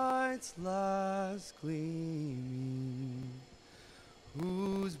twilight's last gleaming,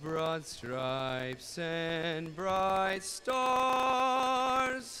 whose broad stripes and bright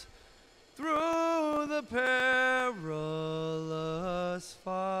stars through the perilous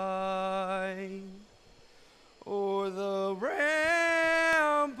fight o'er the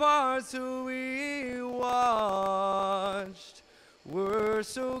ramparts we watched were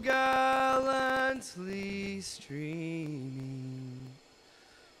so gallantly streaming,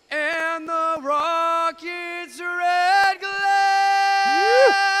 and the rocket's red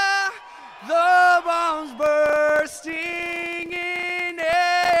glare, the bombs bursting in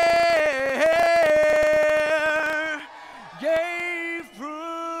air, gave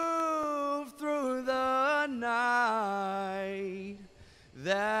proof through the night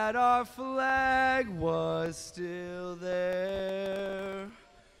that our flag was still there.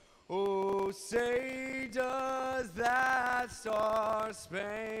 Oh, say does that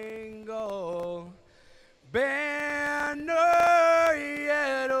star-spangled banner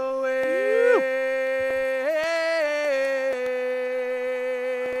yet wave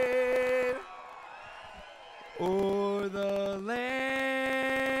o'er the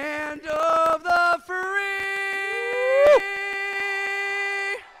land of the free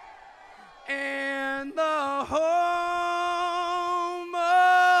and the home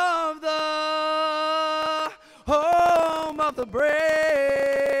of the brave.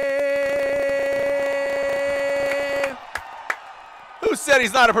 Who said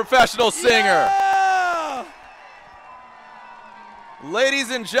he's not a professional singer? Yeah! Ladies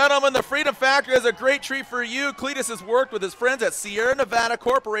and gentlemen, the Freedom Factory has a great treat for you. Cletus has worked with his friends at Sierra Nevada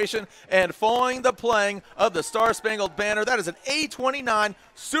Corporation and following the playing of the Star-Spangled Banner. That is an A-29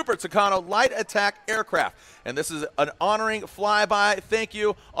 Super Tucano light attack aircraft. And this is an honoring flyby. Thank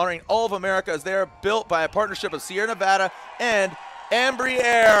you. Honoring all of America as they're built by a partnership of Sierra Nevada and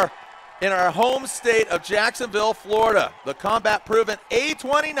Embraer in our home state of Jacksonville, Florida. The combat-proven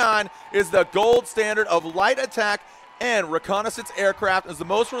A-29 is the gold standard of light attack and reconnaissance aircraft, is the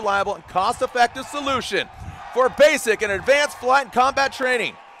most reliable and cost-effective solution for basic and advanced flight and combat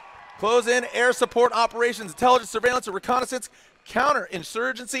training, close-in air support operations, intelligence, surveillance, and reconnaissance,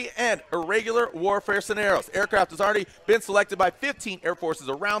 counterinsurgency, and irregular warfare scenarios. Aircraft has already been selected by 15 air forces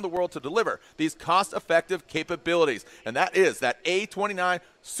around the world to deliver these cost-effective capabilities, and that is that A-29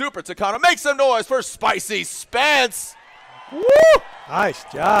 Super Tucano. Make some noise for Spicy Spence. Woo! Nice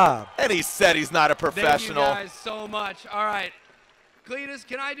job. And he said he's not a professional. Thank you guys so much. All right. Cletus,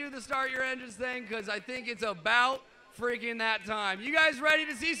 can I do the start your engines thing? Because I think it's about freaking that time. You guys ready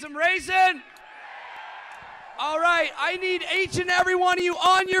to see some racing? All right. I need each and every one of you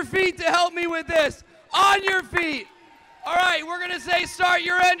on your feet to help me with this. On your feet. All right. We're going to say start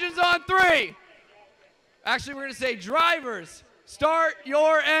your engines on 3. Actually, we're going to say drivers, start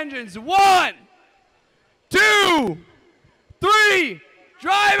your engines. 1, 2, 3,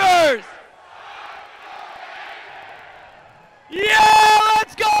 drivers! Yeah,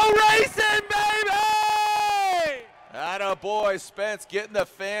 let's go racing, baby! Atta boy, Spence getting the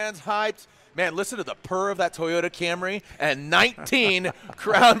fans hyped. Man, listen to the purr of that Toyota Camry and 19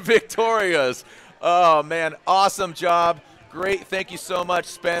 Crown Victorias. Oh, man, awesome job. Great. Thank you so much,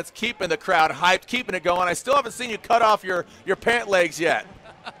 Spence. Keeping the crowd hyped, keeping it going. I still haven't seen you cut off your pant legs yet.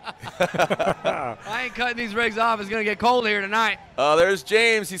 I ain't cutting these rigs off. It's going to get cold here tonight. Oh, there's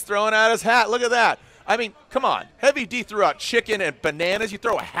James. He's throwing out his hat. Look at that. I mean, come on. Heavy D threw out chicken and bananas. You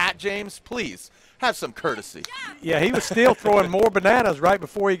throw a hat, James? Please. Have some courtesy. Yeah, he was still throwing more bananas right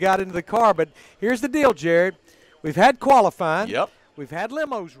before he got into the car. But here's the deal, Jared. We've had qualifying. Yep. We've had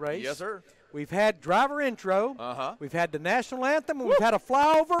limos race. Yes, sir. We've had driver intro. Uh-huh. We've had the national anthem. We've had a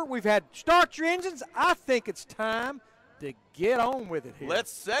flyover. We've had start your engines. I think it's time to get on with it here.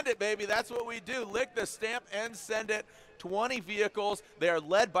 Let's send it, baby. That's what we do. Lick the stamp and send it. 20 vehicles. They are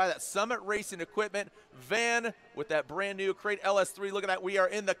led by that Summit Racing Equipment van with that brand new Crate LS3. Look at that. We are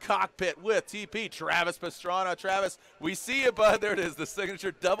in the cockpit with TP Travis Pastrana. Travis, we see you, bud. There it is, the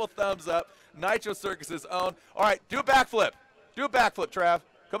signature double thumbs up. Nitro Circus's own. All right, do a backflip. Do a backflip, Trav.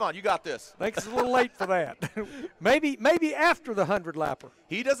 Come on, you got this. I think it's a little late for that. maybe after the 100-lapper.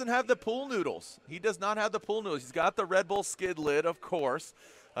 He doesn't have the pool noodles. He does not have the pool noodles. He's got the Red Bull skid lid, of course.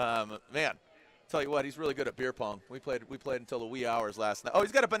 Man, tell you what, he's really good at beer pong. We played until the wee hours last night. Oh,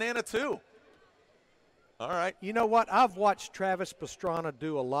 he's got a banana too. All right. You know what? I've watched Travis Pastrana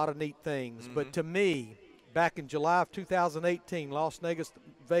do a lot of neat things, but to me, back in July of 2018, Las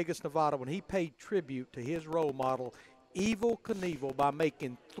Vegas, Nevada, when he paid tribute to his role model, Evel Knievel, by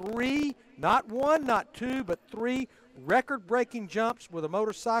making 3, not 1, not 2, but 3 record-breaking jumps with a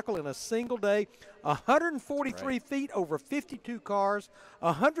motorcycle in a single day, 143 feet over 52 cars,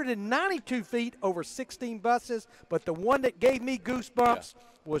 192 feet over 16 buses, but the one that gave me goosebumps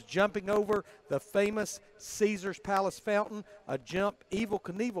was jumping over the famous Caesar's Palace fountain, a jump Evel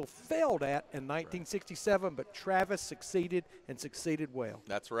Knievel failed at in 1967, but Travis succeeded and succeeded well.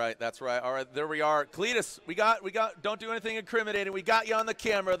 That's right. That's right. All right, there we are. Cletus, we got. Don't do anything incriminating. We got you on the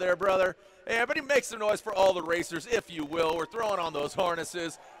camera there, brother. Hey, everybody, make some noise for all the racers, if you will. We're throwing on those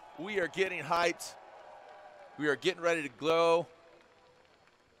harnesses. We are getting hyped. We are getting ready to glow.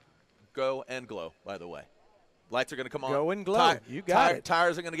 Go and glow, by the way. Lights are going to come on. Go and glow. You got it.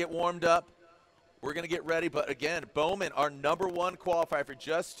 Tires are going to get warmed up. We're going to get ready. But, again, Bowman, our #1 qualifier. For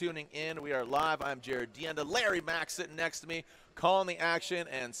just tuning in, we are live. I'm Jared Dienda. Larry Mack sitting next to me, calling the action.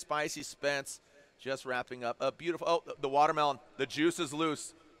 And Spicy Spence just wrapping up. A beautiful – oh, the watermelon. The juice is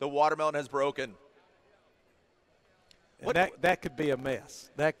loose. The watermelon has broken. That could be a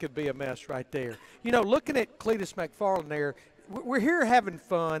mess. That could be a mess right there. You know, looking at Cletus McFarland there, we're here having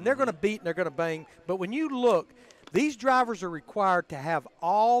fun. They're going to beat and they're going to bang. But when you look, these drivers are required to have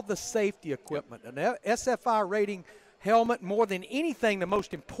all the safety equipment. An SFI rating helmet, more than anything, the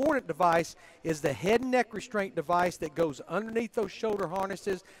most important device is the head and neck restraint device that goes underneath those shoulder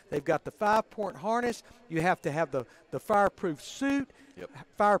harnesses. They've got the 5-point harness. You have to have the fireproof suit,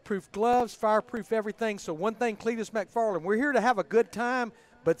 fireproof gloves, fireproof everything. So one thing, Cletus McFarland, we're here to have a good time,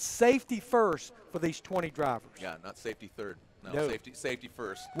 but safety first for these 20 drivers. Yeah, not safety third. No. Safety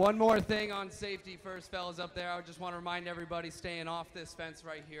first. One more thing on safety first, fellas up there. I just want to remind everybody staying off this fence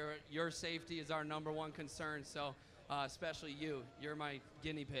right here. Your safety is our #1 concern, so especially you. You're my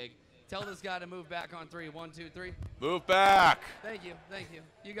guinea pig. Tell this guy to move back on 3. 1, 2, 3. Move back. Thank you. Thank you.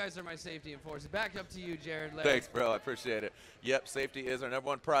 You guys are my safety enforcers. Back up to you, Jared. Larry. Thanks, bro. I appreciate it. Yep, safety is our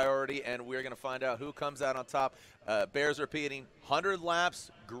 #1 priority, and we're going to find out who comes out on top. Bears repeating 100 laps,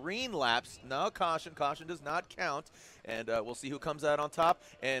 green laps. No caution. Caution does not count. And we'll see who comes out on top.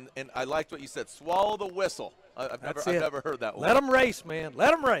 And I liked what you said. Swallow the whistle. I've never heard that one. Let them race, man.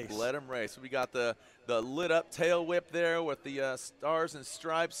 Let them race. Let them race. We got the lit-up tail whip there with the stars and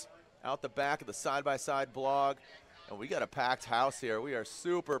stripes out the back of the side-by-side blog. And we got a packed house here. We are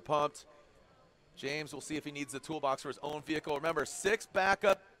super pumped. James, we'll see if he needs the toolbox for his own vehicle. Remember, 6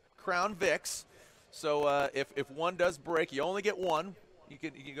 backup Crown Vics. So if one does break, you only get one. You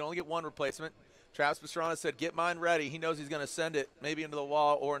can only get one replacement. Travis Pastrana said, get mine ready. He knows he's going to send it maybe into the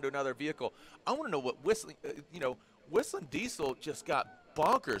wall or into another vehicle. I want to know what Whistling Diesel just got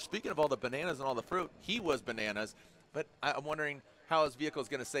bonkers. Speaking of all the bananas and all the fruit, he was bananas. But I'm wondering how his vehicle is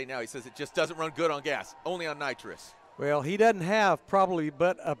going to say now. He says it just doesn't run good on gas, only on nitrous. Well, he doesn't have probably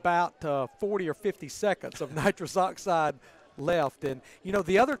but about 40 or 50 seconds of nitrous oxide left. And, you know,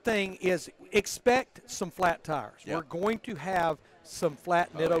 the other thing is expect some flat tires. We're going to have some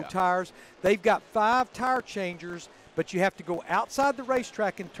flat Nitto tires. They've got 5 tire changers, but you have to go outside the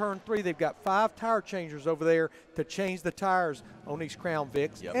racetrack in turn 3. They've got 5 tire changers over there to change the tires on these Crown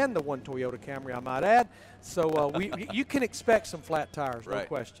Vics and the one Toyota Camry, I might add. So you can expect some flat tires, no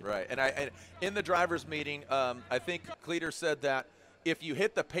question. Right, and in the drivers' meeting, I think Cleater said that if you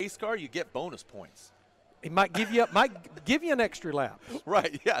hit the pace car, you get bonus points. He might give you an extra lap.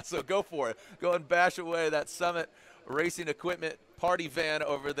 Right, yeah, so go for it. Go and bash away that Summit Racing Equipment party van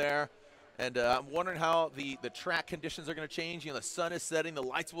over there. And I'm wondering how the track conditions are going to change. You know, the sun is setting, the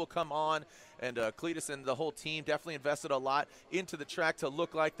lights will come on, and Cletus and the whole team definitely invested a lot into the track to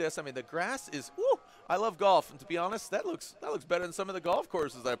look like this. I mean, the grass is, woo, I love golf, and to be honest, that looks better than some of the golf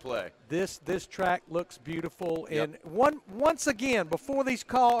courses I play. This track looks beautiful, and once again, before these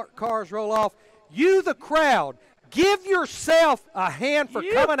cars roll off, you, the crowd, give yourself a hand for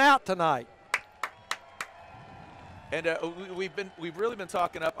coming out tonight. And we've really been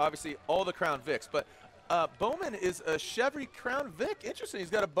talking up, obviously, all the Crown Vics, but Bowman is a Chevy Crown Vic. Interesting. He's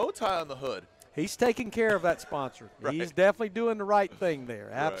got a bow tie on the hood. He's taking care of that sponsor. Right. He's definitely doing the right thing there.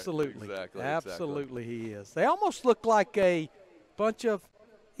 Absolutely. Right. Exactly. Absolutely he is. They almost look like a bunch of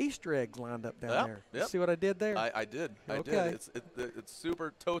Easter eggs lined up down there. Yep. See what I did there? I did. Okay. I did. It's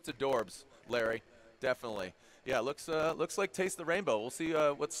super totes adorbs, Larry. Definitely. Yeah, looks like Taste the Rainbow. We'll see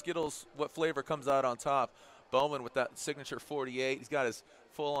what flavor comes out on top. Bowman with that signature 48. He's got his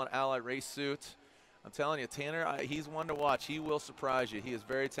full-on Ally race suit. I'm telling you, Tanner, he's one to watch. He will surprise you. He is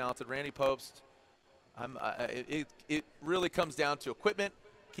very talented. Randy Popst, it really comes down to equipment,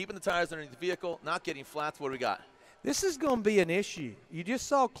 keeping the tires underneath the vehicle, not getting flats. What do we got? This is going to be an issue. You just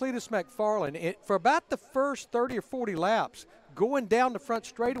saw Cletus McFarland for about the first 30 or 40 laps going down the front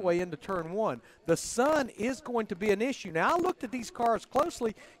straightaway into turn 1. The sun is going to be an issue. Now, I looked at these cars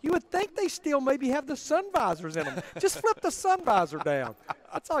closely. You would think they still maybe have the sun visors in them. Just flip the sun visor down.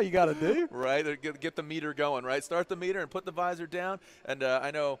 That's all you got to do. Right, get the meter going, right? Start the meter and put the visor down. And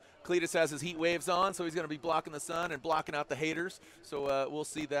I know Cletus has his heat waves on, so he's going to be blocking the sun and blocking out the haters. So we'll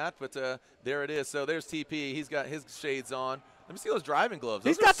see that. But there it is. So there's TP. He's got his shades on. Let me see those driving gloves.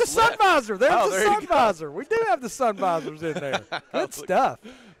 He's got the sun visor. There's the sun visor. We do have the sun visors in there. Good stuff.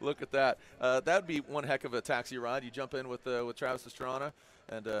 Look at that. That would be one heck of a taxi ride. You jump in with Travis Pastrana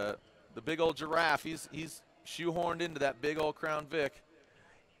and the big old giraffe. He's shoehorned into that big old Crown Vic.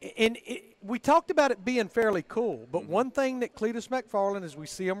 And we talked about it being fairly cool, but one thing that Cletus McFarland, as we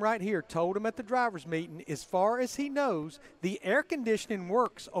see him right here, told him at the drivers' meeting, as far as he knows, the air conditioning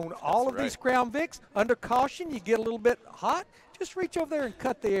works on all of these Crown Vics. Under caution, you get a little bit hot, just reach over there and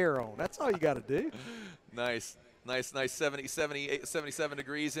cut the air on. That's all you got to do. Nice. Nice 77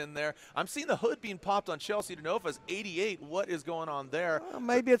 degrees in there. I'm seeing the hood being popped on Chelsea DeNova's 88. What is going on there? Well,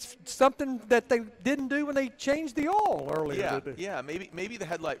 maybe it's something that they didn't do when they changed the oil earlier. Yeah. Maybe the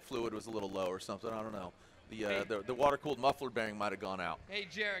headlight fluid was a little low or something. I don't know. The water-cooled muffler bearing might have gone out. Hey,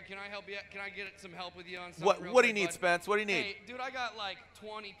 Jared, can I help you? Can I get some help with you on something? What do you need, Spence? What do you need? Hey, dude, I got like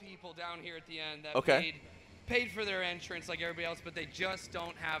 20 people down here at the end that paid for their entrance like everybody else, but they just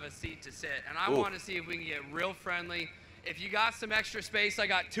don't have a seat to sit. And I want to see if we can get real friendly. If you got some extra space, I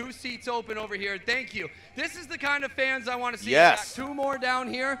got 2 seats open over here. Thank you. This is the kind of fans I want to see. Yes. I got 2 more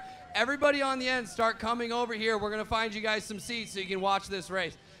down here. Everybody on the end, start coming over here. We're going to find you guys some seats so you can watch this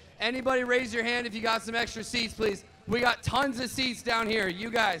race. Anybody raise your hand if you got some extra seats, please. We got tons of seats down here. You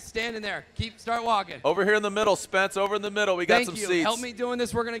guys, standing there. Start walking. Over here in the middle, Spence. Over in the middle, we got some seats. Help me doing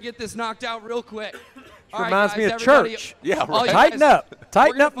this. We're going to get this knocked out real quick. Reminds me of church. Yeah, right. Tighten up.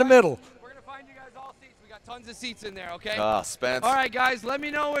 Tighten up in the middle. We're going to find you guys all seats. We got tons of seats in there, okay? Spence. All right, guys, let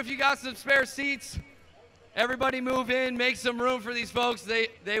me know if you got some spare seats. Everybody move in. Make some room for these folks.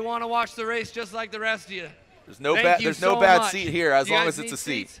 They want to watch the race just like the rest of you. There's no bad seat here as long as it's a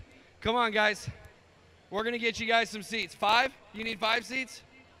seat. Seats? Come on, guys. We're going to get you guys some seats. 5? You need 5 seats?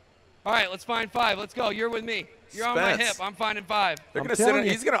 All right, let's find 5. Let's go. You're with me. You're on my hip. I'm finding 5. They're going to sit.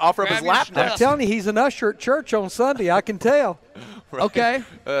 He's going to offer up his lap. I'm telling you, he's an usher at church on Sunday. I can tell. Right. Okay.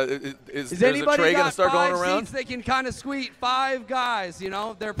 Is anybody a tray got going to start 5 going around? seats they can kind of squeeze? 5 guys. You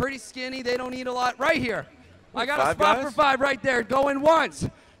know, they're pretty skinny. They don't need a lot. Right here. I got a spot for 5 right there. Going once.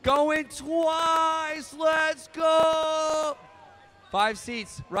 Going twice. Let's go. 5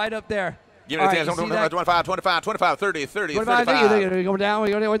 seats right up there. Give me the chance. 25, 30, 35. We go down. We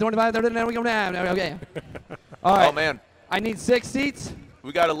go 25, 30, then we go down. Okay. All right. Oh, man. I need 6 seats.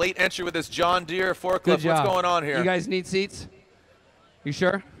 We got a late entry with this John Deere forklift. Good job. What's going on here? You guys need seats? You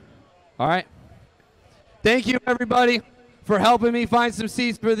sure? All right. Thank you, everybody, for helping me find some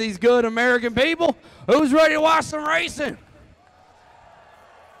seats for these good American people. Who's ready to watch some racing?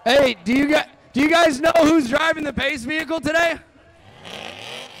 Hey, do you guys know who's driving the pace vehicle today?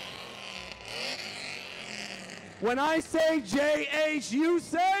 When I say JH, you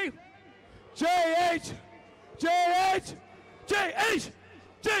say JH, JH, JH,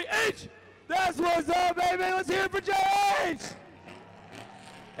 JH. That's what's up, baby. Let's hear it for JH.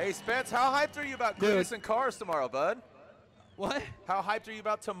 Hey, Spence, how hyped are you about Cletus and Cars tomorrow, bud? What? How hyped are you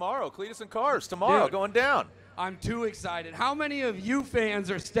about tomorrow? Cletus and Cars tomorrow going down. I'm too excited. How many of you fans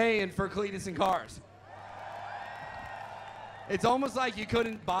are staying for Cletus and Cars? It's almost like you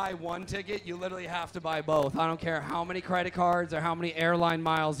couldn't buy one ticket. You literally have to buy both. I don't care how many credit cards or how many airline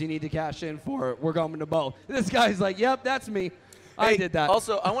miles you need to cash in for. We're going to both. This guy's like, yep, that's me. I did that.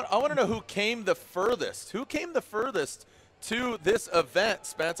 Also, I want to know who came the furthest. Who came the furthest to this event,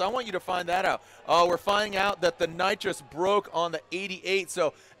 Spence? I want you to find that out. We're finding out that the nitrous broke on the 88.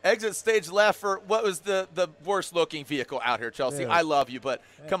 So exit stage left for what was the worst looking vehicle out here, Chelsea. Yeah. I love you, but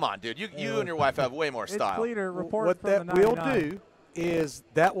come on, dude. You and your wife have way more style. What that will do is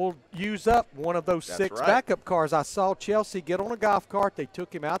that will use up one of those That's 6 right. backup cars. I saw Chelsea get on a golf cart. They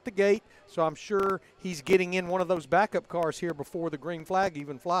took him out the gate, so I'm sure he's getting in one of those backup cars here before the green flag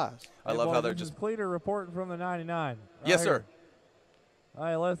even flies. I love how they're just Cleater reporting from the 99. Yes, sir.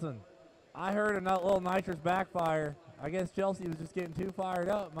 Hey, listen. I heard a little nitrous backfire. I guess Chelsea was just getting too fired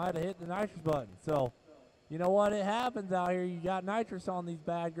up. Might have hit the nitrous button. So, you know what? It happens out here. You got nitrous on these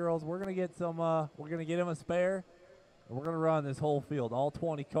bad girls. We're gonna get some. We're gonna get him a spare. And we're gonna run this whole field, all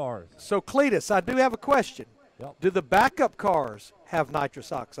 20 cars. So, Cletus, I do have a question. Yep. Do the backup cars have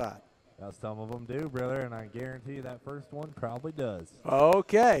nitrous oxide? Now, some of them do, brother, and I guarantee you that first one probably does.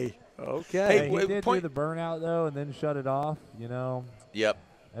 Okay. Hey, he did do the burnout, though, and then shut it off, you know. Yep.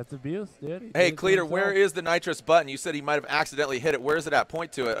 That's abuse, dude. He Hey, did it to Cleater, where himself. is the nitrous button? You said he might have accidentally hit it. Where is it at?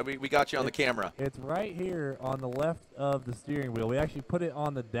 Point to it. We got you on the camera. It's right here on the left of the steering wheel. We actually put it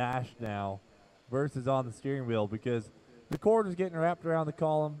on the dash now versus on the steering wheel because the cord is getting wrapped around the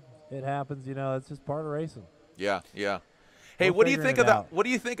column. It happens, you know. It's just part of racing. Yeah, yeah. Hey, We're what do you figuring think it of out. the What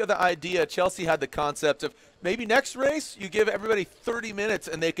do you think of the idea? Chelsea had the concept of maybe next race you give everybody 30 minutes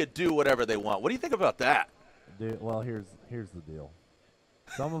and they could do whatever they want. What do you think about that? Dude, well, here's the deal.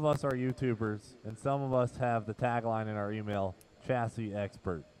 Some of us are YouTubers, and some of us have the tagline in our email, chassis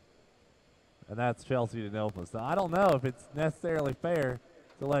expert. And that's Chelsea Denofa. So I don't know if it's necessarily fair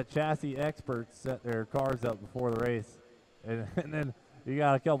to let chassis experts set their cars up before the race. And then you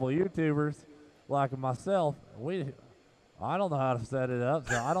got a couple of YouTubers like myself. I don't know how to set it up,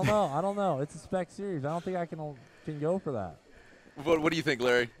 so I don't know. I don't know. It's a spec series. I don't think I can go for that. What do you think,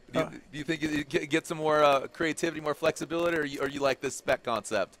 Larry? Do you think you get some more creativity, more flexibility, or you like this spec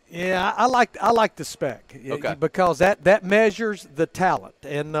concept? Yeah, I like the spec Okay. because that measures the talent.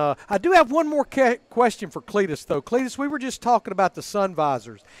 And I do have one more question for Cletus, though. Cletus, we were just talking about the sun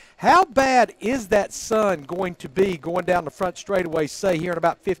visors. How bad is that sun going to be going down the front straightaway, say, here in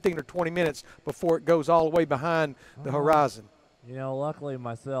about 15 or 20 minutes before it goes all the way behind the horizon? You know, luckily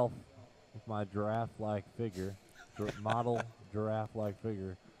myself, with my giraffe-like figure, model giraffe-like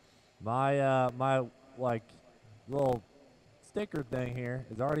figure, my like little sticker thing here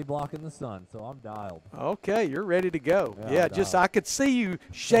is already blocking the sun, so I'm dialed. Okay, you're ready to go. Yeah, Yeah, I could see you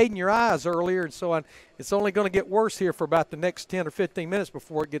shading your eyes earlier, and so it's only going to get worse here for about the next 10 or 15 minutes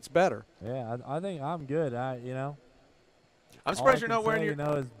before it gets better. Yeah, I think I'm good. You know. I'm surprised you're not wearing your. You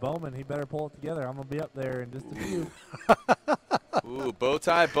know, is Bowman. He better pull it together. I'm gonna be up there in just a few. Ooh, bow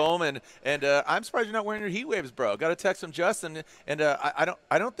tie Bowman, and I'm surprised you're not wearing your heat waves, bro. Got a text from Justin, and I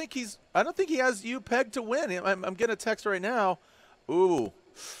don't think he has you pegged to win. I'm getting a text right now. Ooh,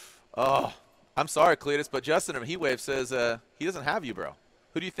 oh, I'm sorry, Cletus, but Justin from Heat Wave says he doesn't have you, bro.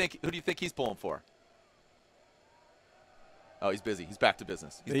 Who do you think he's pulling for? Oh, he's busy. He's back to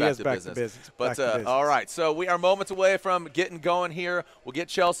business. He's back to business. But all right, so we are moments away from getting going here. We'll get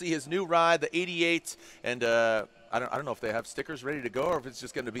Chelsea his new ride, the 88, and I don't know if they have stickers ready to go or if it's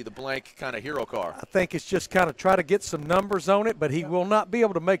just going to be the blank kind of hero car. I think it's just kind of try to get some numbers on it, but he will not be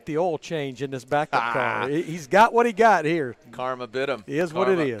able to make the oil change in this backup car. He's got what he got here. Karma bit him. It is what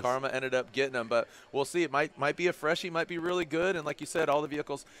it is. Karma ended up getting him, but we'll see. It might be a freshie, might be really good, and like you said, all the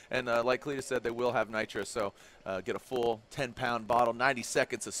vehicles, and like Cletus said, they will have nitrous, so get a full 10-pound bottle, 90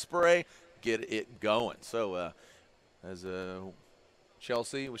 seconds of spray, get it going. So as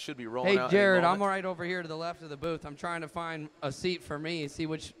Chelsea, we should be rolling out. Hey, Jared, in a I'm moment. right over here to the left of the booth. I'm trying to find a seat for me, see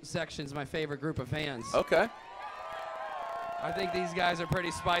which section's my favorite group of fans. Okay. I think these guys are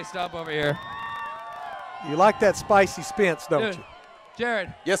pretty spiced up over here. You like that spicy Spence, don't Dude, you?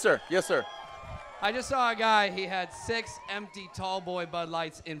 Jared. Yes, sir. Yes, sir. I just saw a guy, he had 6 empty tall boy Bud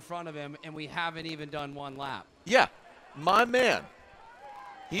Lights in front of him, and we haven't even done one lap. Yeah, my man.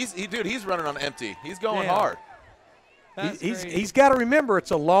 He's running on empty. He's going hard. He's got to remember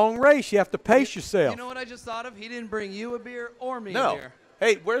it's a long race. You have to pace yourself. You know what I just thought of? He didn't bring you a beer or me a No. beer.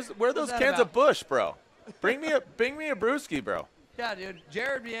 Hey, where are those that cans about? of Busch, bro? Bring me a brewski, bro. Yeah, dude.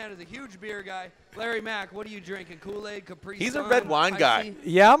 Jared Vian is a huge beer guy. Larry Mack, what are you drinking? Kool-Aid, Capri He's a Sun, red wine guy. Icy?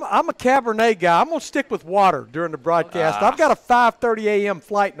 Yeah, I'm a Cabernet guy. I'm going to stick with water during the broadcast. Ah. I've got a 5:30 a.m.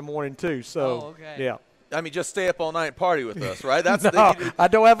 flight in the morning, too. So, yeah. I mean, just stay up all night and party with us, right? That's No, I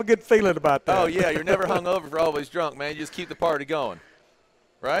don't have a good feeling about that. Oh, yeah, you're never hungover, you're always drunk, man. You just keep the party going,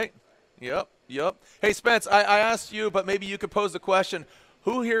 right? Yep. Hey, Spence, I asked you, but maybe you could pose the question.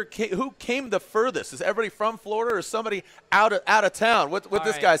 Who came the furthest? Is everybody from Florida or is somebody out of town? What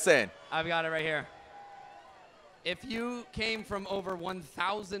this right. guy saying? I've got it right here. If you came from over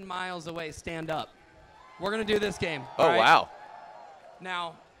 1,000 miles away, stand up. We're going to do this game. Oh, all right? wow.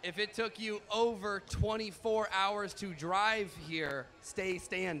 Now, if it took you over 24 hours to drive here, stay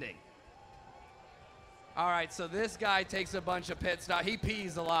standing. All right, so this guy takes a bunch of pit stops. He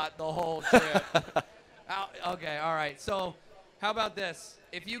pees a lot the whole trip. Okay, all right. So how about this?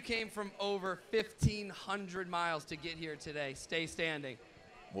 If you came from over 1,500 miles to get here today, stay standing.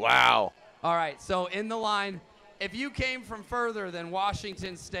 Wow. All right, so in the line, if you came from further than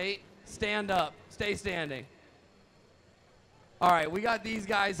Washington State, stand up, stay standing. All right, we got these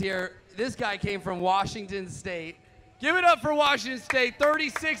guys here. This guy came from Washington State. Give it up for Washington State,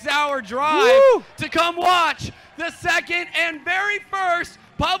 36-hour drive to come watch the second and very first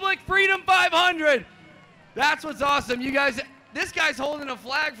Public Freedom 500. That's what's awesome. You guys, this guy's holding a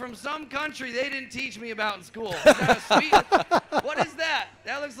flag from some country they didn't teach me about in school. Is that a sweet? What is that?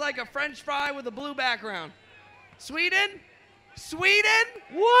 That looks like a French fry with a blue background. Sweden? Sweden?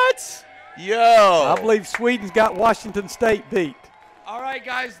 What? Yo. I believe Sweden's got Washington State beat. All right,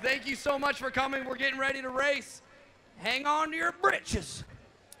 guys, thank you so much for coming. We're getting ready to race. Hang on to your britches.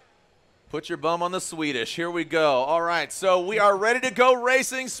 Put your bum on the Swedish. Here we go. All right, so we are ready to go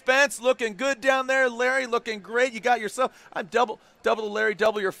racing. Spence looking good down there. Larry looking great. You got yourself. I'm double the Larry,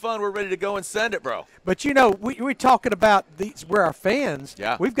 double your fun. We're ready to go and send it, bro. But, you know, we're talking about these. We're our fans.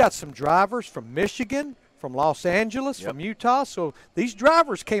 Yeah. We've got some drivers from Michigan, from Los Angeles, from Utah. So these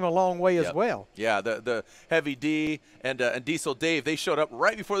drivers came a long way as well. Yeah, the Heavy D and Diesel Dave, they showed up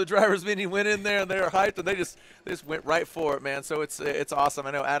right before the drivers' meeting, went in there, and they were hyped, and they just went right for it, man. So it's awesome.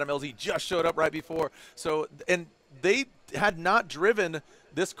 I know Adam LZ just showed up right before. So, and they had not driven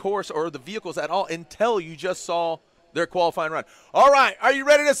this course or the vehicles at all until you just saw their qualifying run. All right, are you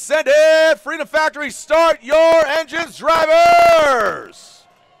ready to send it? Freedom Factory, start your engines, drivers!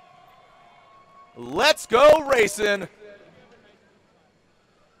 Let's go racing.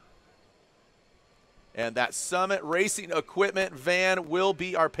 And that Summit Racing Equipment van will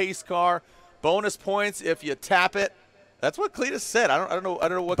be our pace car. Bonus points if you tap it. That's what Cletus said. I don't know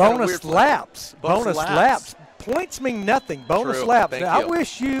what kind of Bonus weird laps. Bonus laps. Points mean nothing. Bonus True. laps. Thank Now, you. I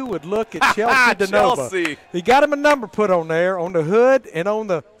wish you would look at Chelsea DeNova. Chelsea. He got him a number put on there on the hood and on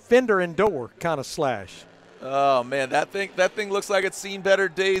the fender and door kind of slash. Oh man, that thing looks like it's seen better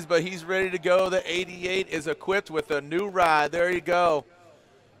days, but he's ready to go. The 88 is equipped with a new ride. There you go.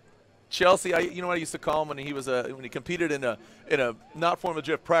 Chelsea, you know what I used to call him when he was when he competed in a not Formula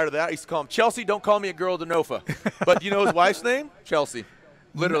Drift prior to that. I used to call him Chelsea. Don't call me a girl DeNofa. But you know his wife's name? Chelsea.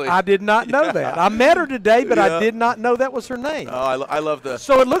 Literally. I did not know that. I met her today, but Yeah. I did not know that was her name. Oh, I love the.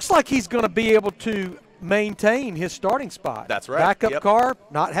 So it looks like he's going to be able to maintain his starting spot. That's right. Backup Yep. car,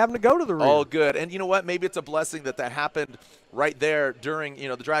 not having to go to the rear. All good. And you know what? Maybe it's a blessing that happened right there during,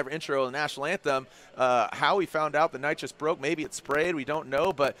 the driver intro and the national anthem. How he found out the nitrous broke. Maybe it sprayed. We don't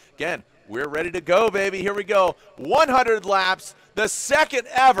know. But, again, we're ready to go, baby. Here we go. 100 laps, the second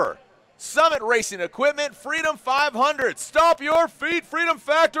ever Summit Racing Equipment Freedom 500. Stomp your feet, Freedom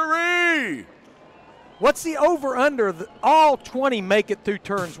Factory. What's the over-under? All 20 make it through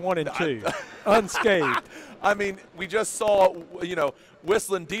turns 1 and 2 unscathed. I mean, we just saw,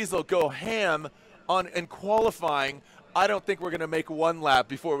 Whistling Diesel go ham in qualifying. I don't think we're going to make one lap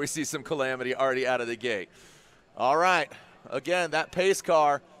before we see some calamity already out of the gate. All right. Again, that pace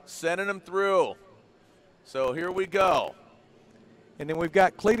car sending them through. So here we go. And then we've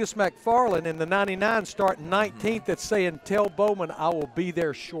got Cletus McFarland in the 99 starting 19th that's saying, tell Bowman I will be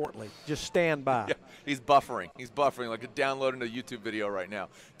there shortly. Just stand by. Yeah, he's buffering. He's buffering like downloading a YouTube video right now.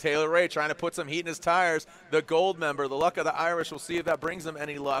 Taylor Ray trying to put some heat in his tires. The gold member, the luck of the Irish. We'll see if that brings him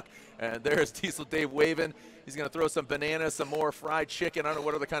any luck. And there's Diesel Dave waving. He's going to throw some bananas, some more fried chicken. I don't know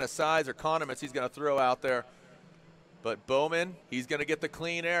what other kind of sides or condiments he's going to throw out there. But Bowman, he's going to get the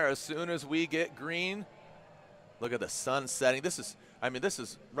clean air as soon as we get green. Look at the sun setting. This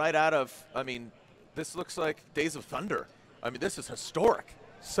is right out of, this looks like Days of Thunder. This is historic.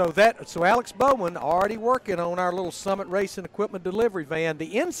 So Alex Bowman already working on our little Summit Racing equipment delivery van.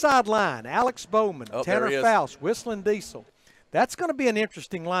 The inside line, Alex Bowman, Tanner Faust, Whistling Diesel. That's going to be an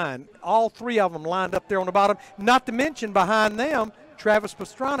interesting line. All three of them lined up there on the bottom. Not to mention behind them, Travis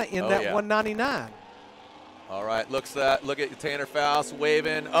Pastrana in that 199. All right, look at Tanner Faust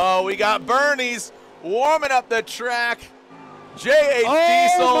waving. Oh, we got Bernie's warming up the track. J.H. Diesel.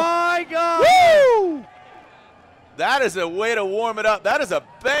 Oh, my God. Woo! That is a way to warm it up. That is a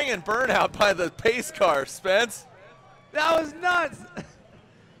banging burnout by the pace car, Spence. That was nuts.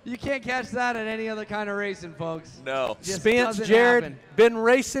 You can't catch that at any other kind of racing, folks. No. Spence, Jared, been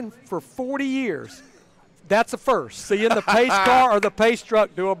racing for 40 years. That's a first. Seeing the pace car or the pace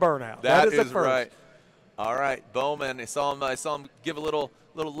truck do a burnout. That is a is first. right. All right, Bowman. I saw him give a little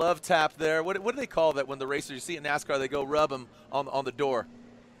love tap there. What do they call that when the racers, you see in NASCAR, they go rub them on the door?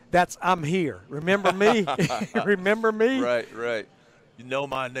 That's I'm here. Remember me? Remember me? Right. You know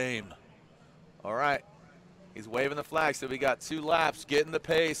my name. All right. He's waving the flag, so we got 2 laps, getting the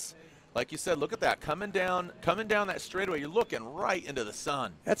pace. Like you said, look at that. Coming down that straightaway, you're looking right into the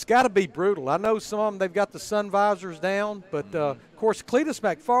sun. That's got to be brutal. I know some of them, they've got the sun visors down, but, of course, Cletus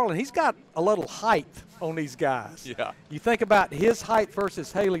McFarland, he's got a little height on these guys. Yeah. You think about his height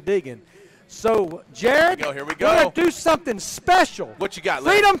versus Haley Deegan. So, Jared, here we go. we're going to do something special. What you got,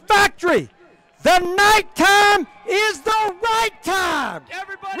 Larry? Freedom Factory. The nighttime is the right time.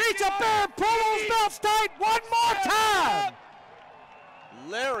 Everybody reach up there and pull those belts tight one more time.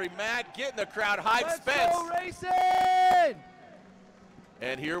 Larry Mack getting the crowd hyped. Let's Spence. go racing.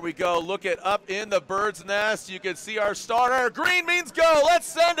 And here we go. Look at up in the bird's nest. You can see our starter. Green means go. Let's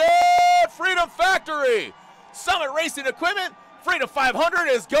send it. Freedom Factory. Summit Racing Equipment. Freedom 500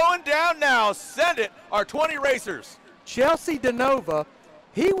 is going down now. Send it. Our 20 racers. Chelsea DeNova,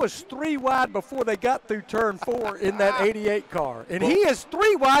 he was 3 wide before they got through turn 4 in that 88 car. And he is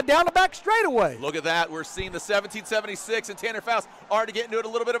 3 wide down the back straightaway. Look at that. We're seeing the 1776 and Tanner Faust already getting into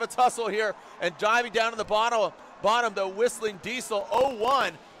a little bit of a tussle here and diving down to the bottom the Whistling Diesel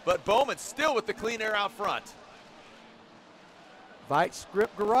 01, but Bowman still with the clean air out front. Vice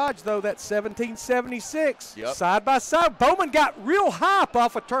Grip Garage, though, that 1776. Yep. Side by side. Bowman got real high up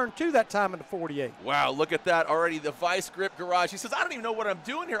off of turn 2 that time in the 48. Wow, look at that already. The Vice Grip Garage. He says, I don't even know what I'm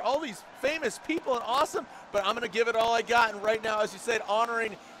doing here. All these famous people and awesome, but I'm going to give it all I got. And right now, as you said,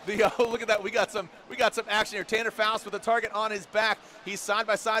 honoring the look at that. We got some action here. Tanner Faust with a target on his back. He's side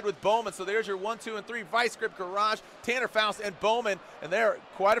by side with Bowman. So there's your 1, 2, and 3 Vice Grip Garage. Tanner Faust and Bowman, and they're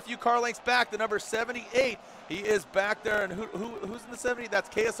quite a few car lengths back. The number 78. He is back there, and who's in the 70? That's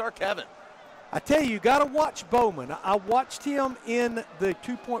KSR Kevin. I tell you got to watch Bowman. I watched him in the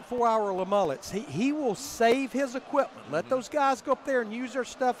 2.4-hour Le Mullets. He will save his equipment. Let those guys go up there and use their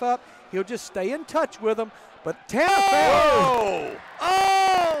stuff up. He'll just stay in touch with them. But Tanner Faust.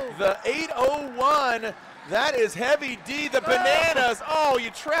 Oh! The 801. That is Heavy D. The bananas. Oh,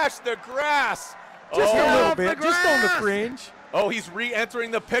 you trashed the grass. Just a little bit. Just on the fringe. Oh, he's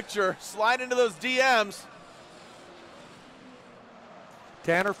re-entering the picture. Slide into those DMs.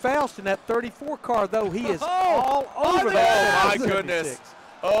 Tanner Faust in that 34 car, though, he is all over that. Oh, my goodness.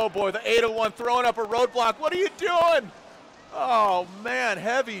 Oh, boy, the 801 throwing up a roadblock. What are you doing? Oh, man,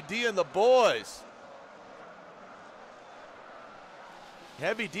 Heavy D and the boys.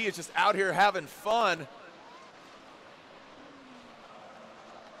 Heavy D is just out here having fun.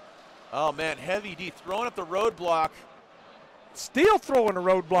 Oh, man, Heavy D throwing up the roadblock. Still throwing a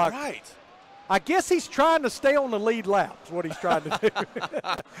roadblock. Right. I guess he's trying to stay on the lead lap is what he's trying to do.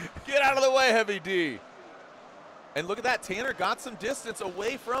 Get out of the way, Heavy D. And look at that. Tanner got some distance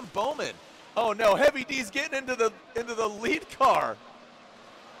away from Bowman. Oh, no. Heavy D's getting into the lead car.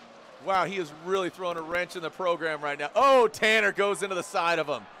 Wow, he is really throwing a wrench in the program right now. Oh, Tanner goes into the side of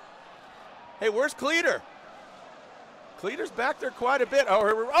him. Hey, where's Cleater? Cleater's back there quite a bit.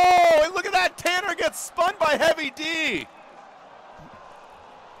 Oh, and look at that. Tanner gets spun by Heavy D.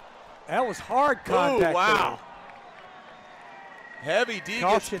 That was hard contact. Ooh, wow. Heavy D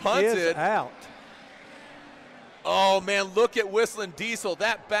Caution gets punted. is out. Oh, man, look at Whistling Diesel.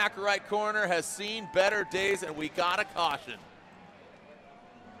 That back right corner has seen better days, and we got a caution.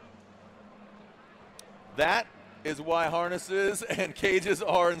 That is why harnesses and cages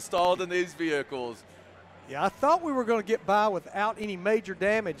are installed in these vehicles. Yeah, I thought we were going to get by without any major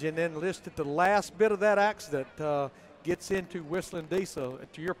damage, and then listed the last bit of that accident gets into Whistling Diesel.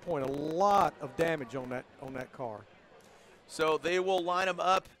 To your point, a lot of damage on that car. So they will line them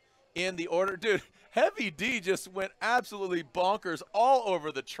up in the order. Dude, Heavy D just went absolutely bonkers all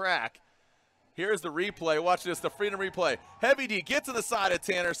over the track. Here's the replay. Watch this, the Freedom replay. Heavy D gets to the side of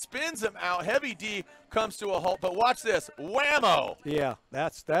Tanner, spins him out. Heavy D comes to a halt, but watch this, whammo. Yeah,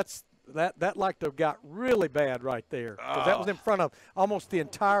 that like to have got really bad right there. 'Cause that was in front of almost the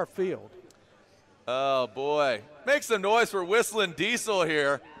entire field. Oh, boy. Make some noise for Whistling Diesel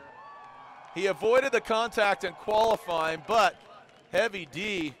here. He avoided the contact in qualifying, but Heavy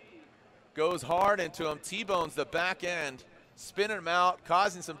D goes hard into him, T-bones the back end, spinning him out,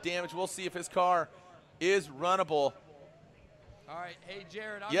 causing some damage. We'll see if his car is runnable. All right, hey,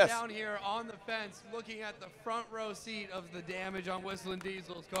 Jared, I'm Yes. down here on the fence looking at the front row seat of the damage on Whistling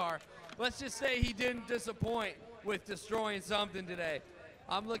Diesel's car. Let's just say he didn't disappoint with destroying something today.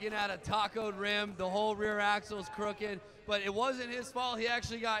 I'm looking at a tacoed rim, the whole rear axle's crooked, but it wasn't his fault. He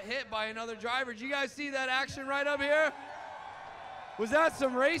actually got hit by another driver. Did you guys see that action right up here? Was that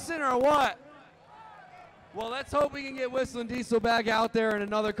some racing or what? Well, let's hope we can get Whistling Diesel back out there in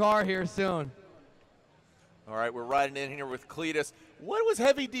another car here soon. All right, we're riding in here with Cletus. What was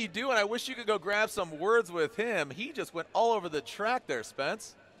Heavy D doing? I wish you could go grab some words with him. He just went all over the track there,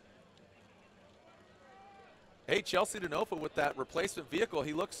 Spence. Hey, Chelsea DeNofa with that replacement vehicle.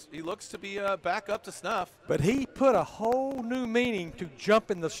 He looks to be back up to snuff. But he put a whole new meaning to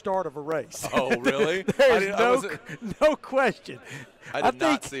jump in the start of a race. Oh, really? There's no question. I did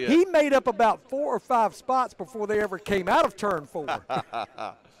not see it. He made up about 4 or 5 spots before they ever came out of turn 4.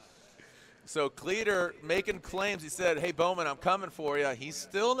 So Cleater making claims. He said, hey, Bowman, I'm coming for you. He's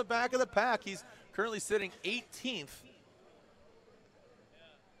still in the back of the pack. He's currently sitting 18th.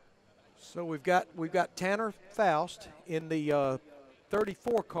 So we've got Tanner Faust in the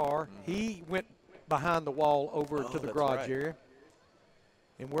 34 car. He went behind the wall over to the garage area.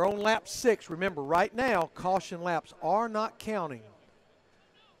 And we're on lap 6. Remember, right now, caution laps are not counting.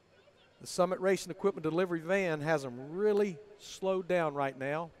 The Summit Racing Equipment delivery van has them really slowed down right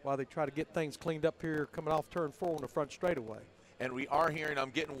now while they try to get things cleaned up here coming off turn 4 on the front straightaway. And we are hearing,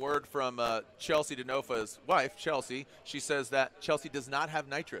 I'm getting word from Chelsea DeNofa's wife, Chelsea. She says that Chelsea does not have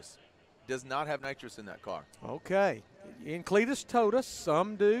nitrous. Does not have nitrous in that car. Okay. And Cletus told us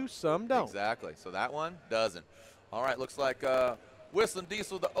some do, some don't. Exactly. So that one doesn't. All right, looks like Whistling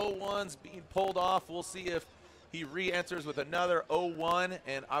Diesel, the 01's being pulled off. We'll see if he re-enters with another 01.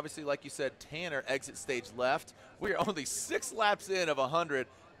 And obviously, like you said, Tanner exit stage left. We are only 6 laps in of 100.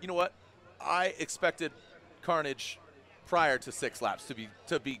 You know what? I expected carnage prior to 6 laps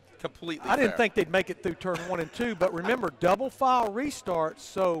to be completely I didn't fair. think they'd make it through turn 1 and 2, but remember, double file restarts.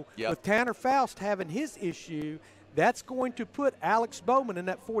 So with Tanner Faust having his issue, that's going to put Alex Bowman in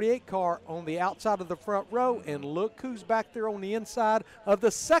that 48 car on the outside of the front row, and look who's back there on the inside of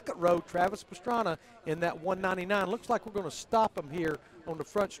the second row, Travis Pastrana in that 199. Looks like we're going to stop him here on the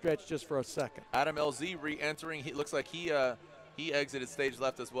front stretch just for a second. Adam LZ re-entering. He looks like he exited stage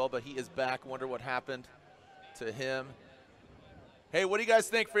left as well, but he is back. Wonder what happened to him. Hey, what do you guys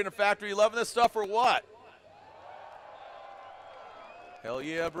think, Freedom Factory? You loving this stuff or what? Hell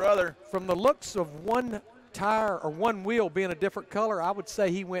yeah, brother. From the looks of one tire or one wheel being a different color, I would say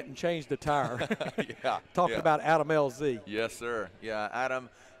he went and changed the tire. Talking about Adam LZ. Yes, sir. Yeah, Adam,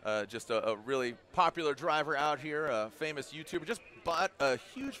 just a really popular driver out here, a famous YouTuber. Just bought a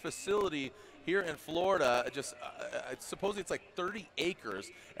huge facility here in Florida. Just supposedly it's like 30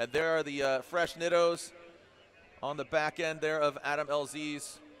 acres. And there are the fresh Nittos on the back end there of Adam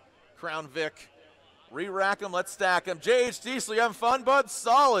LZ's Crown Vic. Re-rack them, let's stack them. JH Diesel, you having fun, bud?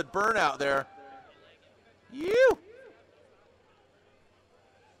 Solid burnout there. You.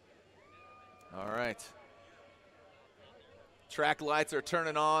 All right. Track lights are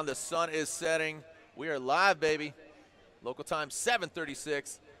turning on. The sun is setting. We are live, baby. Local time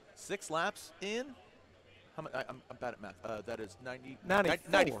 7:36. 6 laps in. How much? I'm bad at math. That is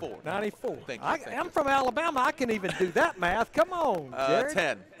 94. 94. Thank you. I'm from Alabama. I can even do that math. Come on,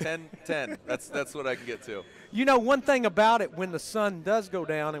 Jared. 10. That's what I can get to. You know, one thing about it, when the sun does go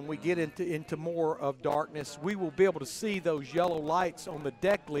down and we get into more of darkness, we will be able to see those yellow lights on the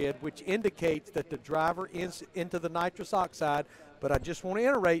deck lid, which indicates that the driver is into the nitrous oxide. But I just want to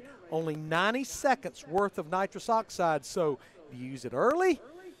iterate, only 90 seconds worth of nitrous oxide. So if you use it early,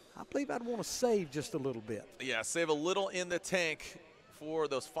 I believe I'd want to save just a little bit. Yeah, save a little in the tank for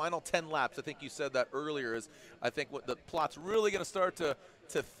those final 10 laps. I think you said that earlier. Is I think what the plot's really going to start to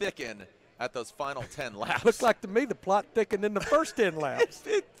thicken at those final 10 laps. Looks like to me the plot thickened in the first 10 laps.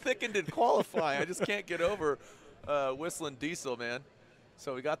 It thickened in qualifying. I just can't get over Whistling Diesel, man.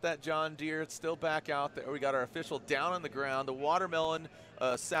 So we got that John Deere. It's still back out there. We got our official down on the ground. The watermelon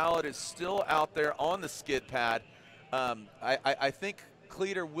salad is still out there on the skid pad. I think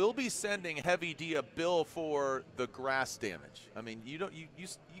Cleater will be sending Heavy D a bill for the grass damage. I mean, you got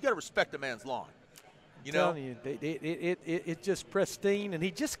to respect a man's lawn. You know, it's just pristine, and he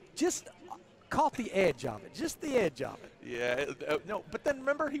just caught the edge of it, just the edge of it. Yeah, no, but then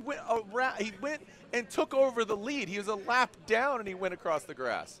remember he went around, he went and took over the lead. He was a lap down, and he went across the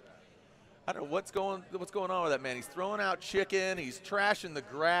grass. I don't know what's going on with that man. He's throwing out chicken. He's trashing the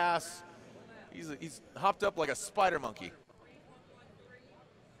grass. He's hopped up like a spider monkey.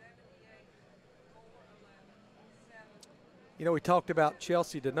 You know, we talked about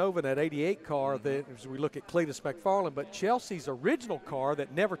Chelsea Donovan, that 88 car, that as we look at Cletus McFarland, but Chelsea's original car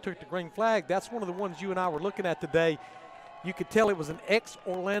that never took the green flag, that's one of the ones you and I were looking at today. You could tell it was an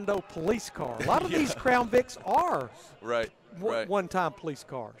ex-Orlando police car. A lot of these Crown Vics are one-time police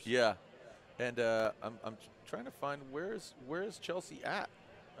cars. Yeah, and I'm trying to find where is Chelsea at?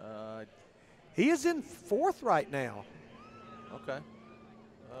 He is in 4th right now. Okay.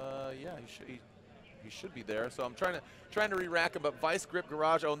 Yeah, he should be there. So I'm trying to re-rack him, but Vice Grip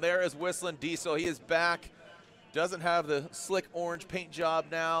Garage. Oh, and there is Whistling Diesel. He is back. Doesn't have the slick orange paint job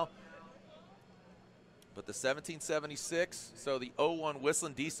now. But the 1776, so the 01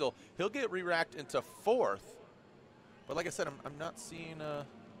 Whistling Diesel, he'll get re-racked into 4th. But like I said, I'm not seeing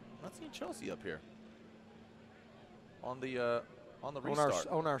Chelsea up here on the restart.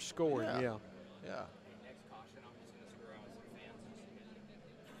 On our scoring, yeah.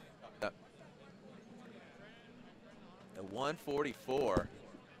 At 144.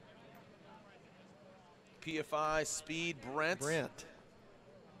 PFI Speed Brent.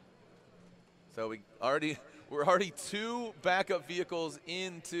 So we're already 2 backup vehicles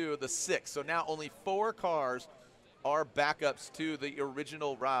into the 6. So now only 4 cars are backups to the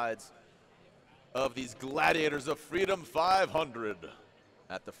original rides of these Gladiators of Freedom 500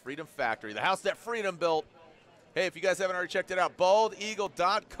 at the Freedom Factory, the house that Freedom built. Hey, if you guys haven't already checked it out,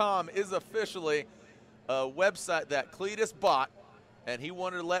 baldeagle.com is officially a website that Cletus bought, and he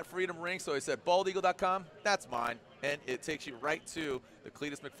wanted to let Freedom ring, so he said, baldeagle.com, that's mine. And it takes you right to the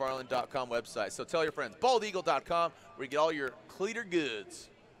CletusMcFarland.com website. So tell your friends, baldeagle.com, where you get all your Cleater goods.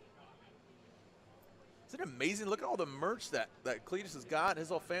 Isn't it amazing? Look at all the merch that Cletus has got, his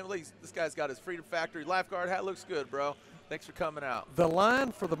whole family. This guy's got his Freedom Factory lifeguard hat. Looks good, bro. Thanks for coming out. The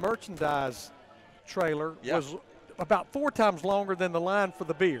line for the merchandise trailer was about 4 times longer than the line for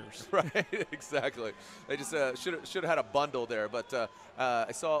the beers. Right, exactly. They just should have had a bundle there. But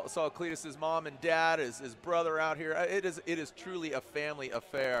I saw Cletus's mom and dad, his brother out here. It is truly a family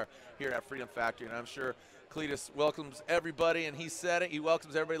affair here at Freedom Factory, and I'm sure Cletus welcomes everybody, and he said it. He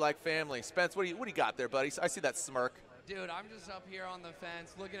welcomes everybody like family. Spence, what do you got there, buddy? I see that smirk. Dude, I'm just up here on the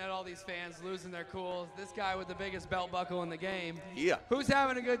fence looking at all these fans losing their cool. This guy with the biggest belt buckle in the game. Yeah. Who's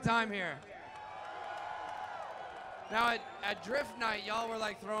having a good time here? Now, at Drift Night, y'all were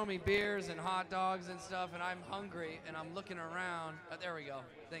like throwing me beers and hot dogs and stuff, and I'm hungry, and I'm looking around. There we go.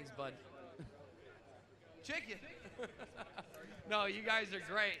 Thanks, bud. Chicken. No, you guys are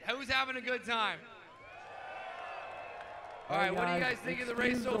great. Who's having a good time? All right, what do you guys think of the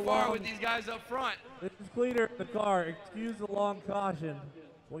race so far with these guys up front? This is Cleater in the car. Excuse the long caution.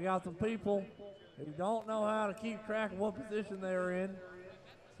 We got some people who don't know how to keep track of what position they're in.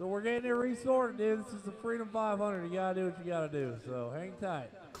 So we're getting it resorted, dude. This is the Freedom 500. You got to do what you got to do. So hang tight.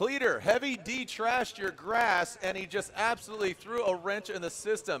 Cleater, Heavy D trashed your grass, and he just absolutely threw a wrench in the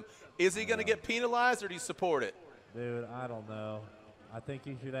system. Is he going to get penalized, or do you support it? Dude, I don't know. I think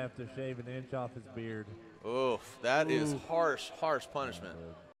he should have to shave an inch off his beard. Oof, that is harsh punishment.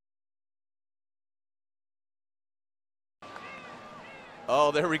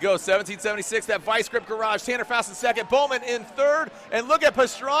 Oh, there we go, 1776, that Vice Grip Garage. Tanner Faust in second, Bowman in third, and look at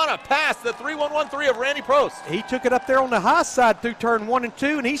Pastrana past the 3113 of Randy Prost. He took it up there on the high side through turn 1 and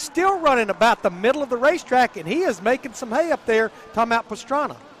 2, and he's still running about the middle of the racetrack, and he is making some hay up there, talking about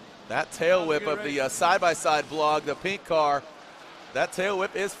Pastrana. That tail whip of the side-by-side blog, the pink car, that tail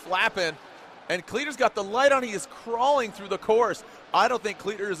whip is flapping. And Cleater's got the light on. He is crawling through the course. I don't think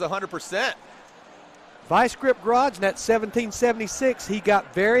Cleater is 100%. Vice Grip Garage in that 1776, he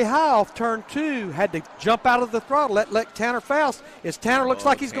got very high off turn 2, had to jump out of the throttle, let Tanner Faust. As Tanner looks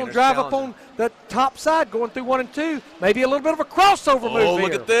like he's going to drive up on the top side going through 1 and 2. Maybe a little bit of a crossover move Oh,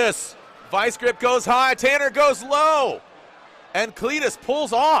 look here. at this. Vice Grip goes high. Tanner goes low. And Cletus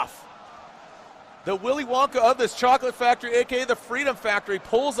pulls off. The Willy Wonka of this chocolate factory, a.k.a. the Freedom Factory,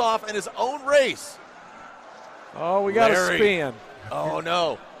 pulls off in his own race. Oh, we got a spin. Oh,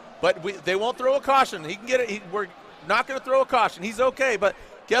 no. But they won't throw a caution. He can get it. We're not going to throw a caution. He's okay. But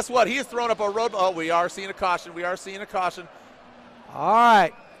guess what? He has thrown up a road. Oh, we are seeing a caution. We are seeing a caution. All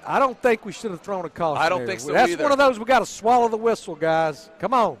right. I don't think we should have thrown a caution. I don't there. think so That's either. one of those we got to swallow the whistle, guys.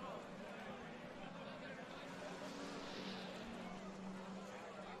 Come on.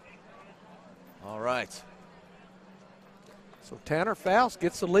 All right. So Tanner Faust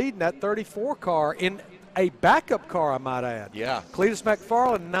gets the lead in that 34 car, in a backup car, I might add. Yeah. Cletus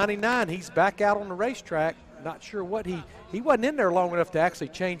McFarland, 99. He's back out on the racetrack. Not sure what he wasn't in there long enough to actually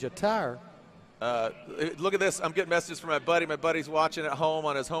change a tire. Look at this. I'm getting messages from my buddy. My buddy's watching at home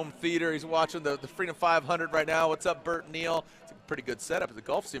on his home theater. He's watching the Freedom 500 right now. What's up, Bert Neal? It's a pretty good setup. It's a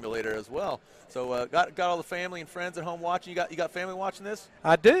golf simulator as well. So got all the family and friends at home watching. You got family watching this?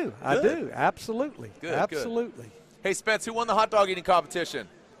 I do. I Good. do. Absolutely. Good. Absolutely. Good. Hey, Spence, who won the hot dog eating competition?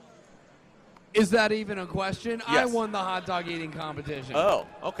 Is that even a question? I Yes. won the hot dog eating competition. Oh,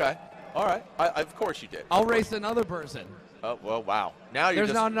 okay. All right. Of course you did. I'll race another person. Oh, well, wow. Now you're There's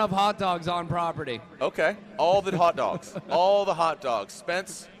just... not enough hot dogs on property. Okay. All the hot dogs. All the hot dogs.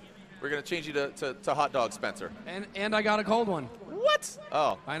 Spence, we're going to change you to hot dog, Spencer. And I got a cold one. What?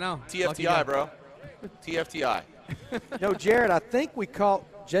 Oh. I know. Lucky TFTI, guy. bro. TFTI. No, Jared, I think we caught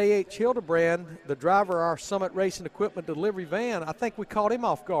J.H. Hildebrand, the driver of our Summit Racing Equipment delivery van. I think we caught him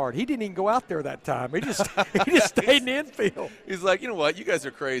off guard. He didn't even go out there that time. He just stayed in the infield. He's like, you know what? You guys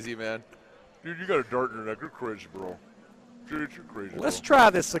are crazy, man. Dude, you got a dart in your neck. You're crazy, bro. Dude, you're crazy. Let's try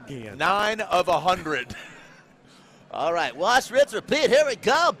this again. 9 of 100. All right, wash, rinse, repeat. Here we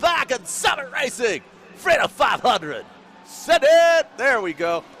go. Back in Summit Racing. Freedom 500. Send it. There we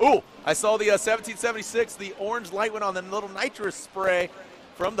go. Ooh, I saw the 1776. The orange light went on the little nitrous spray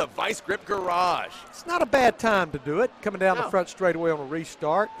from the Vice Grip Garage. It's not a bad time to do it. Coming down No. the front straightaway on a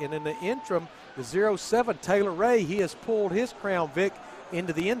restart. And in the interim, the 07 Taylor Ray, he has pulled his Crown Vic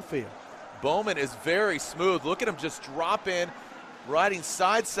into the infield. Bowman is very smooth. Look at him just drop in, riding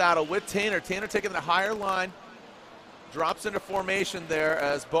side saddle with Tanner. Tanner taking the higher line, drops into formation there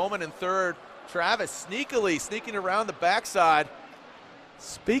as Bowman in third. Travis sneaking around the backside.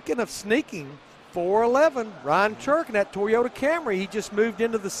 Speaking of sneaking, 411, Ryan Churk in that Toyota Camry. He just moved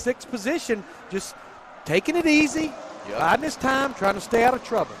into the 6th position, just taking it easy, biding his time, trying to stay out of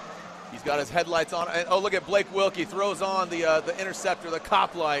trouble. He's got his headlights on. And, oh, look at Blake Wilkie. Throws on the interceptor, the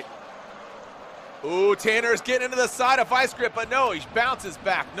cop light. Ooh, Tanner's getting into the side of Vice Grip, but no, he bounces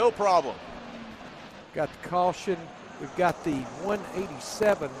back. No problem. Got the caution. We've got the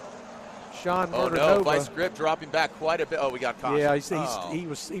 187, Sean Oh, Murdanova. no, Vice Grip dropping back quite a bit. Oh, we got caution. Yeah, Oh.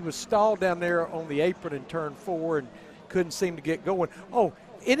 he was stalled down there on the apron in turn 4 and couldn't seem to get going. Oh,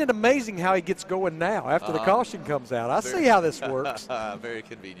 isn't it amazing how he gets going now after the caution comes out? I see how this works. Very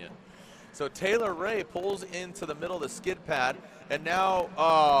convenient. So Taylor Ray pulls into the middle of the skid pad, and now,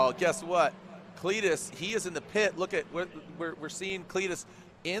 oh, guess what? Cletus, he is in the pit. Look at, we're seeing Cletus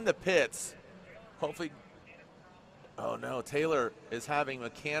in the pits. Hopefully, oh no, Taylor is having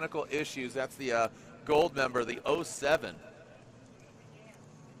mechanical issues. That's the gold member, the 07.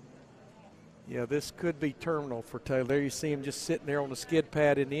 Yeah, this could be terminal for Taylor. There you see him just sitting there on the skid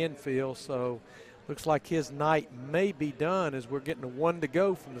pad in the infield, so looks like his night may be done as we're getting a 1 to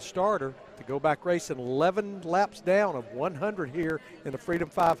go from the starter to go back racing 11 laps down of 100 here in the Freedom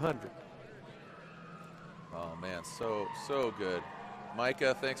 500. Oh man, so good.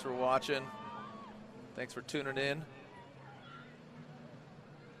 Micah, thanks for watching. Thanks for tuning in.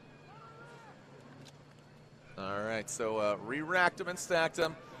 All right, so re-racked them and stacked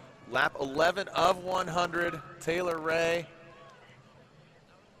them. Lap 11 of 100, Taylor Ray.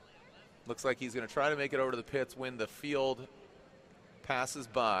 Looks like he's going to try to make it over to the pits when the field passes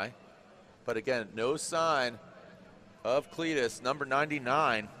by. But again, no sign of Cletus, number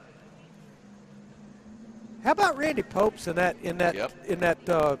 99. How about Randy Popes in that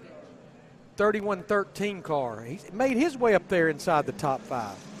 3113 car? He made his way up there inside the top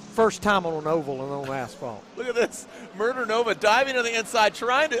 5. First time on an oval and on asphalt. Look at this. Murder Nova diving to the inside,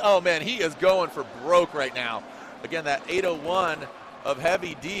 trying to, oh man, he is going for broke right now. Again, that 801 of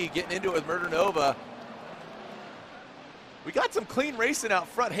Heavy D getting into it with Murder Nova. We got some clean racing out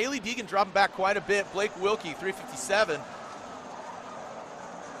front. Haley Deegan dropping back quite a bit. Blake Wilkie, 357.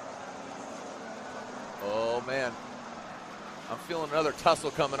 Oh man, I'm feeling another tussle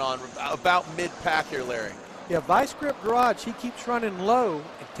coming on about mid-pack here, Larry. Yeah, Vice Grip Garage, he keeps running low,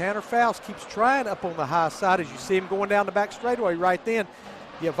 and Tanner Faust keeps trying up on the high side as you see him going down the back straightaway right then.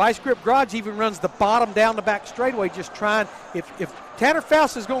 Yeah, Vice Grip Garage even runs the bottom down the back straightaway just trying. If Tanner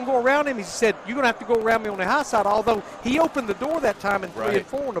Faust is going to go around him, he said, you're going to have to go around me on the high side, although he opened the door that time in 3 and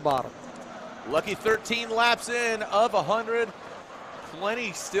 4 on the bottom. Lucky 13 laps in of 100.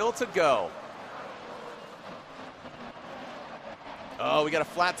 Plenty still to go. Oh, we got a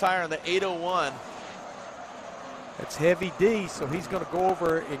flat tire on the 801. That's Heavy D, so he's going to go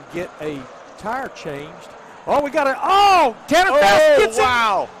over and get a tire changed. Oh, we got a, oh, Tanner Faust gets it.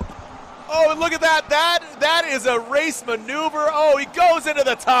 Wow. Oh, and look at that. That is a race maneuver. Oh, he goes into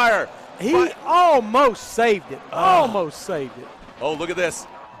the tire. He almost saved it. Almost saved it. Oh, look at this.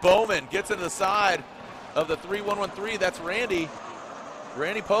 Bowman gets into the side of the 3113. That's Randy.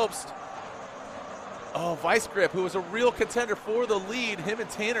 Randy Popst. Oh, Vice Grip, who was a real contender for the lead. Him and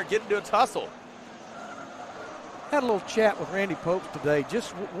Tanner get into a tussle. Had a little chat with Randy Popst today.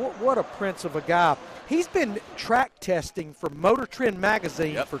 Just what a prince of a guy. He's been track testing for Motor Trend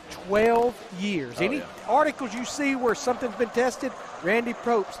magazine for 12 years. Any articles you see where something's been tested, Randy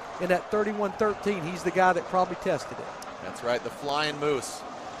Popst in that 3113, he's the guy that probably tested it. That's right, the Flying Moose.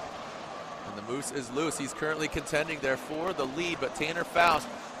 And the Moose is loose. He's currently contending there for the lead, but Tanner Faust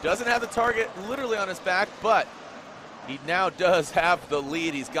doesn't have the target literally on his back, but he now does have the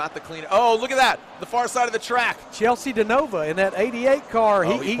lead. He's got the clean. Oh, look at that. The far side of the track. Chelsea DeNova in that 88 car.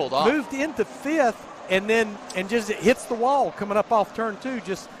 He pulled off. Moved into fifth and just hits the wall coming up off turn 2.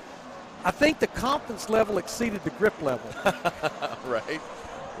 Just, I think the confidence level exceeded the grip level.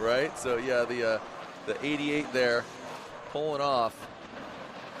 Right. So, yeah, the 88 there pulling off.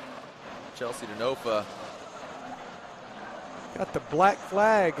 Chelsea DeNova. Got the black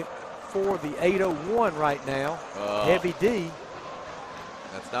flag for the 801 right now. Heavy D.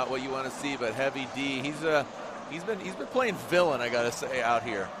 That's not what you want to see, but Heavy D, he's been playing villain, I gotta say, out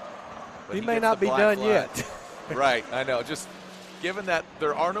here. But he may not be done yet. Right, I know. Just given that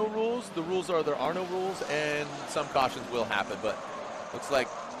there are no rules, the rules are there are no rules, and some cautions will happen. But looks like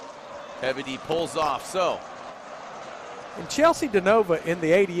Heavy D pulls off. So. And Chelsea DeNova in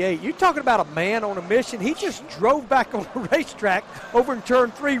the 88, you're talking about a man on a mission. He just drove back on the racetrack over in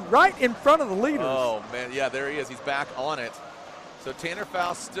turn 3 right in front of the leaders. Oh, man, yeah, there he is. He's back on it. So Tanner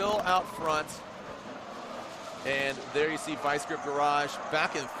Faust still out front. And there you see Vice Grip Garage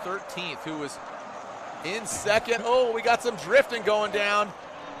back in 13th, who was in second. Oh, we got some drifting going down.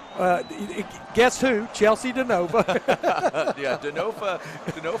 Guess who? Chelsea DeNova. Yeah,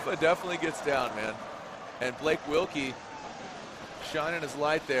 DeNova definitely gets down, man. And Blake Wilkie shining his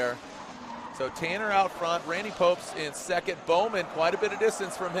light there. So Tanner out front, Randy Popst in second, Bowman quite a bit of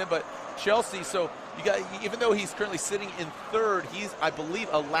distance from him, but Chelsea, so you got, even though he's currently sitting in third, he's, I believe,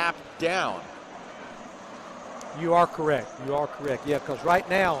 a lap down. You are correct. Yeah, because right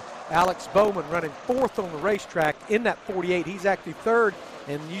now, Alex Bowman running fourth on the racetrack in that 48. He's actually third,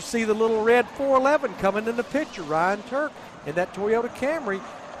 and you see the little red 411 coming in the picture, Ryan Turk in that Toyota Camry.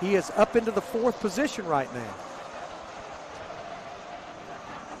 He is up into the 4th position right now.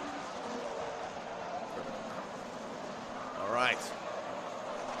 All right.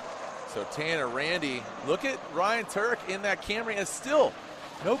 So Tanner, Randy, look at Ryan Turk in that Camry, and still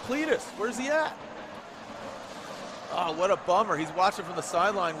no Cletus. Where's he at? Oh, what a bummer. He's watching from the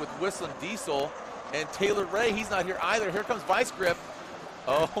sideline with Whistling Diesel, and Taylor Ray, he's not here either. Here comes Vice Grip.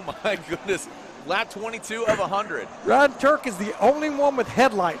 Oh my goodness. Lap 22 of 100. Ryan Turk is the only one with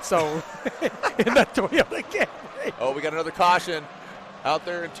headlights on in that Toyota Camry. Oh, we got another caution out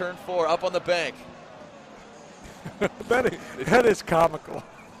there in turn 4, up on the bank. that is comical.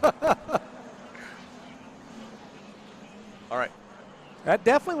 All right. That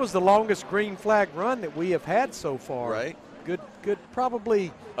definitely was the longest green flag run that we have had so far. Right. Good,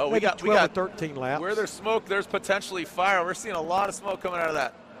 probably we got 12 or 13 laps. Where there's smoke, there's potentially fire. We're seeing a lot of smoke coming out of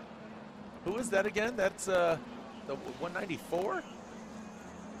that. Who is that again? That's the 194?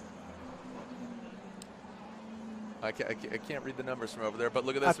 I can't read the numbers from over there, but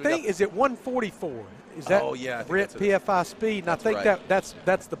look at this. I think, is it 144? Is that Britt PFI Speed? And I think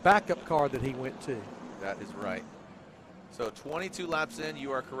that's the backup car that he went to. That is right. So 22 laps in,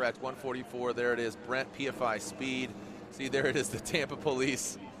 you are correct. 144, there it is. Brent PFI Speed. See, there it is, the Tampa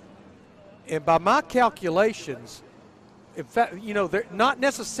Police. And by my calculations, in fact, you know, they're not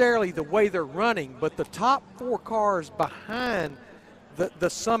necessarily the way they're running, but the top 4 cars behind the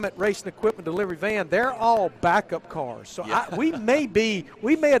Summit Racing Equipment Delivery Van, they're all backup cars. So we may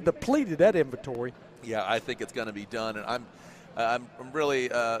have depleted that inventory. Yeah, I think it's going to be done, and I'm really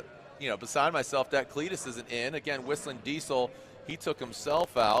beside myself that Cletus isn't in. Again, Whistling Diesel, he took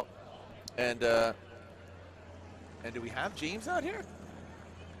himself out, and do we have James out here?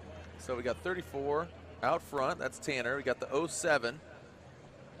 So we got 34 out front. That's Tanner. We got the 07.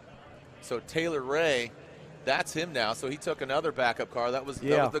 So Taylor Ray, that's him now. So he took another backup car. That was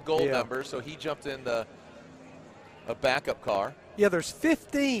the gold number. So he jumped in a backup car. Yeah, there's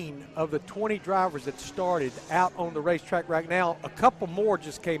 15 of the 20 drivers that started out on the racetrack right now. A couple more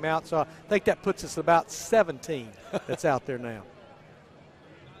just came out, so I think that puts us about 17 that's out there now.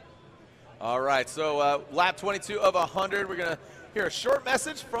 All right, so lap 22 of 100. We're going to hear a short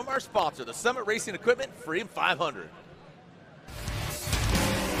message from our sponsor, the Summit Racing Equipment Freedom 500.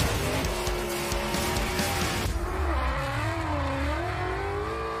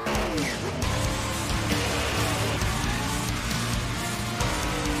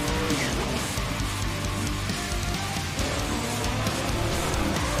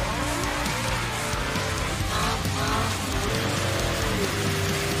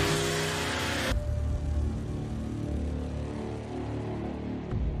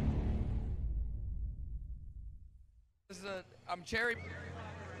 I'm Cherry.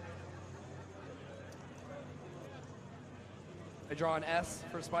 I draw an S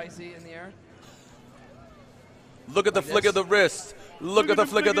for spicy in the air. Look at the flick of the wrist. Look at the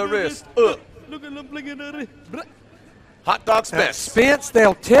flick of the wrist. Look at the flick of the wrist. Hot dog Spence. Spence,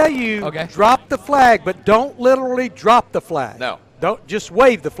 they'll tell you drop the flag, but don't literally drop the flag. No. Don't just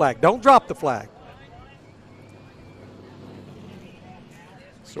wave the flag. Don't drop the flag.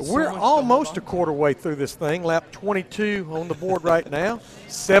 So we're almost a quarter way through this thing. Lap 22 on the board right now.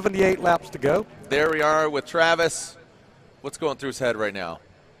 78 laps to go. There we are with Travis. What's going through his head right now?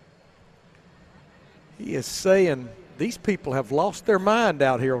 He is saying these people have lost their mind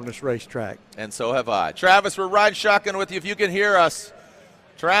out here on this racetrack. And so have I. Travis, we're riding shotgun with you if you can hear us.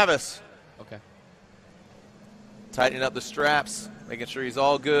 Travis. Okay. Tightening up the straps, making sure he's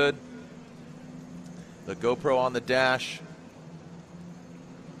all good. The GoPro on the dash.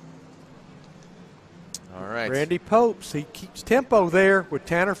 All right. Randy Popes, he keeps tempo there with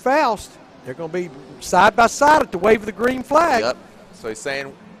Tanner Faust. They're going to be side by side at the wave of the green flag. Yep. So he's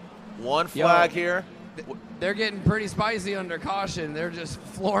saying one flag here. They're getting pretty spicy under caution. They're just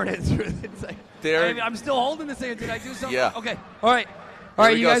flooring it through. It's like, I'm still holding this thing. Did I do something? Yeah. Okay. All right. All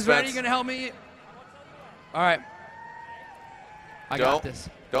right, you guys ready? Spence. You going to help me? All right. I got this.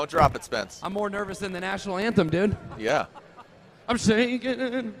 Don't drop it, Spence. I'm more nervous than the national anthem, dude. Yeah. I'm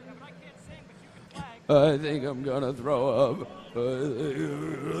shaking. I think I'm going to throw up.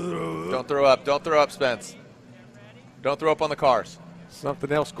 Don't throw up. Don't throw up, Spence. Don't throw up on the cars.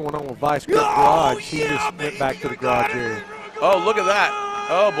 Something else going on with Vice Grip Garage. He just went back to the garage area. Oh, look at that.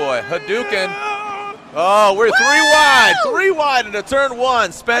 Oh, boy. Hadouken. Oh, we're three wide into turn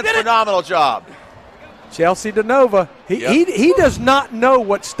one. Spence, phenomenal job. Chelsea DeNova, he does not know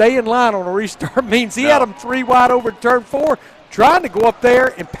what stay in line on a restart means. He had him 3 wide over turn 4, trying to go up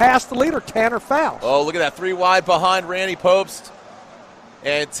there and pass the leader, Tanner Faust. Oh, look at that 3 wide behind Randy Popst.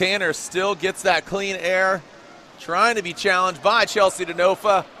 And Tanner still gets that clean air, trying to be challenged by Chelsea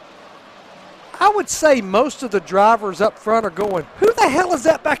DeNova. I would say most of the drivers up front are going, who the hell is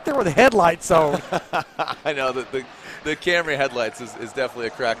that back there with the headlights on? I know that the Camry headlights is definitely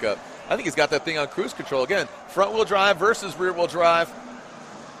a crack up. I think he's got that thing on cruise control. Again, front wheel drive versus rear wheel drive.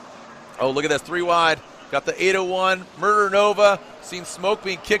 Oh, look at this 3 wide. Got the 801 Murder Nova. Seen smoke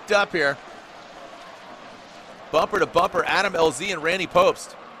being kicked up here. Bumper to bumper, Adam LZ and Randy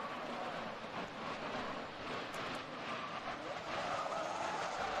Popst.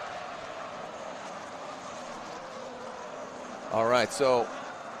 All right, so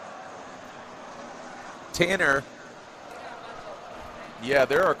Tanner. Yeah,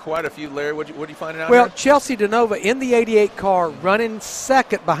 there are quite a few. Larry, what do you find out Well, here? Chelsea DeNova in the 88 car running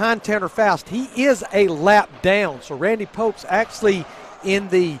second behind Tanner Faust. He is a lap down. So Randy Popes actually in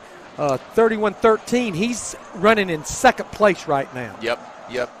the 31-13, he's running in second place right now. Yep.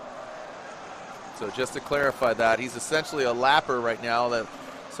 So just to clarify that, he's essentially a lapper right now.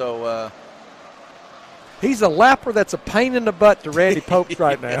 He's a lapper that's a pain in the butt to Randy Popes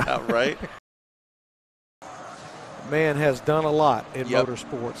right now. Yeah, right. Man has done a lot in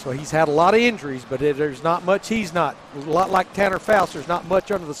motorsports. So he's had a lot of injuries, but there's not much he's not. A lot like Tanner Faust, there's not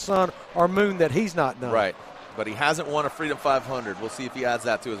much under the sun or moon that he's not done. Right, but he hasn't won a Freedom 500. We'll see if he adds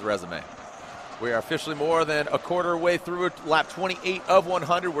that to his resume. We are officially more than a quarter way through lap 28 of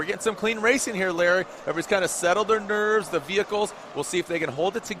 100. We're getting some clean racing here, Larry. Everybody's kind of settled their nerves, the vehicles. We'll see if they can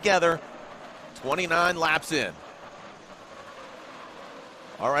hold it together 29 laps in.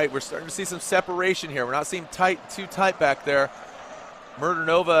 All right, we're starting to see some separation here. We're not seeing too tight back there. Murder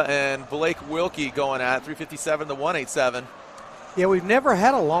Nova and Blake Wilkie going at it, 357 to 187. Yeah, we've never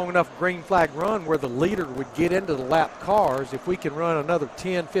had a long enough green flag run where the leader would get into the lap cars. If we can run another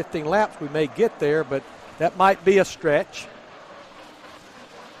 10, 15 laps, we may get there, but that might be a stretch.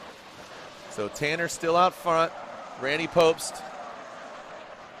 So Tanner still out front. Randy Popst.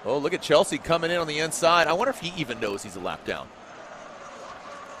 Oh, look at Chelsea coming in on the inside. I wonder if he even knows he's a lap down.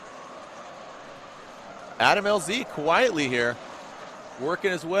 Adam LZ quietly here,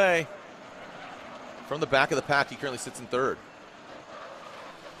 working his way from the back of the pack. He currently sits in third.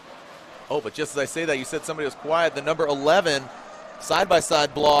 Oh, but just as I say that, you said somebody was quiet. The number 11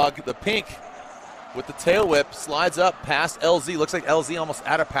 side-by-side blog, the pink with the tail whip, slides up past LZ. Looks like LZ almost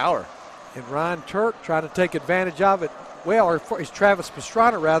out of power. And Ryan Turk trying to take advantage of it. Well, or it's Travis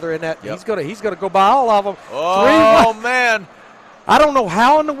Pastrana rather, in that he's gonna go by all of them. Oh man! I don't know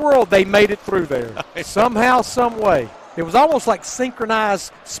how in the world they made it through there. Somehow, some way. It was almost like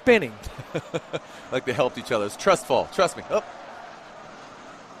synchronized spinning. Like they helped each other. It's trust fall. Trust me. Oh.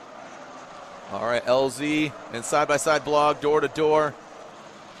 All right, LZ and side-by-side blog, door to door.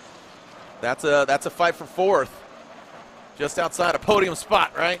 That's a fight for fourth. Just outside a podium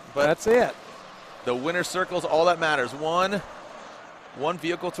spot, right? But that's it. The winner circles all that matters. One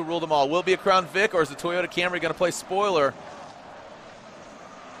vehicle to rule them all. Will it be a Crown Vic, or is the Toyota Camry going to play spoiler?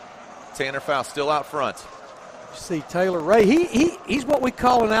 Tanner Faust still out front. You see Taylor Ray. He's what we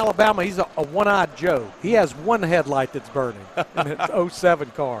call in Alabama. He's a one-eyed Joe. He has one headlight that's burning in an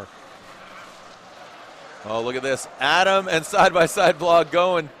 07 car. Oh, look at this. Adam and side-by-side blog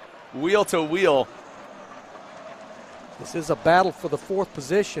going wheel to wheel. This is a battle for the fourth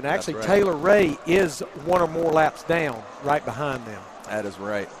position. Actually, right. Taylor Ray is one or more laps down right behind them. That is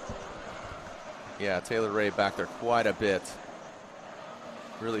right. Yeah, Taylor Ray back there quite a bit.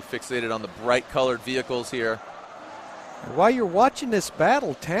 Really fixated on the bright-colored vehicles here. While you're watching this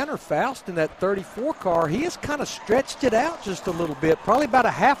battle, Tanner Faust in that 34 car, he has kind of stretched it out just a little bit, probably about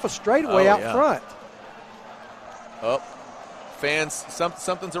a half a straightaway out front. Oh, fans,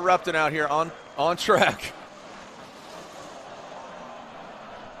 something's erupting out here on track.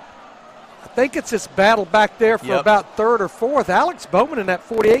 I think it's this battle back there for about third or fourth. Alex Bowman in that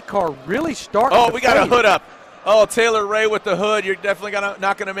 48 car really starting to we got a fade. hood up. Oh, Taylor Ray with the hood. You're definitely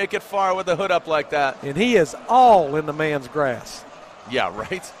not going to make it far with the hood up like that. And he is all in the man's grass. Yeah,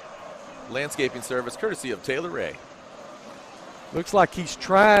 right. Landscaping service courtesy of Taylor Ray. Looks like he's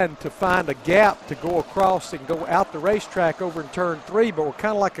trying to find a gap to go across and go out the racetrack over in turn 3, but we're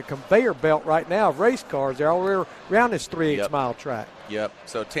kind of like a conveyor belt right now of race cars. They're all around this 3/8 mile track. Yep.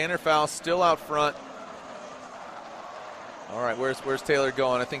 So Tanner Faust still out front. All right, where's Taylor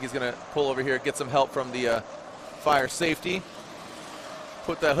going? I think he's going to pull over here, get some help from the fire safety.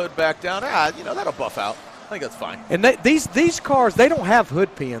 Put that hood back down. That'll buff out. I think that's fine. And these cars, they don't have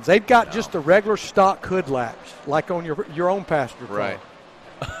hood pins. They've got just a regular stock hood latch, like on your own passenger car. Right.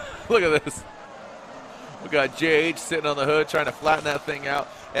 Look at this. We got JH sitting on the hood trying to flatten that thing out.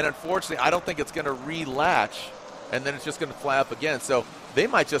 And unfortunately, I don't think it's going to re-latch, and then it's just going to fly up again. So they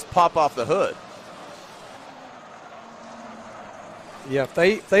might just pop off the hood. Yeah,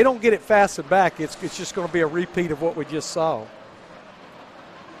 if they don't get it fastened back, it's just going to be a repeat of what we just saw.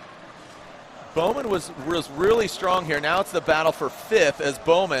 Bowman was really strong here. Now it's the battle for fifth as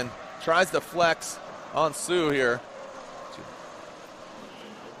Bowman tries to flex on Sue here.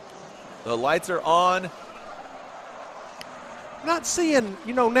 The lights are on. Not seeing,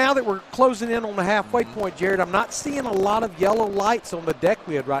 now that we're closing in on the halfway point, Jared, I'm not seeing a lot of yellow lights on the deck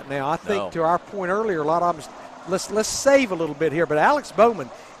lid right now. I think to our point earlier, a lot of them, let's save a little bit here. But Alex Bowman,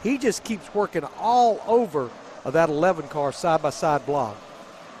 he just keeps working all over that 11 car side-by-side block.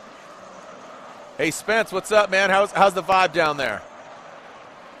 Hey, Spence, what's up, man? How's the vibe down there?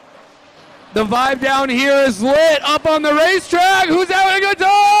 The vibe down here is lit up on the racetrack. Who's having a good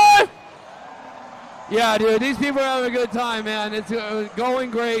time? Yeah, dude, these people are having a good time, man. It's going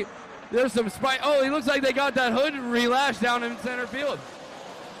great. There's some spike. Oh, it looks like they got that hood relatched down in center field.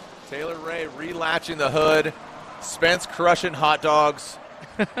 Taylor Ray relatching the hood. Spence crushing hot dogs.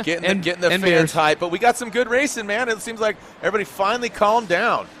 Getting the fans beers. hype. But we got some good racing, man. It seems like everybody finally calmed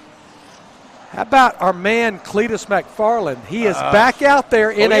down. How about our man Cletus McFarland? He is back out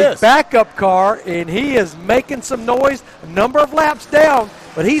there in a backup car, and he is making some noise, a number of laps down,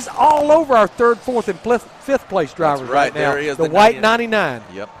 but he's all over our third, fourth, and fifth place drivers right now. There he is, the white 99.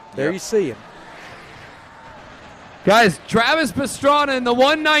 Yep. There you see him. Guys, Travis Pastrana in the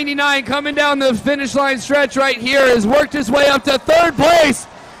 199 coming down the finish line stretch right here has worked his way up to third place.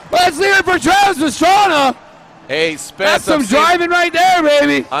 Let's hear it for Travis Pastrana. Hey, Spence. That's some driving right there,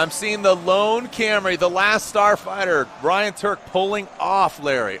 baby. I'm seeing the lone Camry, the last starfighter, Ryan Turk pulling off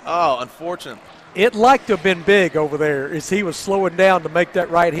Larry. Oh, unfortunate. It liked to have been big over there as he was slowing down to make that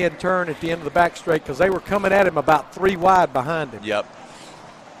right-hand turn at the end of the back straight because they were coming at him about 3 wide behind him. Yep.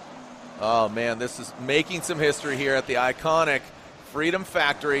 Oh, man, this is making some history here at the iconic Freedom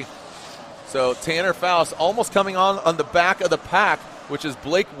Factory. So Tanner Faust almost coming on the back of the pack, which is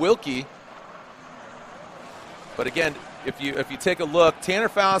Blake Wilkie. But again, if you take a look, Tanner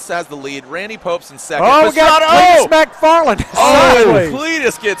Faust has the lead. Randy Pope's in second. Oh, we got Cletus McFarland. Oh,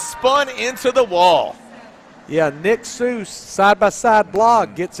 Cletus gets spun into the wall. Yeah, Nick Seuss, side-by-side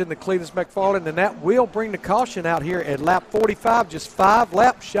blog, gets into Cletus McFarland, and that will bring the caution out here at lap 45, just 5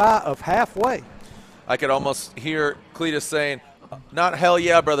 laps shy of halfway. I could almost hear Cletus saying, not hell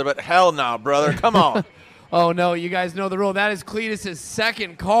yeah, brother, but hell no, brother. Come on. Oh, no, you guys know the rule. That is Cletus'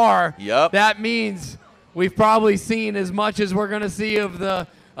 second car. Yep. That means we've probably seen as much as we're going to see of the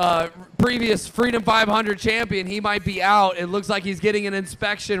previous Freedom 500 champion. He might be out. It looks like he's getting an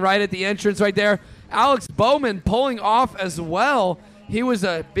inspection right at the entrance right there. Alex Bowman pulling off as well. He was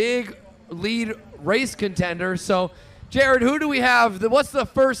a big lead race contender. So, Jared, who do we have? What's the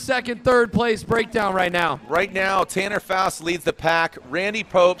first, second, third place breakdown right now? Right now, Tanner Faust leads the pack. Randy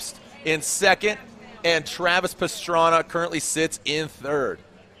Popst in second, and Travis Pastrana currently sits in third.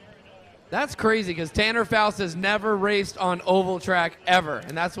 That's crazy because Tanner Faust has never raced on oval track ever.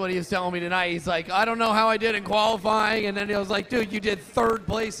 And that's what he was telling me tonight. He's like, I don't know how I did in qualifying. And then he was like, dude, you did third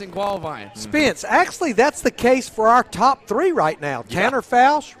place in qualifying. Spence, actually, that's the case for our top 3 right now. Tanner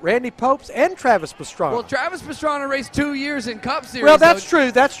Faust, Randy Popes, and Travis Pastrana. Well, Travis Pastrana raced 2 years in Cup Series. Well, that's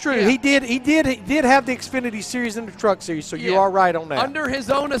true. That's true. Yeah. He did have the Xfinity Series and the Truck Series, so you are right on that. Under his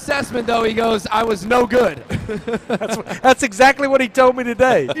own assessment, though, he goes, I was no good. That's exactly what he told me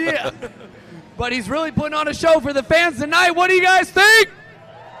today. Yeah. But he's really putting on a show for the fans tonight. What do you guys think?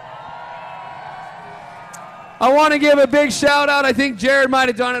 I want to give a big shout out. I think Jared might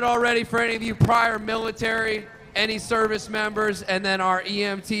have done it already for any of you prior military, any service members, and then our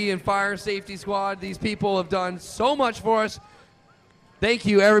EMT and fire safety squad. These people have done so much for us. Thank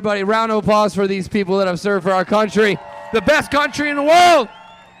you, everybody. Round of applause for these people that have served for our country. The best country in the world.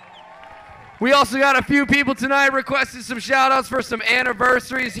 We also got a few people tonight requesting some shout-outs for some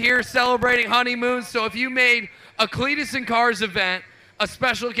anniversaries here celebrating honeymoons. So if you made a Cletus and Cars event a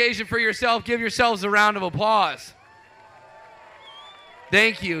special occasion for yourself, give yourselves a round of applause.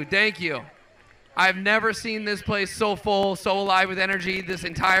 Thank you, thank you. I've never seen this place so full, so alive with energy. This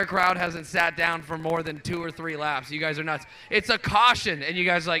entire crowd hasn't sat down for more than 2 or 3 laps. You guys are nuts. It's a caution, and you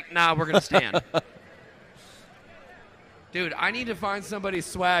guys are like, nah, we're going to stand. Dude, I need to find somebody's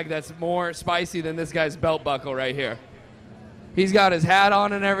swag that's more spicy than this guy's belt buckle right here. He's got his hat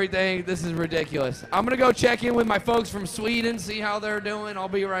on and everything. This is ridiculous. I'm going to go check in with my folks from Sweden, see how they're doing. I'll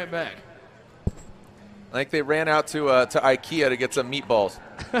be right back. I think they ran out to IKEA to get some meatballs.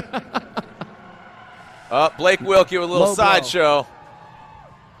 Blake Wilkie with a little sideshow.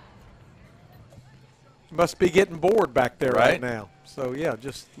 Must be getting bored back there right now. So, yeah,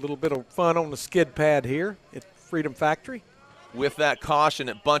 just a little bit of fun on the skid pad here at Freedom Factory. With that caution,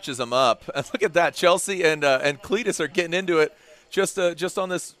 it bunches them up. And look at that. Chelsea and Cletus are getting into it just on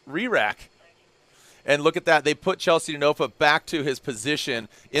this re-rack. And look at that. They put Chelsea Denofa back to his position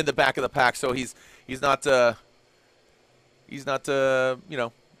in the back of the pack, so he's not you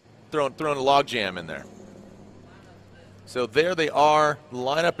know, throwing a log jam in there. So there they are. The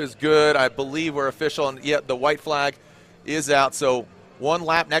lineup is good. I believe we're official, and yet the white flag is out. So 1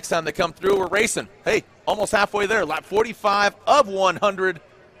 lap next time they come through, we're racing. Hey, almost halfway there. Lap 45 of 100.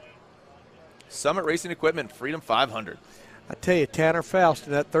 Summit Racing Equipment, Freedom 500. I tell you, Tanner Faust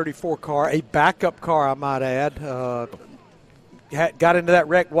in that 34 car, a backup car, I might add, got into that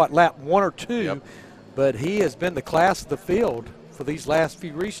wreck, lap 1 or 2, yep. But he has been the class of the field for these last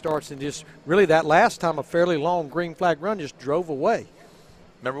few restarts, and just really that last time a fairly long green flag run just drove away.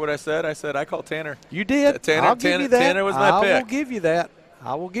 Remember what I said? I said I called Tanner. You did. Tanner was my pick. I will give you that.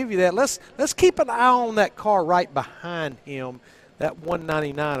 I will give you that. Let's keep an eye on that car right behind him, that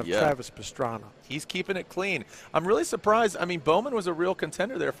 199 of Travis Pastrana. He's keeping it clean. I'm really surprised. I mean, Bowman was a real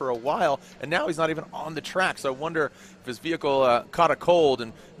contender there for a while, and now he's not even on the track. So I wonder if his vehicle caught a cold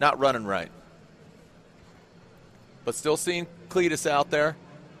and not running right. But still seeing Cletus out there.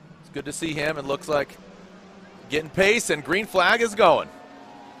 It's good to see him, and looks like getting pace, and green flag is going.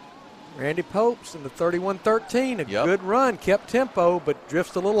 Randy Popes in the 31-13, a good run, kept tempo, but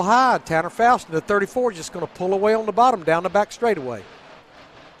drifts a little high. Tanner Faust in the 34 just going to pull away on the bottom down the back straightaway.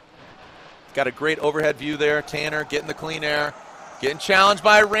 Got a great overhead view there. Tanner getting the clean air, getting challenged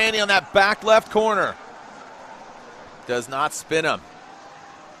by Randy on that back left corner. Does not spin him.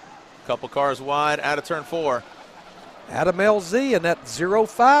 Couple cars wide out of turn 4. Adam LZ in that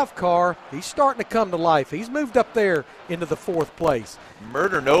 05 car, he's starting to come to life. He's moved up there into the 4th place.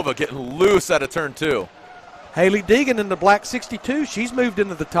 Murder Nova getting loose out of turn 2. Haley Deegan in the black 62, she's moved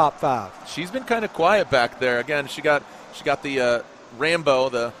into the top 5. She's been kind of quiet back there. Again, she got the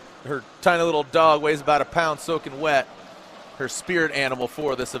Rambo, her tiny little dog, weighs about a pound soaking wet. Her spirit animal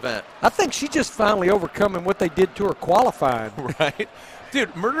for this event. I think she's just finally overcoming what they did to her qualifying. Right?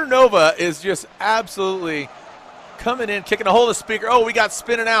 Dude, Murder Nova is just absolutely coming in, kicking a hold of the speaker. Oh, we got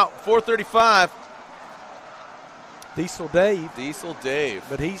spinning out, 435. Diesel Dave. Diesel Dave.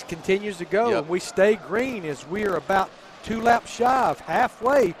 But he continues to go, Yep. and we stay green as we are about 2 laps shy of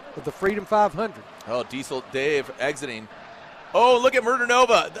halfway with the Freedom 500. Oh, Diesel Dave exiting. Oh, look at Murder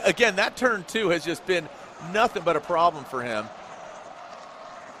Nova. Again, that turn 2 has just been nothing but a problem for him.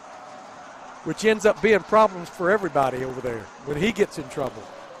 Which ends up being problems for everybody over there when he gets in trouble.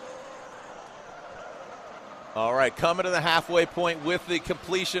 All right, coming to the halfway point with the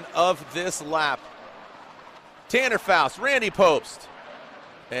completion of this lap. Tanner Faust, Randy Popst.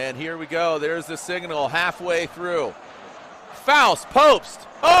 And here we go. There's the signal halfway through. Faust, Popst.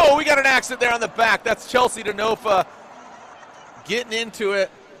 Oh, we got an accident there on the back. That's Chelsea Denofa getting into it.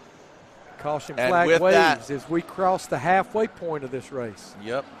 Caution And flag with waves that- as we cross the halfway point of this race.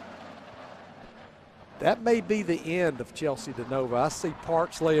 Yep. That may be the end of Chelsea DeNova. I see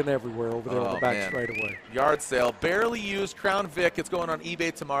parts laying everywhere over there on the back straightaway. Yard sale. Barely used Crown Vic. It's going on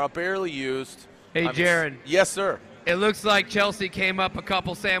eBay tomorrow. Barely used. Hey, Jared. Yes, sir. It looks like Chelsea came up a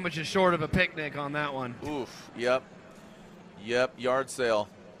couple sandwiches short of a picnic on that one. Oof. Yep. Yep. Yard sale.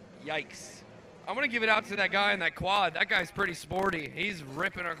 Yikes. I'm going to give it out to that guy in that quad. That guy's pretty sporty. He's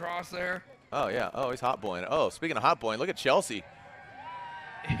ripping across there. Oh, yeah. Oh, he's hot boying. Oh, speaking of hot boying, look at Chelsea.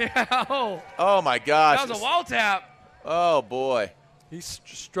 Yeah. Oh, my gosh. That was a wall tap. Oh, boy. He's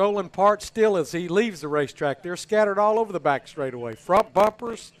strolling parts still as he leaves the racetrack. They're scattered all over the back straightaway. Front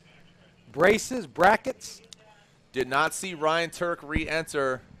bumpers, braces, brackets. Did not see Ryan Turk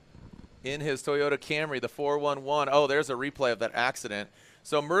re-enter in his Toyota Camry, the 411. Oh, there's a replay of that accident.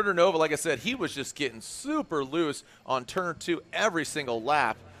 So Murder Nova, like I said, he was just getting super loose on turn 2 every single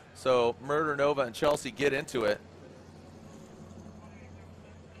lap. So Murder Nova and Chelsea get into it.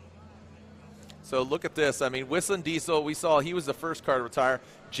 So look at this. I mean, Whistling Diesel, we saw he was the first car to retire.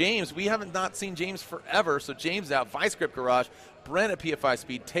 James, we haven't not seen James forever. So James out, Vice Grip Garage, Brent at PFI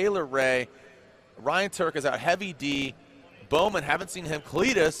Speed, Taylor Ray, Ryan Turk is out, Heavy D, Bowman, haven't seen him,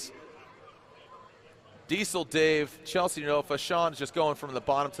 Cletus, Diesel Dave, Chelsea Nova, Sean is just going from the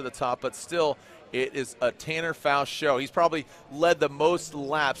bottom to the top, but still it is a Tanner Faust show. He's probably led the most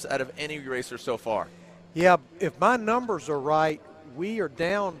laps out of any racer so far. Yeah, if my numbers are right, we are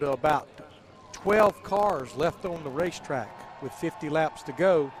down to about 12 cars left on the racetrack with 50 laps to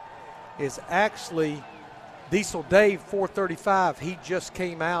go. Is actually Diesel Dave 435. He just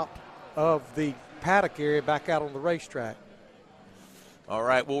came out of the paddock area back out on the racetrack. All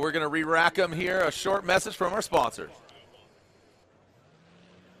right, well, we're going to re-rack them here. A short message from our sponsors.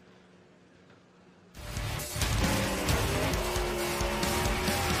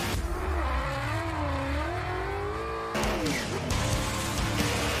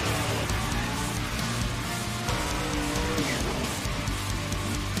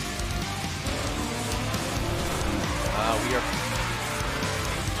 We are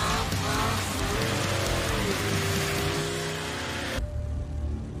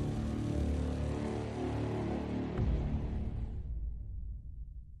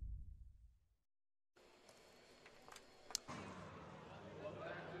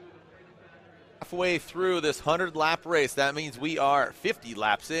halfway through this 100-lap race. That means we are 50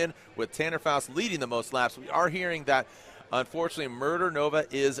 laps in with Tanner Faust leading the most laps. We are hearing that, unfortunately, Murder Nova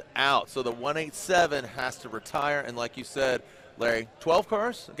is out. So the 187 has to retire. And like you said, Larry, 12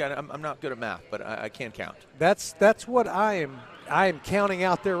 cars? Again, I'm not good at math, but I can count. That's what I am counting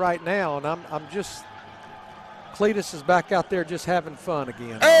out there right now, and I'm just Cletus is back out there just having fun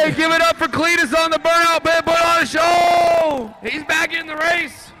again. Hey, give it up for Cletus on the burnout bit, put on a show. He's back in the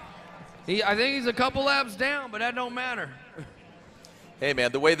race. I think he's a couple laps down, but that don't matter. Hey,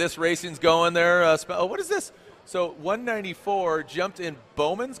 man, the way this racing's going there, what is this? So 194 jumped in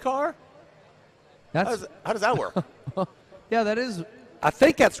Bowman's car? How does that work? Yeah, that is. I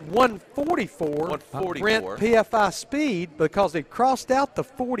think that's 144. 144. Brent PFI Speed, because they crossed out the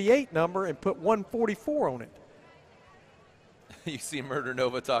 48 number and put 144 on it. You see Murder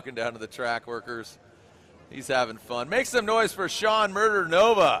Nova talking down to the track workers. He's having fun. Make some noise for Sean Murder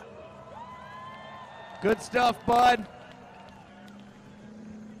Nova. Good stuff, bud.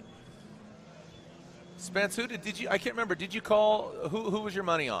 Spence, who did you? I can't remember. Did you call? Who was your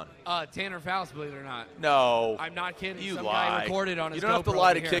money on? Tanner Faust, believe it or not. No. I'm not kidding. You Some lie. guy recorded on his You don't have to GoPro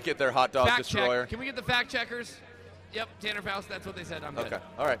lie over to here. kick it there, Hot Dog Fact Destroyer. Check. Can we get the fact checkers? Yep, Tanner Faust. That's what they said. I'm good. Okay.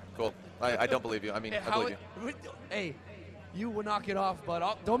 All right. Cool. I don't believe you. I mean, Hey, I believe you. Hey, you will knock it off,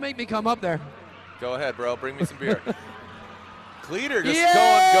 but don't make me come up there. Go ahead, bro. Bring me some beer. Cleater just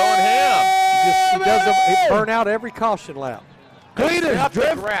Yeah, going ham. He does he burn out every caution lap.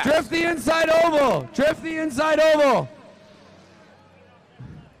 Cletus, drift the inside oval. Drift the inside oval.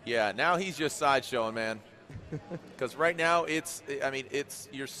 Yeah, now he's just sideshowing, man. Because right now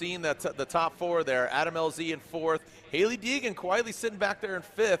you're seeing that the top four there. Adam LZ in fourth, Haley Deegan quietly sitting back there in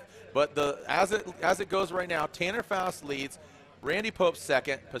fifth. But as it goes right now, Tanner Faust leads, Randy Pope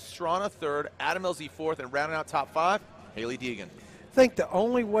second, Pastrana third, Adam LZ fourth, and rounding out top five, Haley Deegan. I think the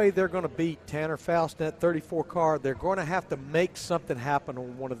only way they're going to beat Tanner Faust in that 34 car, they're going to have to make something happen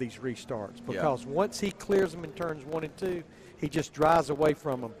on one of these restarts, because once he clears them in turns 1 and 2, he just drives away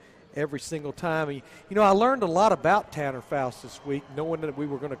from them every single time. I learned a lot about Tanner Faust this week, knowing that we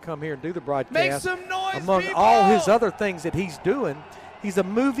were going to come here and do the broadcast. Make some noise, among people! all his other things that he's doing, he's a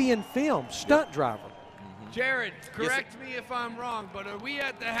movie and film stunt driver. Jared, correct me if I'm wrong, but are we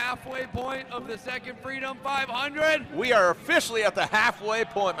at the halfway point of the second Freedom 500? We are officially at the halfway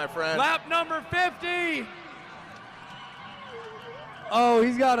point, my friend. Lap number 50. Oh,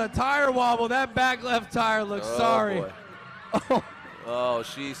 he's got a tire wobble. That back left tire looks sorry. Boy. Oh,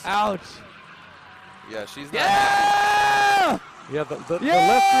 she's. Ouch. Yeah, she's not happy. Yeah, the left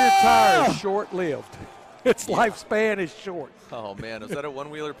rear tire is short-lived. Its lifespan is short. Oh, man. Is that a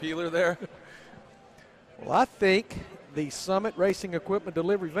one-wheeler peeler there? Well, I think the Summit Racing Equipment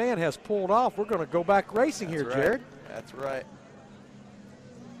delivery van has pulled off. We're going to go back racing here, right. Jared. That's right.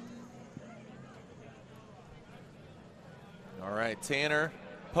 All right, Tanner,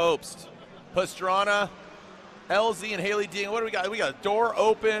 Popst, Pastrana, LZ, and Haley Deegan. What do we got? We got a door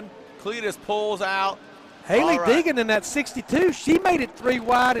open. Cletus pulls out. Haley Deegan in that 62, she made it 3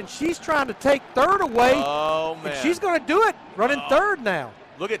 wide, and she's trying to take third away. Oh, man. And she's going to do it, running third now.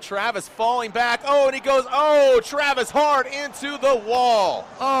 Look at Travis falling back. Oh, and he goes, Travis hard into the wall.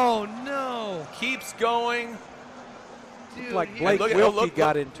 Oh, no. Keeps going. Dude, like Blake Wilkie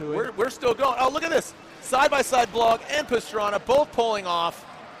got into it. We're still going. Oh, look at this. Side-by-side blog and Pastrana both pulling off.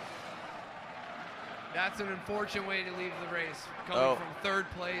 That's an unfortunate way to leave the race. Coming from third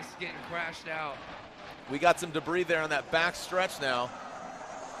place, getting crashed out. We got some debris there on that back stretch now.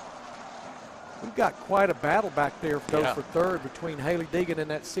 We've got quite a battle back there for third between Haley Deegan in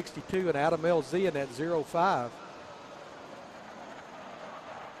that 62 and Adam LZ in that 05.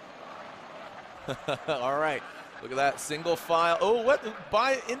 All right. Look at that single file. Oh, what?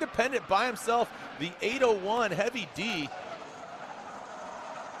 Independent by himself, the 801 Heavy D.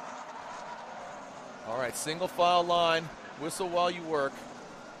 All right, single file line. Whistle while you work.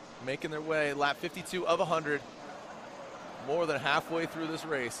 Making their way. Lap 52 of 100. More than halfway through this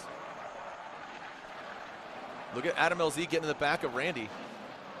race. Look at Adam LZ getting in the back of Randy.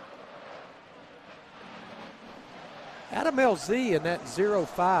 Adam LZ in that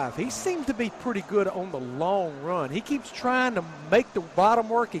 05, he seems to be pretty good on the long run. He keeps trying to make the bottom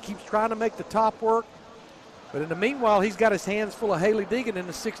work. He keeps trying to make the top work. But in the meanwhile, he's got his hands full of Haley Deegan in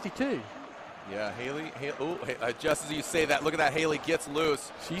the 62. Yeah, Haley just as you say that, look at that. Haley gets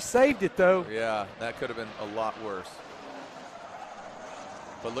loose. She saved it, though. Yeah, that could have been a lot worse.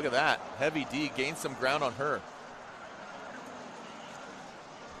 But look at that. Heavy D gained some ground on her.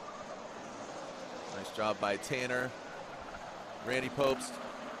 Nice job by Tanner. Randy Popst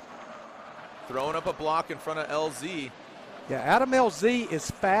throwing up a block in front of LZ. Yeah, Adam LZ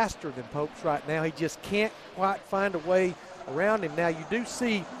is faster than Popst right now. He just can't quite find a way around him. Now, you do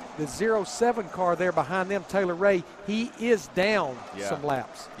see the 07 car there behind them, Taylor Ray. He is down some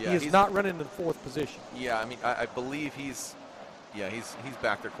laps. Yeah, he is not running in the 4th position. Yeah, I mean, I believe he's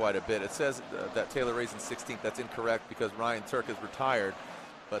back there quite a bit. It says that Taylor Ray's in 16th. That's incorrect because Ryan Turk is retired.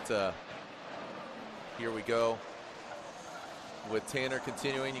 But here we go. With Tanner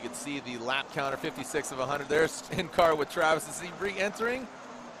continuing, you can see the lap counter, 56 of 100. There's in car with Travis. Is he re-entering?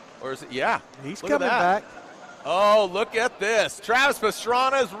 Or is it? Yeah. He's coming back. Oh, look at this. Travis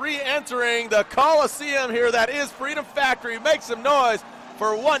Pastrana is re-entering the Coliseum here. That is Freedom Factory. Make some noise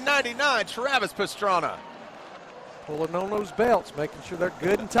for 199, Travis Pastrana. Pulling on those belts, making sure they're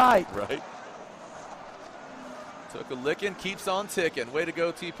good and tight. Right. Took a licking, keeps on ticking. Way to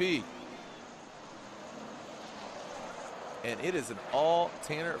go, TP. And it is an all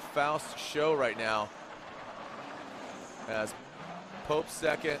Tanner Faust show right now. As Pope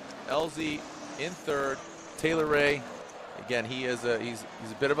second, LZ in third, Taylor Ray. Again, he's a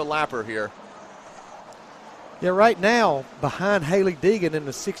bit of a lapper here. Yeah, right now, behind Haley Deegan in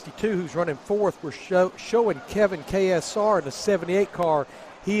the 62, who's running 4th, we're showing Kevin KSR in the 78 car.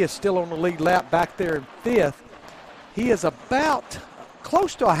 He is still on the lead lap back there in 5th. He is about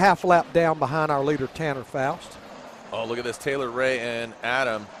close to a half lap down behind our leader, Tanner Faust. Oh, look at this, Taylor Ray and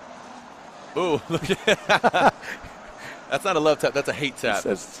Adam. Ooh, look at that's not a love tap, that's a hate tap. He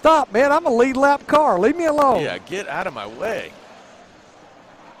says, stop, man, I'm a lead lap car. Leave me alone. Yeah, get out of my way.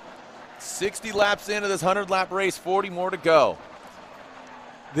 60 laps into this 100-lap race, 40 more to go.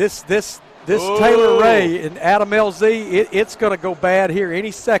 This this Taylor Ray and Adam LZ, it's going to go bad here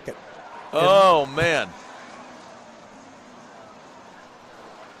any second. Oh, man.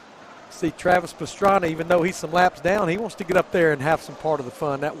 See, Travis Pastrana, even though he's some laps down, he wants to get up there and have some part of the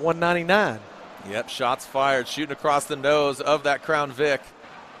fun. That 199. Yep, shots fired, shooting across the nose of that Crown Vic.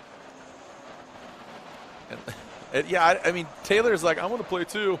 And yeah, I mean, Taylor's like, I want to play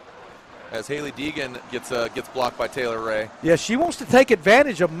too. As Hailie Deegan gets blocked by Taylor Ray. Yeah, she wants to take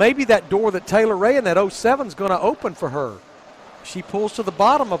advantage of maybe that door that Taylor Ray in that 07 is going to open for her. She pulls to the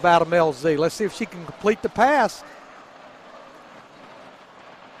bottom of Adam LZ. Let's see if she can complete the pass.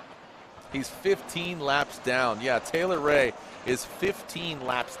 He's 15 laps down. Yeah, Taylor Ray is 15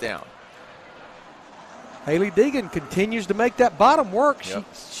 laps down. Hailie Deegan continues to make that bottom work. Yep.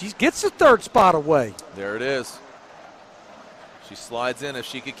 She gets the third spot away. There it is. She slides in. If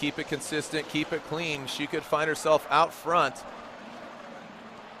she could keep it consistent, keep it clean, she could find herself out front.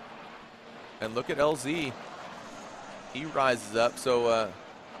 And look at LZ. He rises up. So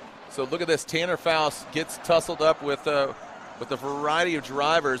look at this. Tanner Faust gets tussled up with a variety of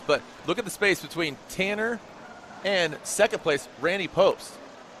drivers. But look at the space between Tanner and second place, Randy Popes.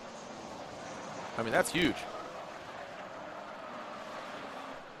 I mean, that's huge.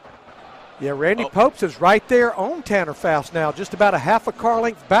 Yeah, Randy Popes is right there on Tanner Faust now, just about a half a car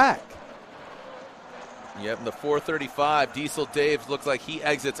length back. Yep, in the 435, Diesel Dave looks like he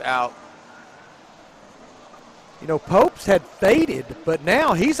exits out. You know, Popes had faded, but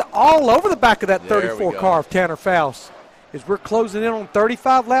now he's all over the back of that There we 34 go. car of Tanner Faust as we're closing in on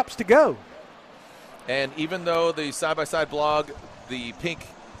 35 laps to go. And even though the side-by-side blog, the pink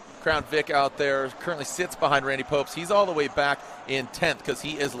Crown Vic out there currently sits behind Randy Popes, he's all the way back in 10th because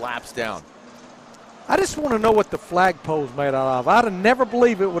he is laps down. I just want to know what the flagpole's made out of. I'd have never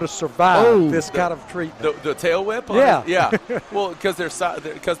believed it would have survived this kind of treatment. The tail whip? Yeah. Yeah. Well,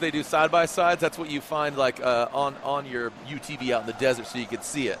 because they do side-by-sides, that's what you find like on your UTV out in the desert so you can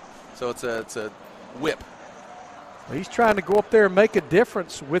see it. So it's a whip. He's trying to go up there and make a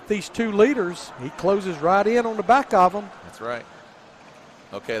difference with these two leaders. He closes right in on the back of them. That's right.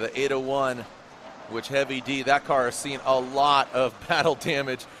 Okay, the 801, which Heavy D, that car has seen a lot of battle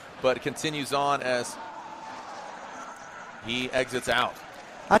damage, but it continues on as he exits out.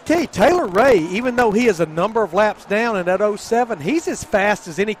 I tell you, Taylor Ray, even though he is a number of laps down in that 07, he's as fast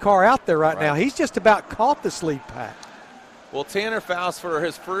as any car out there right now. He's just about caught this lead pack. Well, Tanner Faust, for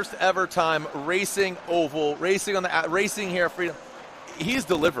his first ever time racing oval, racing here at Freedom, he's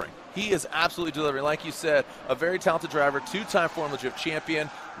delivering. He is absolutely delivering. Like you said, a very talented driver, two-time Formula Drift champion,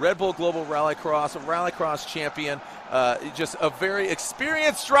 Red Bull Global Rallycross, a Rallycross champion, just a very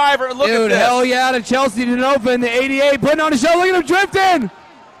experienced driver. Look at this. Hell yeah to Chelsea Denova in the 88, putting on a show. Look at him drifting.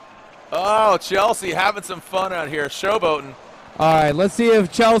 Oh, Chelsea having some fun out here, showboating. All right, let's see if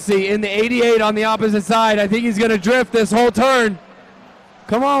Chelsea in the 88 on the opposite side. I think he's going to drift this whole turn.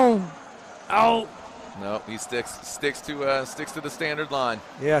 Come on. Oh. No, he sticks to the standard line.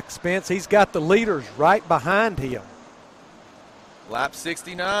 Yeah, Spence, he's got the leaders right behind him. Lap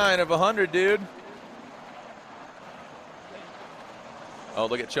 69 of 100, dude. Oh,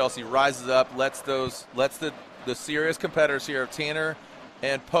 look at Chelsea rises up, lets the serious competitors here, Tanner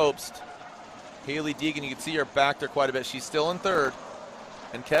and Popes. Hailie Deegan, you can see her back there quite a bit. She's still in third.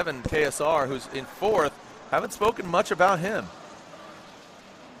 And Kevin KSR, who's in fourth, haven't spoken much about him.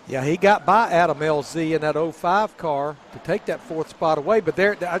 Yeah, he got by Adam LZ in that 05 car to take that fourth spot away. But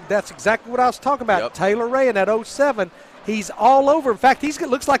that's exactly what I was talking about. Yep. Taylor Ray in that 07, he's all over. In fact,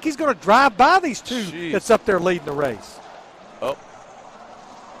 looks like he's going to drive by these two that's up there leading the race. Oh,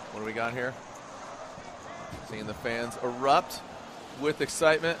 what do we got here? Seeing the fans erupt with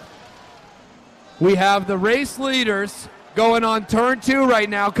excitement. We have the race leaders going on turn 2 right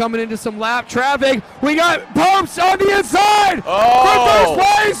now, coming into some lap traffic. We got Popes on the inside. Oh. For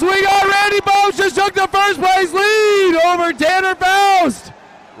first place, we got Randy Popes just took the first place lead over Tanner Faust.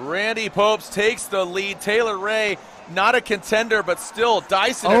 Randy Popes takes the lead. Taylor Ray, not a contender, but still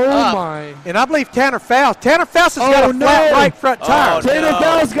dicing it up. Oh, my. And I believe Tanner Faust has got a flat right front tire. Tanner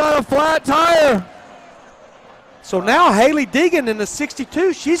Faust got a flat tire. So now Hailie Deegan in the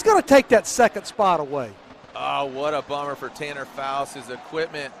 62, she's going to take that second spot away. Oh, what a bummer for Tanner Faust. His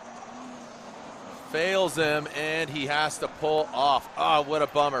equipment fails him, and he has to pull off. Oh, what a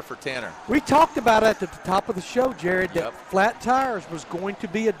bummer for Tanner. We talked about it at the top of the show, Jared, that flat tires was going to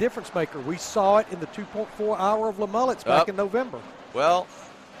be a difference maker. We saw it in the 2.4 hour of Le Mullets back in November. Well,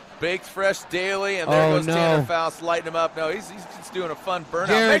 baked fresh daily, and there goes no. Tanner Faust lighting him up. No, he's just doing a fun burnout.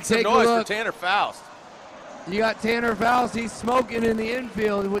 Jared, Make some take a noise for look. Tanner Faust. You got Tanner Faust. He's smoking in the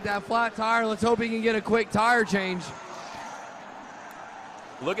infield with that flat tire. Let's hope he can get a quick tire change.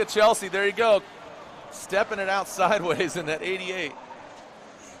 Look at Chelsea. There you go. Stepping it out sideways in that 88.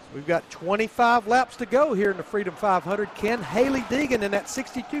 We've got 25 laps to go here in the Freedom 500. Can Haley Deegan in that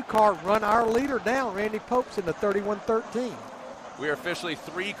 62 car run our leader down, Randy Popes, in the 31-13? We are officially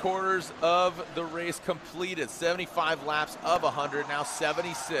 3/4 of the race completed. 75 laps of 100, now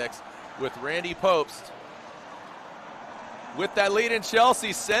 76 with Randy Popes. With that lead in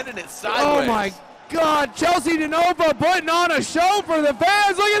Chelsea, sending it sideways. Oh, my God. Chelsea DeNova putting on a show for the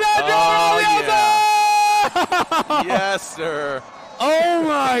fans. Look at that door on the outside. Yes, sir. Oh,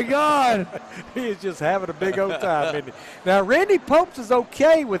 my God. He is just having a big old time, isn't he? Now, Randy Popes is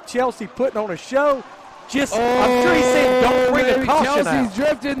okay with Chelsea putting on a show. Just, I'm sure he said don't bring a caution Chelsea's out.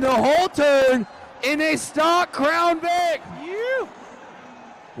 drifting the whole turn in a stock Crown Vic.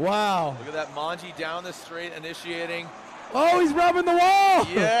 Wow. Look at that Manji down the straight, initiating. Oh, he's rubbing the wall.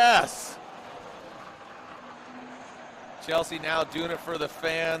 Yes. Chelsea now doing it for the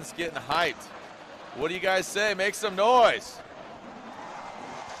fans, getting hyped. What do you guys say? Make some noise.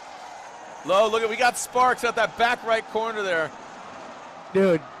 Low, look at, we got sparks at that back right corner there.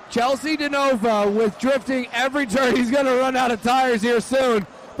 Dude, Chelsea DeNova with drifting every turn. He's going to run out of tires here soon.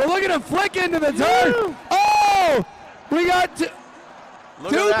 But look at him flick into the turn. Oh, we got two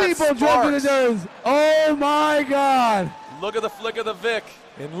people drifting the turns. Oh, my God. Look at the flick of the Vic.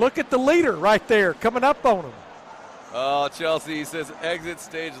 And look at the leader right there coming up on him. Oh, Chelsea says exit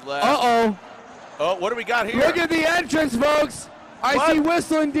stage left. Uh-oh. Oh, what do we got here? Look at the entrance, folks. I see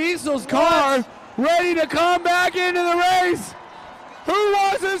Whistling Diesel's car ready to come back into the race. Who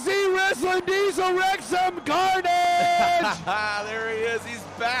wants to see Whistling Diesel wreck some carnage? There he is. He's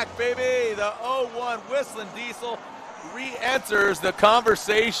back, baby. The 01 Whistling Diesel re-enters the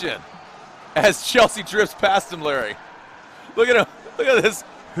conversation as Chelsea drifts past him, Larry. Look at him. Look at this.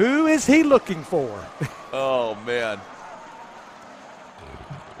 Who is he looking for? Oh, man.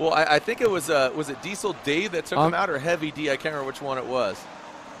 Well, I think it was it Diesel Dave that took him out, or Heavy D? I can't remember which one it was.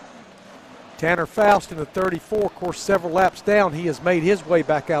 Tanner Faust in the 34, of course, several laps down. He has made his way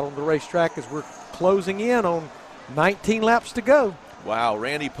back out on the racetrack as we're closing in on 19 laps to go. Wow,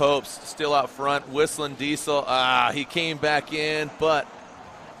 Randy Popes still out front. Whistling Diesel, he came back in, but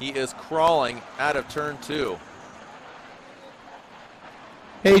he is crawling out of turn 2.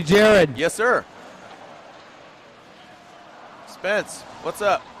 Hey, Jared. Yes, sir. Spence, what's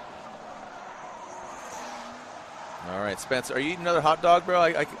up? All right, Spence, are you eating another hot dog, bro?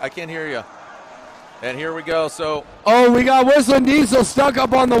 I can't hear you. And here we go. So, oh, we got Whistling Diesel stuck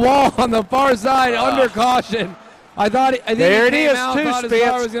up on the wall on the far side under caution. I think there it is, out, too, thought his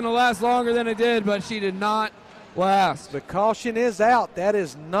car was going to last longer than it did, but she did not last. The caution is out. That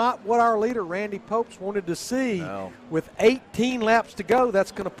is not what our leader, Randy Popes, wanted to see. No. With 18 laps to go,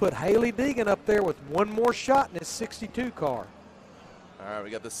 that's going to put Haley Deegan up there with one more shot in his 62 car. All right,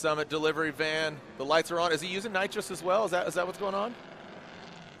 we got the Summit delivery van. The lights are on. Is he using nitrous as well? Is that what's going on?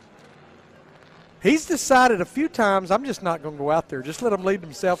 He's decided a few times, I'm just not going to go out there. Just let them lead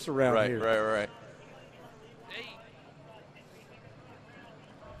themselves around here. Right.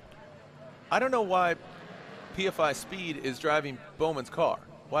 I don't know why PFI Speed is driving Bowman's car.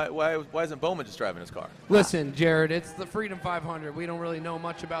 Why isn't Bowman just driving his car? Listen, Jared, it's the Freedom 500. We don't really know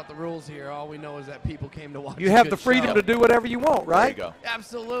much about the rules here. All we know is that people came to watch. You have the freedom to do whatever you want, right? There you go.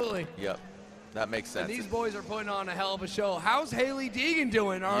 Absolutely. Yep. That makes sense. And these boys are putting on a hell of a show. How's Haley Deegan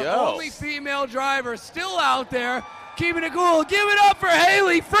doing? Our Yo. only female driver still out there, keeping it cool. Give it up for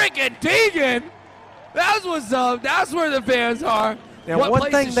Haley freaking Deegan. That's what's up. That's where the fans are. Now, what one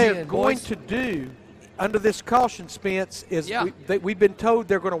place thing is they're she in, going boys? to do under this caution, Spence, is we've been told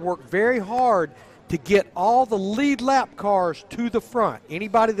they're going to work very hard to get all the lead lap cars to the front.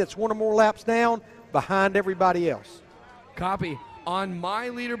 Anybody that's one or more laps down, behind everybody else. Copy. On my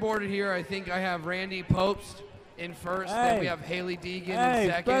leaderboard here, I think I have Randy Popes in first. Then we have Haley Deegan in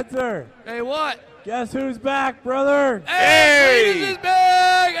second. Spencer. Hey, what? Guess who's back, brother? Hey! Cletus is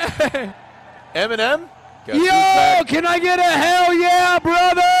back! Eminem? Yo, can I get a hell yeah,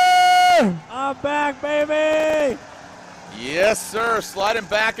 brother? I'm back, baby! Yes, sir. Sliding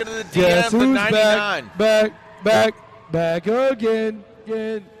back into the DM, Guess the who's 99. Back again.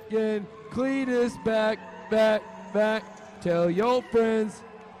 Cletus back. Tell your friends.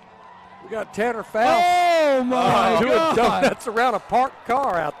 We got Tanner Faust. Oh, my doing God. donuts around a parked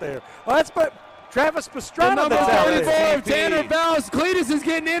car out there. Well, that's Travis The Pastrana number that's out 34 there. of Tanner Faust. Cletus is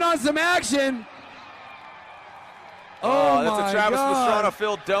getting in on some action. Oh, that's my a Travis God. Pastrana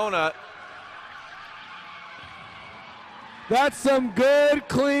filled donut. That's some good,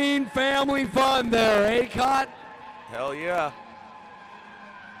 clean family fun there, eh, Cot? Hell yeah.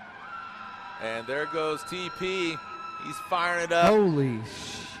 And there goes TP. He's firing it up. Holy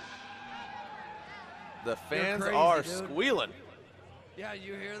The fans crazy, are dude. squealing. Yeah,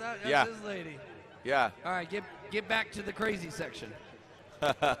 you hear that? That's Yeah. his lady. Yeah. All right, get back to the crazy section.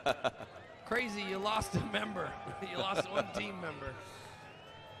 Crazy, you lost a member. You lost one team member.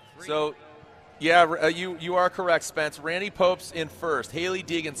 So, yeah, you are correct, Spence. Randy Pope's in first, Haley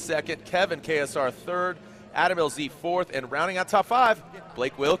Deegan second, Kevin KSR third, Adam LZ fourth, and rounding out top 5,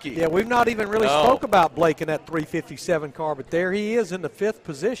 Blake Wilkie. Yeah, we've not even really spoke about Blake in that 357 car, but there he is in the 5th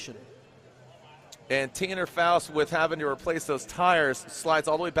position. And Tanner Faust, with having to replace those tires, slides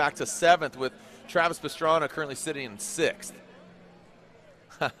all the way back to 7th, with Travis Pastrana currently sitting in 6th.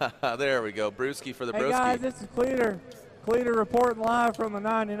 There we go. Brewski for the Hey Broski. guys, this is Cleater. Cleater reporting live from the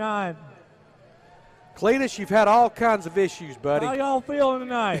 99. Cletus, you've had all kinds of issues, buddy. How y'all feeling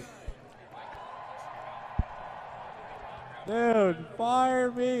tonight? Dude,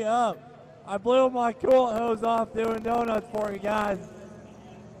 fire me up. I blew my coolant hose off doing donuts for you guys.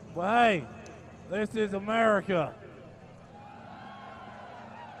 But hey, this is America.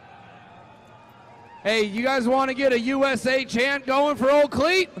 Hey, you guys want to get a USA chant going for old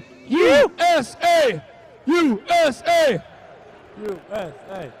Cleat? USA! USA!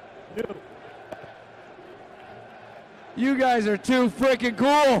 USA. You guys are too freaking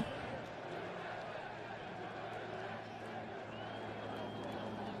cool.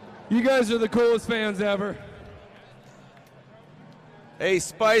 You guys are the coolest fans ever. Hey,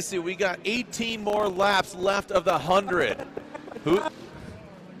 Spicy, we got 18 more laps left of the 100.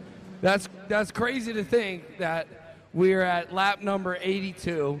 That's crazy to think that we're at lap number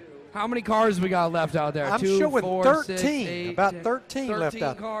 82. How many cars we got left out there? I'm 2, showing 4, 13. 6, 8, About 10, 13 left 13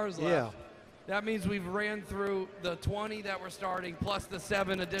 out. cars left. Yeah. That means we've ran through the 20 that we're starting plus the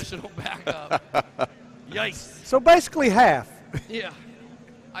 7 additional backup. Yikes. So basically half. Yeah.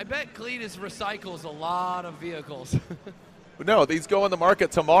 I bet Cletus recycles a lot of vehicles. No, these go on the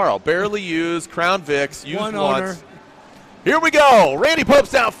market tomorrow. Barely used, Crown Vics, used One once. owner. Here we go. Randy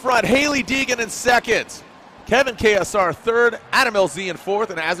Pope's out front. Haley Deegan in second. Kevin KSR third. Adam LZ in fourth.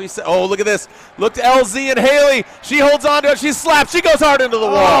 And as we said, oh, look at this. Look to LZ and Haley. She holds on to it. She slaps. She goes hard into the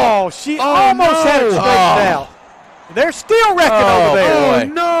wall. Oh, she almost had it straightened out. They're still wrecking over there.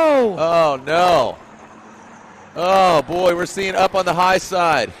 Boy. Oh, no. Oh, boy. We're seeing up on the high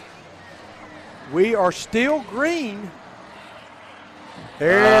side. We are still green.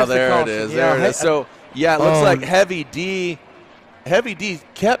 There it is. There it is. So, yeah, it looks like Heavy D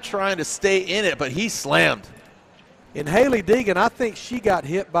kept trying to stay in it, but he slammed. And Haley Deegan, I think she got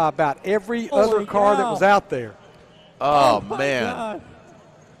hit by about every other car that was out there. Oh man.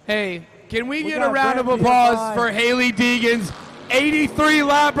 Hey, can we get a round of applause for Haley Deegan's 83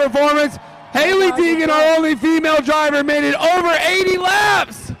 lap performance? Haley Deegan, our only female driver, made it over 80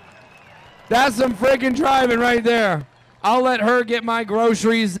 laps. That's some freaking driving right there. I'll let her get my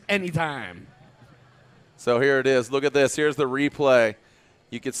groceries anytime. So here it is. Look at this. Here's the replay.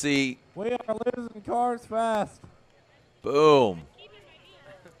 You can see. We are losing cars fast. Boom.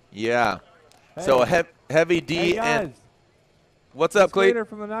 Yeah. Hey. So Heavy D Hey guys, and what's up, Cleet? Cleater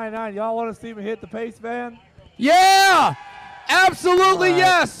from the 99. Y'all want to see me hit the pace van? Yeah, absolutely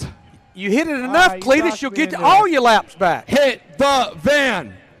yes. You hit it enough, Cletus, you'll get all your laps back. Hit the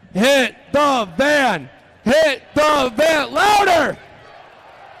van. Hit the van. Hit the van. Louder.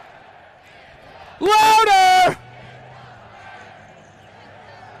 Louder.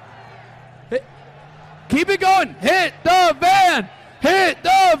 Keep it going. Hit the van. Hit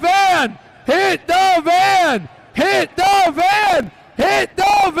the van. Hit the van. Hit the van. Hit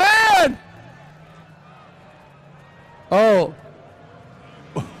the van. Oh.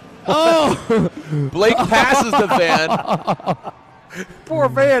 Oh. Blake passes the van. Poor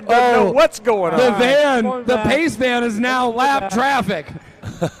van doesn't know what's going on. The van, the pace van is now lap traffic.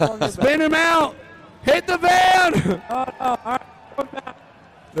 Spin him out. Hit the van.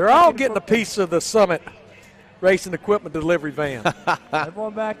 They're all getting a piece of the Summit Racing Equipment Delivery van.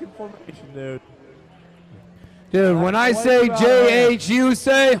 Everyone back in formation, dude. Dude, when I say JH, you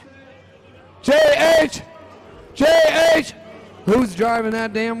say JH. JH. Who's driving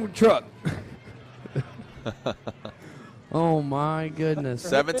that damn truck? Oh my goodness.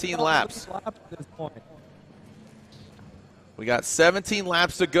 17 laps. We got 17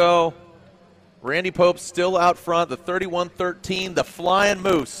 laps to go. Randy Pope still out front, the 31-13, the Flying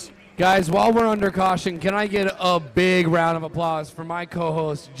Moose. Guys, while we're under caution, can I get a big round of applause for my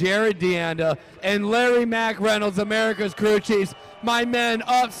co-hosts, Jared Deanda and Larry Mack Reynolds, America's crew chiefs, my men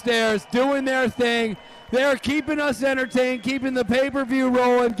upstairs doing their thing. They're keeping us entertained, keeping the pay-per-view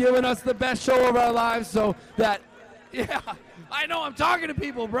rolling, giving us the best show of our lives so that, yeah, I know, I'm talking to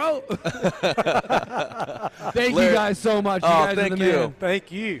people, bro. Thank you guys so much. You guys thank are the you. man.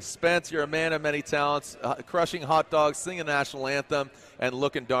 Thank you. Spence, you're a man of many talents, crushing hot dogs, singing the national anthem, and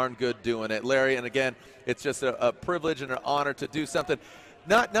looking darn good doing it. Larry, and again, it's just a privilege and an honor to do something.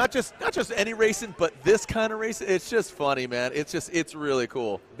 Not just any racing, but this kind of racing. It's just funny, man. It's really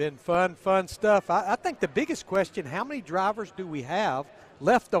cool. Been fun stuff. I think the biggest question, how many drivers do we have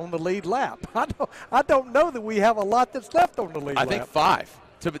left on the lead lap? I don't know that we have a lot that's left on the lead lap. I think 5.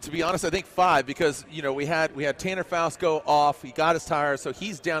 To be honest, I think 5 because, we had Tanner Faust go off. He got his tire, so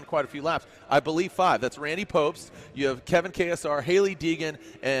he's down quite a few laps. I believe 5. That's Randy Popes. You have Kevin KSR, Haley Deegan,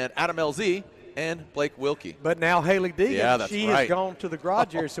 and Adam LZ, and Blake Wilkie. But now Haley Deegan, she right. has gone to the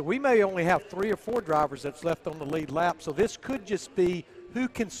garage area, so we may only have 3 or 4 drivers that's left on the lead lap. So this could just be who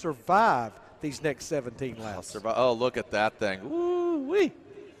can survive these next 17 laps. Oh, look at that thing. Woo-wee.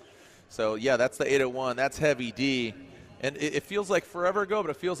 So, yeah, that's the 801. That's Heavy D. And it feels like forever ago,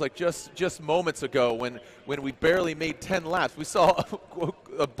 but it feels like just moments ago when we barely made 10 laps. We saw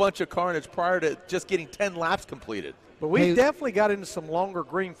a bunch of carnage prior to just getting 10 laps completed. But we definitely got into some longer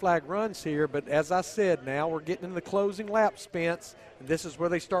green flag runs here. But as I said, now we're getting into the closing lap, Spence. And this is where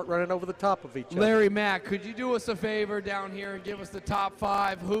they start running over the top of each other. Larry Mack, could you do us a favor down here and give us the top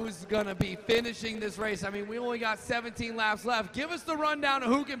 5? Who's going to be finishing this race? I mean, we only got 17 laps left. Give us the rundown of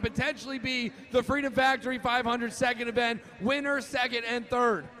who can potentially be the Freedom Factory 500 second event winner, second, and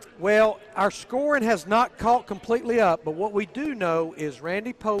third. Well, our scoring has not caught completely up, but what we do know is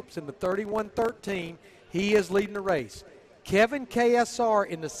Randy Popes in the 3113, he is leading the race. Kevin KSR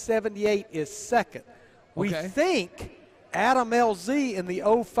in the 78 is second. We think Adam LZ in the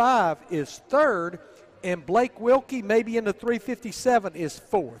 05 is third, and Blake Wilkie maybe in the 357 is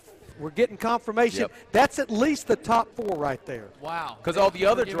fourth. We're getting confirmation. Yep. That's at least the top 4 right there. Wow. Because all the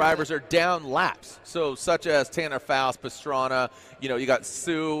other drivers are down laps. So such as Tanner Faust, Pastrana, you got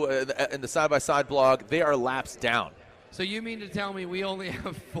Sue in the side-by-side blog. They are laps down. So you mean to tell me we only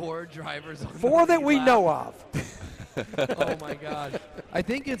have 4 drivers on 4 that we know of. Oh, my God. I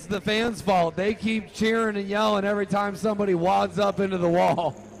think it's the fans' fault. They keep cheering and yelling every time somebody wads up into the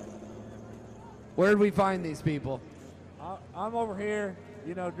wall. Where did we find these people? I'm over here,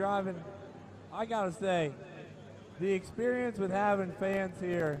 driving. I got to say, the experience with having fans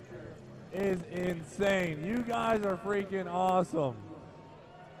here is insane. You guys are freaking awesome.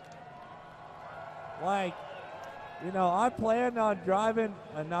 Like, I planned on driving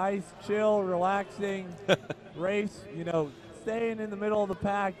a nice, chill, relaxing race, staying in the middle of the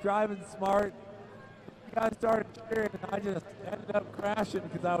pack, driving smart. You guys started cheering, and I just ended up crashing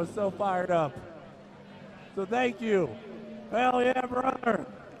because I was so fired up. So thank you. Hell yeah, brother.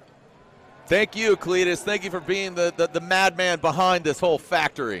 Thank you, Cletus. Thank you for being the madman behind this whole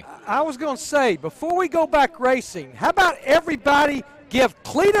factory. I was going to say, before we go back racing, how about everybody give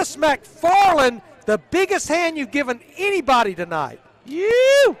Cletus McFarland the biggest hand you've given anybody tonight?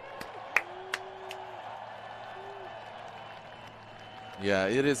 You! Yeah,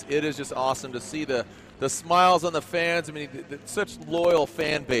 it is just awesome to see the smiles on the fans. I mean, such loyal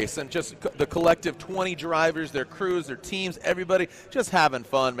fan base, and just the collective 20 drivers, their crews, their teams, everybody just having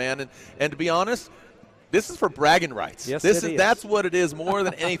fun, man. And to be honest, this is for bragging rights. Yes, That's what it is more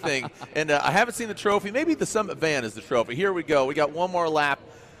than anything. And I haven't seen the trophy. Maybe the Summit van is the trophy. Here we go. We got one more lap.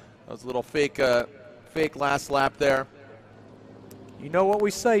 That was a little fake last lap there. You know what we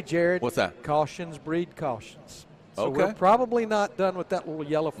say, Jared? What's that? Cautions breed cautions. So Okay. we're probably not done with that little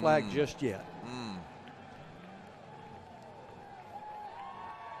yellow flag just yet.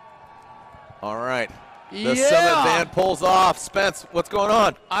 All right. Yeah. The Summit van pulls off. Spence, what's going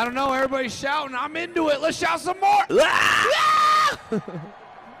on? I don't know. Everybody's shouting. I'm into it. Let's shout some more.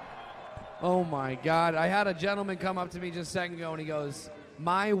 Oh, my God. I had a gentleman come up to me just a second ago, and he goes,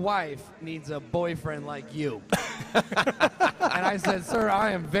 my wife needs a boyfriend like you. And I said, sir,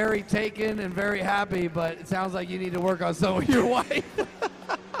 I am very taken and very happy, but it sounds like you need to work on some of your wife.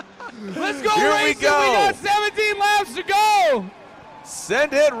 Let's go Here racing. we go. We got 17 laps to go.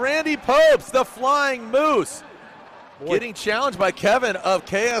 Send it, Randy Popes, the Flying Moose. Getting challenged by Kevin of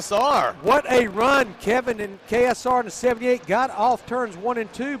KSR. What a run. Kevin and KSR in the 78 got off turns 1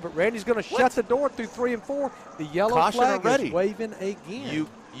 and 2, but Randy's going to shut the door through 3 and 4. The yellow Caution flag already. is waving again.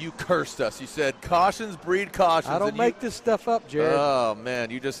 You cursed us. You said cautions breed cautions. I don't make this stuff up, Jared. Oh man,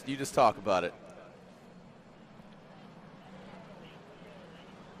 you just talk about it.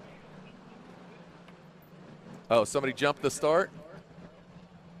 Oh, somebody jumped the start.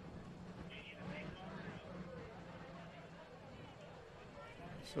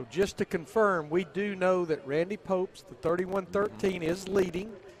 So just to confirm, we do know that Randy Popes, the 3113, is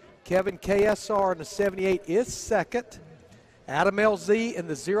leading. Kevin KSR in the 78 is second. Adam LZ in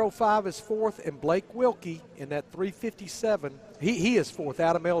the 05 is fourth, and Blake Wilkie in that 357. He is fourth.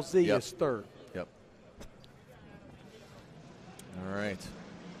 Adam LZ Yep. is third. Yep. All right.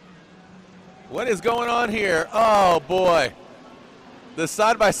 What is going on here? Oh boy, the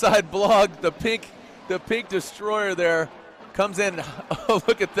side-by-side blog, the pink destroyer there comes in. Oh,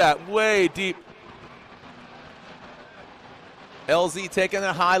 look at that, way deep. LZ taking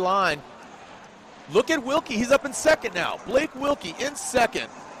a high line. Look at Wilkie, he's up in second now. Blake Wilkie in second.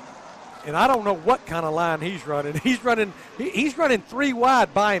 And I don't know what kind of line he's running. He's running 3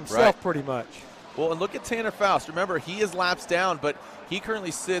 wide by himself pretty much. Well, and look at Tanner Faust. Remember, he is laps down, but he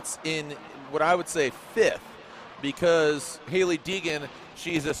currently sits in what I would say fifth because Haley Deegan,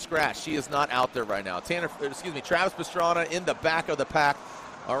 she's a scratch. She is not out there right now. Travis Pastrana in the back of the pack.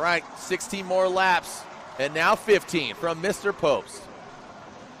 All right, 16 more laps, and now 15 from Mr. Popes.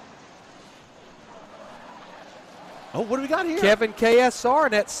 Oh, what do we got here? Kevin KSR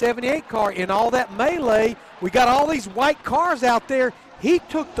in that 78 car in all that melee. We got all these white cars out there. He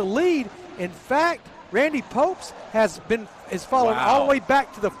took the lead. In fact, Randy Popes is fallen all the way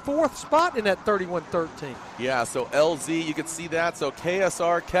back to the 4th spot in that 31-13. Yeah, so LZ, you can see that. So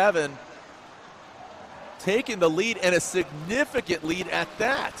KSR Kevin taking the lead, and a significant lead at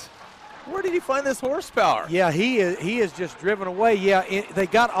that. Where did he find this horsepower? Yeah, he is just driven away. Yeah, they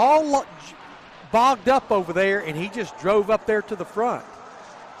got all bogged up over there, and he just drove up there to the front.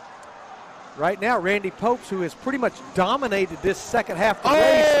 Right now, Randy Popes, who has pretty much dominated this second half of the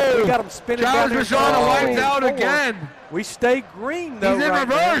race, we got him spinning down there. Wiped out again. We stay green, though. He's in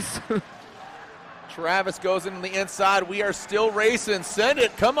reverse. Travis goes into the inside. We are still racing. Send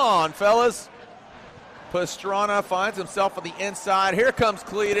it. Come on, fellas. Pastrana finds himself on the inside. Here comes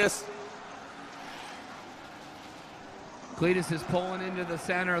Cletus. Cletus is pulling into the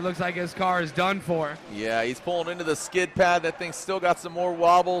center. It looks like his car is done for. Yeah, he's pulling into the skid pad. That thing's still got some more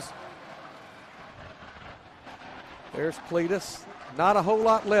wobbles. There's Cletus. Not a whole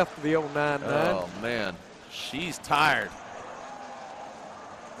lot left of the 099. Oh, man. She's tired.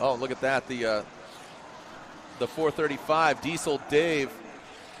 Oh, look at that. The 435 Diesel Dave.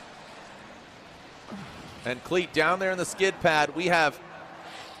 And Cleat down there in the skid pad. We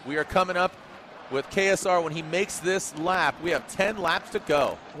are coming up with KSR when he makes this lap. We have 10 laps to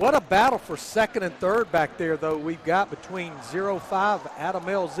go. What a battle for second and third back there, though, we've got between 05, Adam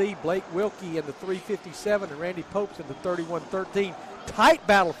LZ, Blake Wilkie in the 357, and Randy Popes in the 31-13. Tight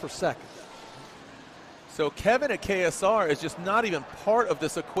battle for second. So Kevin at KSR is just not even part of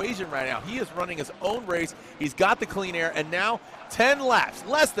this equation right now. He is running his own race. He's got the clean air, and now 10 laps,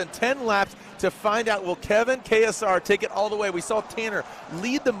 less than 10 laps to find out, will Kevin KSR take it all the way? We saw Tanner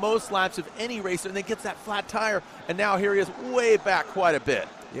lead the most laps of any racer and then gets that flat tire, and now here he is way back quite a bit.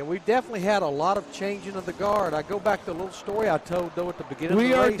 Yeah, we've definitely had a lot of changing of the guard. I go back to a little story I told, though, at the beginning of the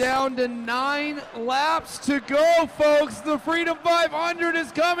race. We are down to 9 laps to go, folks. The Freedom 500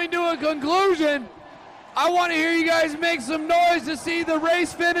 is coming to a conclusion. I want to hear you guys make some noise to see the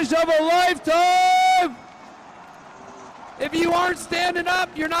race finish of a lifetime. If you aren't standing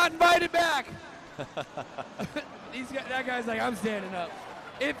up, you're not invited back. That guy's like, I'm standing up.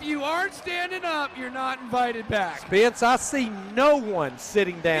 If you aren't standing up, you're not invited back. Spence, I see no one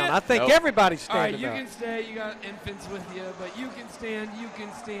sitting down. Yeah. I think everybody's All right, standing you up. can stay. You got infants with you, but you can stand, you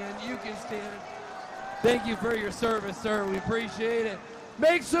can stand, you can stand. Thank you for your service, sir. We appreciate it.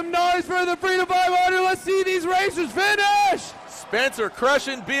 Make some noise for the Freedom 500. Let's see these racers finish. Spencer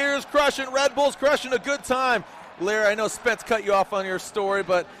crushing beers, crushing Red Bulls, crushing a good time. Larry, I know Spence cut you off on your story,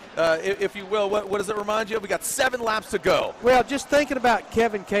 but if you will, what does it remind you of? We got 7 laps to go. Well, just thinking about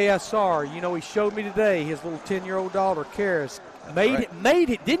Kevin KSR, you know, he showed me today his little 10-year-old daughter, Karis,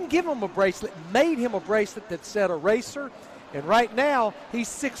 didn't give him a bracelet, made him a bracelet that said a racer. And right now, he's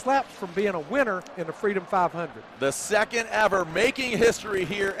 6 laps from being a winner in the Freedom 500. The second ever, making history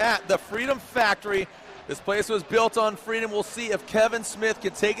here at the Freedom Factory. This place was built on freedom. We'll see if Kevin Smith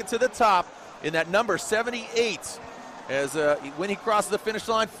can take it to the top in that number 78 as when he crosses the finish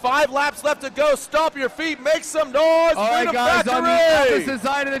line. 5 laps left to go. Stomp your feet. Make some noise. All right, Freedom guys, Factory. on the opposite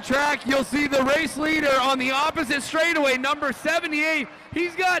side of the track, you'll see the race leader on the opposite straightaway, number 78.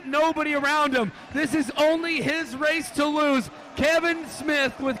 He's got nobody around him. This is only his race to lose. Kevin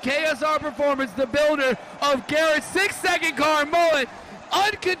Smith with KSR Performance, the builder of Garrett's 6-second car, Mullet.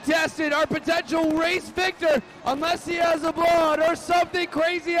 Uncontested, our potential race victor, unless he has a blowout or something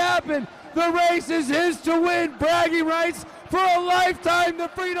crazy happen. The race is his to win. Bragging rights for a lifetime. The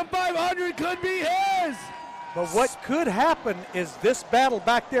Freedom 500 could be his. But what could happen is this battle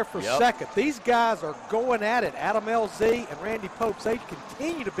back there for second. These guys are going at it. Adam LZ and Randy Popes, they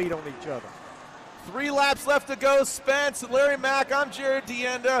continue to beat on each other. 3 laps left to go. Spence, Larry Mack, I'm Jared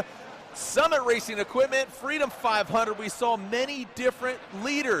Deenda. Summit Racing Equipment, Freedom 500. We saw many different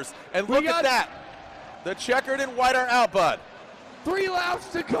leaders. And look at that. The checkered and white are out, bud. 3 laps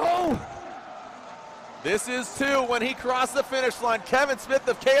to go. This is 2 when he crossed the finish line. Kevin Smith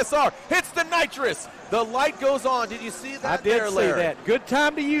of KSR hits the nitrous. The light goes on. Did you see that? I did there, see Larry? that. Good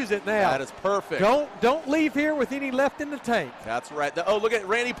time to use it now. That is perfect. Don't leave here with any left in the tank. That's right. Oh, look at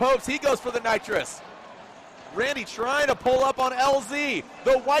Randy Popes. He goes for the nitrous. Randy trying to pull up on LZ.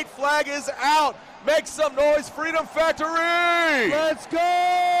 The white flag is out. Make some noise, Freedom Factory. Let's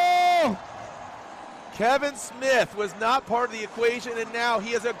go. Kevin Smith was not part of the equation, and now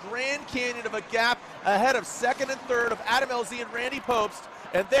he has a Grand Canyon of a gap ahead of 2nd and 3rd of Adam LZ and Randy Popes.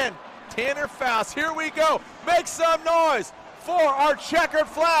 And then Tanner Faust. Here we go. Make some noise. For our checkered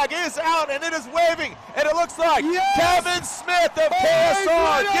flag is out, and it is waving, and it looks like Kevin Smith of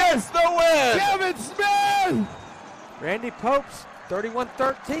KSR gets the win. Kevin Smith! Randy Popes,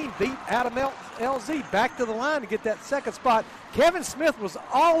 31-13, beat Adam LZ back to the line to get that 2nd spot. Kevin Smith was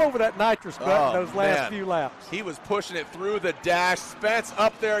all over that nitrous button those last few laps. He was pushing it through the dash. Spence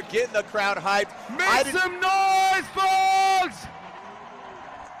up there getting the crowd hyped. Make some noise, folks!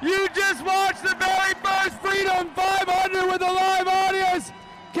 You just watched the very first Freedom 500 with a live audience.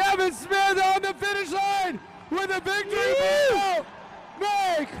 Kevin Smith on the finish line with a victory.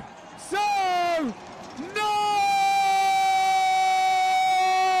 Make some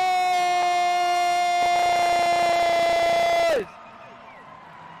noise!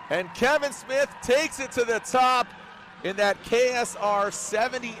 And Kevin Smith takes it to the top in that KSR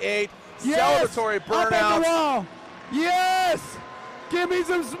 78 celebratory Up at the burnout. wall. Yes! Give me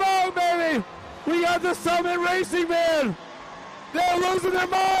some smoke, baby! We got the Summit Racing Man! They're losing their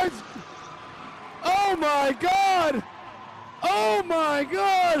minds! Oh my God! Oh my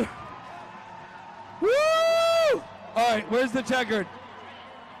God! Woo! All right, where's the checkered?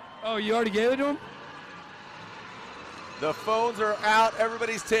 Oh, you already gave it to him? The phones are out.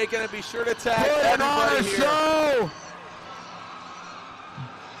 Everybody's taking it. Be sure to tag Put him on everybody a here. show!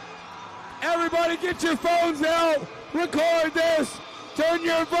 Everybody get your phones out! Record this! Turn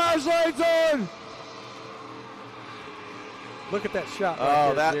your flashlights on! Look at that shot Oh,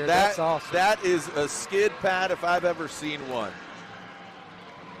 right there, Jared. that That's awesome. that is a skid pad if I've ever seen one.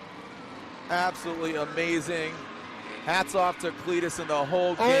 Absolutely amazing. Hats off to Cletus and the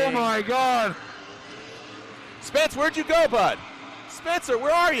whole game. Oh my God! Spence, where'd you go, bud? Spencer,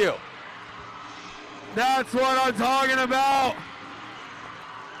 where are you? That's what I'm talking about!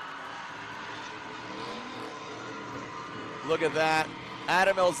 Look at that.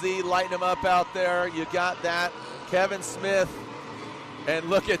 Adam LZ lighting him up out there. You got that. Kevin Smith. And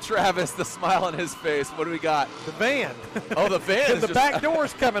look at Travis, the smile on his face. What do we got? The van. Oh, the van is the just back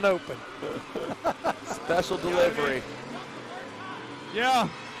door's coming open. special delivery. Yeah.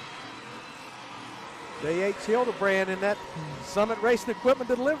 J.H. Hildebrand in that Summit Racing Equipment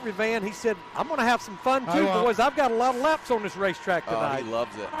delivery van, he said, I'm going to have some fun too, boys. I've got a lot of laps on this racetrack tonight. Oh, he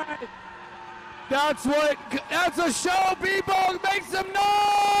loves it. That's a show, people! Make some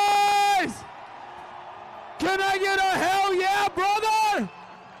noise! Can I get a hell yeah, brother?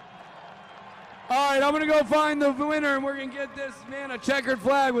 All right, I'm gonna go find the winner and we're gonna get this man a checkered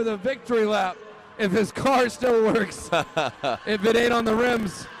flag with a victory lap. If his car still works. If it ain't on the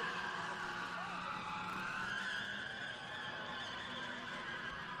rims.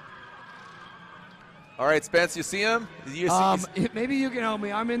 All right, Spence, you see him? Maybe you can help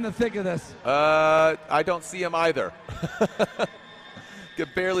me. I'm in the thick of this. I don't see him either. Can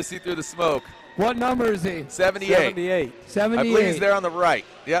barely see through the smoke. What number is he? 78. 78. I believe he's there on the right.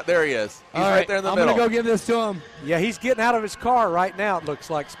 Yeah, there he is. He's right there in the I'm middle. going to go give this to him. Yeah, he's getting out of his car right now, it looks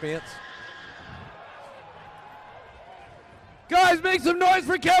like, Spence. Guys, make some noise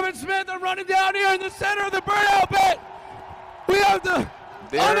for Kevin Smith. I'm running down here in the center of the burnout pit. We have the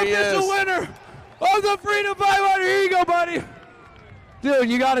unofficial winner of the Freedom 500. Here you go, buddy. Dude,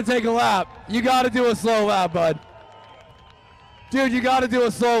 you got to take a lap. You got to do a slow lap, bud. Dude, you got to do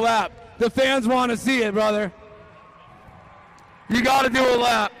a slow lap. The fans want to see it, brother. You got to do a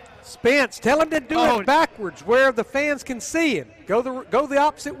lap. Spence, tell him to do it backwards where the fans can see him. Go the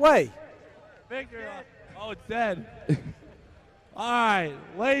opposite way. Victor. Oh, it's dead. All right,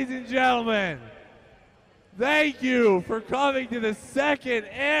 ladies and gentlemen, thank you for coming to the second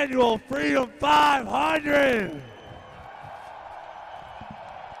annual Freedom 500.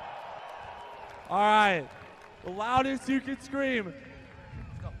 All right, the loudest you can scream.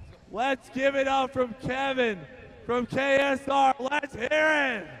 Let's give it up from Kevin from KSR. Let's hear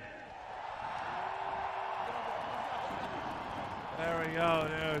it. There we go,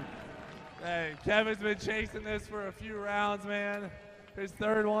 dude. Hey, Kevin's been chasing this for a few rounds, man. His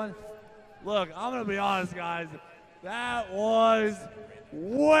third one. Look, I'm going to be honest, guys. That was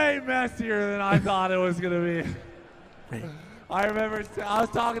way messier than I thought it was going to be. I remember I was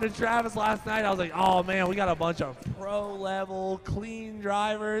talking to Travis last night. I was like, oh, man, we got a bunch of pro-level, clean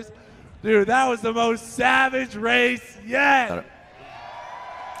drivers. Dude, that was the most savage race yet.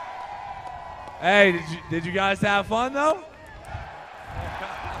 Hey, did you guys have fun, though?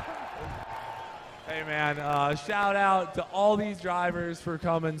 Hey, man, shout out to all these drivers for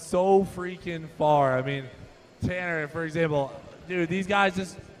coming so freaking far. I mean, Tanner, for example, dude, these guys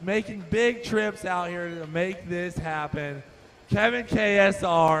just making big trips out here to make this happen. Kevin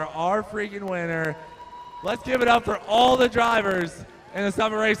KSR, our freaking winner. Let's give it up for all the drivers in the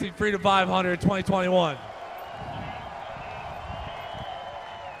Summit Racing Freedom 500 2021.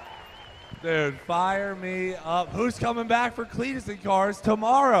 Dude, fire me up. Who's coming back for Cleetus and Cars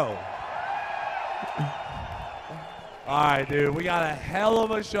tomorrow? All right, dude, we got a hell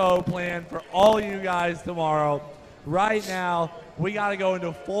of a show planned for all you guys tomorrow. Right now, we got to go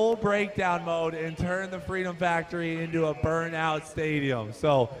into full breakdown mode and turn the Freedom Factory into a burnout stadium.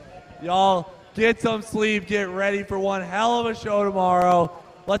 So, y'all, get some sleep, get ready for one hell of a show tomorrow.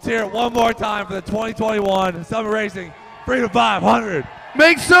 Let's hear it one more time for the 2021 Summit Racing Freedom 500.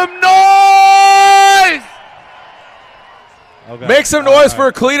 Make some noise! Okay. Make some noise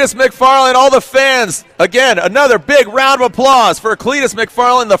for Cleetus McFarland, all the fans. Again, another big round of applause for Cleetus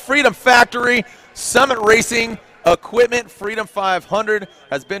McFarland, the Freedom Factory, Summit Racing Equipment, Freedom 500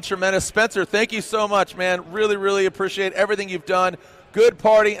 has been tremendous. Spencer, thank you so much, man. Really, really appreciate everything you've done. Good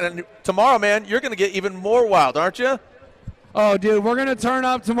party. And tomorrow, man, you're going to get even more wild, aren't you? Oh, dude, we're going to turn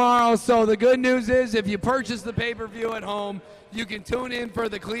up tomorrow. So the good news is if you purchase the pay-per-view at home, you can tune in for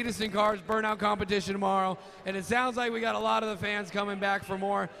the Cleetus and Cars Burnout competition tomorrow. And it sounds like we got a lot of the fans coming back for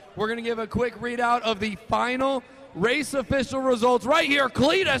more. We're going to give a quick readout of the final race official results right here.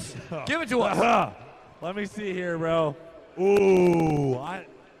 Cleetus, give it to us. Let me see here, bro. Ooh,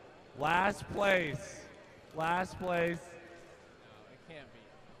 last place. Last place. It can't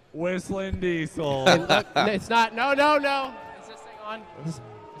be. Whistling Diesel. It's not. No. Is this thing on?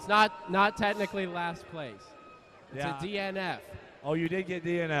 It's not technically last place. It's a DNF. Oh, you did get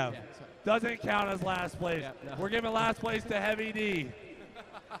DNF. Yeah, doesn't count as last place. Yeah, no. We're giving last place to Heavy D.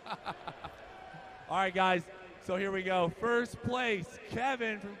 All right, guys. So here we go. First place,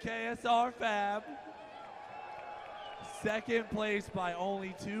 Kevin from KSR Fab. Second place by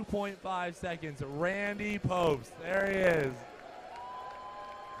only 2.5 seconds, Randy Popes. There he is.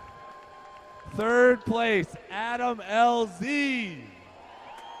 Third place, Adam LZ.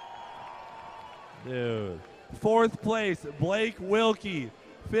 Dude. Fourth place, Blake Wilkie.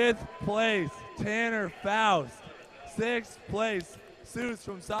 Fifth place, Tanner Faust. Sixth place, Suits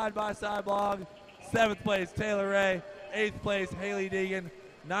from Side by Side Blog. Seventh place, Taylor Ray. Eighth place, Haley Deegan.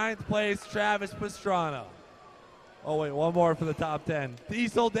 Ninth place, Travis Pastrana. Oh, wait, one more for the top 10.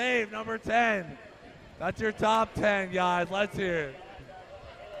 Diesel Dave, number 10. That's your top 10, guys. Let's hear it.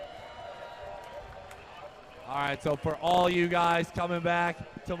 All right, so for all you guys coming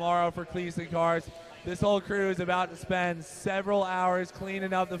back tomorrow for Cleetus and Cars, this whole crew is about to spend several hours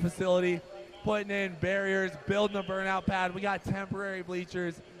cleaning up the facility, putting in barriers, building a burnout pad. We got temporary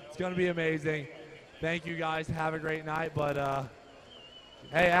bleachers. It's going to be amazing. Thank you, guys. Have a great night. But,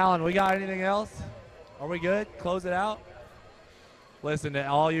 hey, Alan, we got anything else? Are we good? Close it out? Listen, to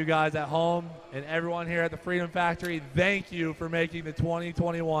all you guys at home and everyone here at the Freedom Factory, thank you for making the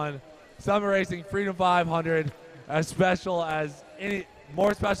 2021 Summit Racing Freedom 500 as special as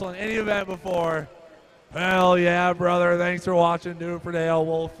more special than any event before. Hell yeah, brother. Thanks for watching. Do it for Dale.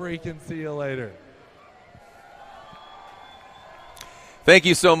 We'll freaking see you later. Thank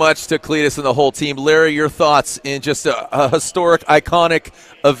you so much to Cleetus and the whole team. Larry, your thoughts in just a historic, iconic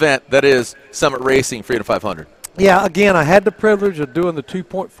event that is Summit Racing Freedom 500. Yeah, again, I had the privilege of doing the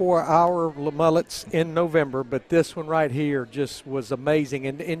 2.4-hour mullets in November, but this one right here just was amazing.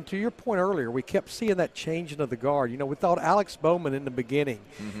 And to your point earlier, we kept seeing that changing of the guard. You know, we thought Alex Bowman in the beginning,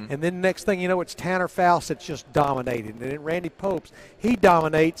 and then next thing you know, it's Tanner Faust that's just dominating. And then Randy Popes, he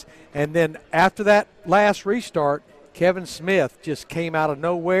dominates. And then after that last restart, Kevin Smith just came out of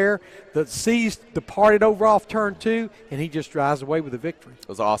nowhere. The C's departed over off turn 2, and he just drives away with the victory. It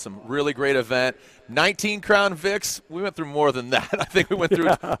was awesome. Really great event. 19 Crown Vics. We went through more than that. I think we went through,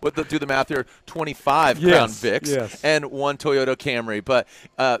 do the math here, 25 Crown Vics and 1 Toyota Camry. But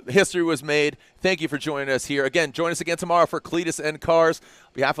history was made. Thank you for joining us here. Again, join us again tomorrow for Cleetus and Cars.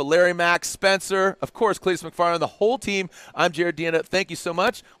 On behalf of Larry Mack, Spencer, of course, Cleetus McFarland, the whole team, I'm Jared Deanna. Thank you so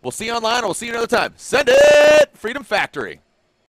much. We'll see you online. We'll see you another time. Send it, Freedom Factory.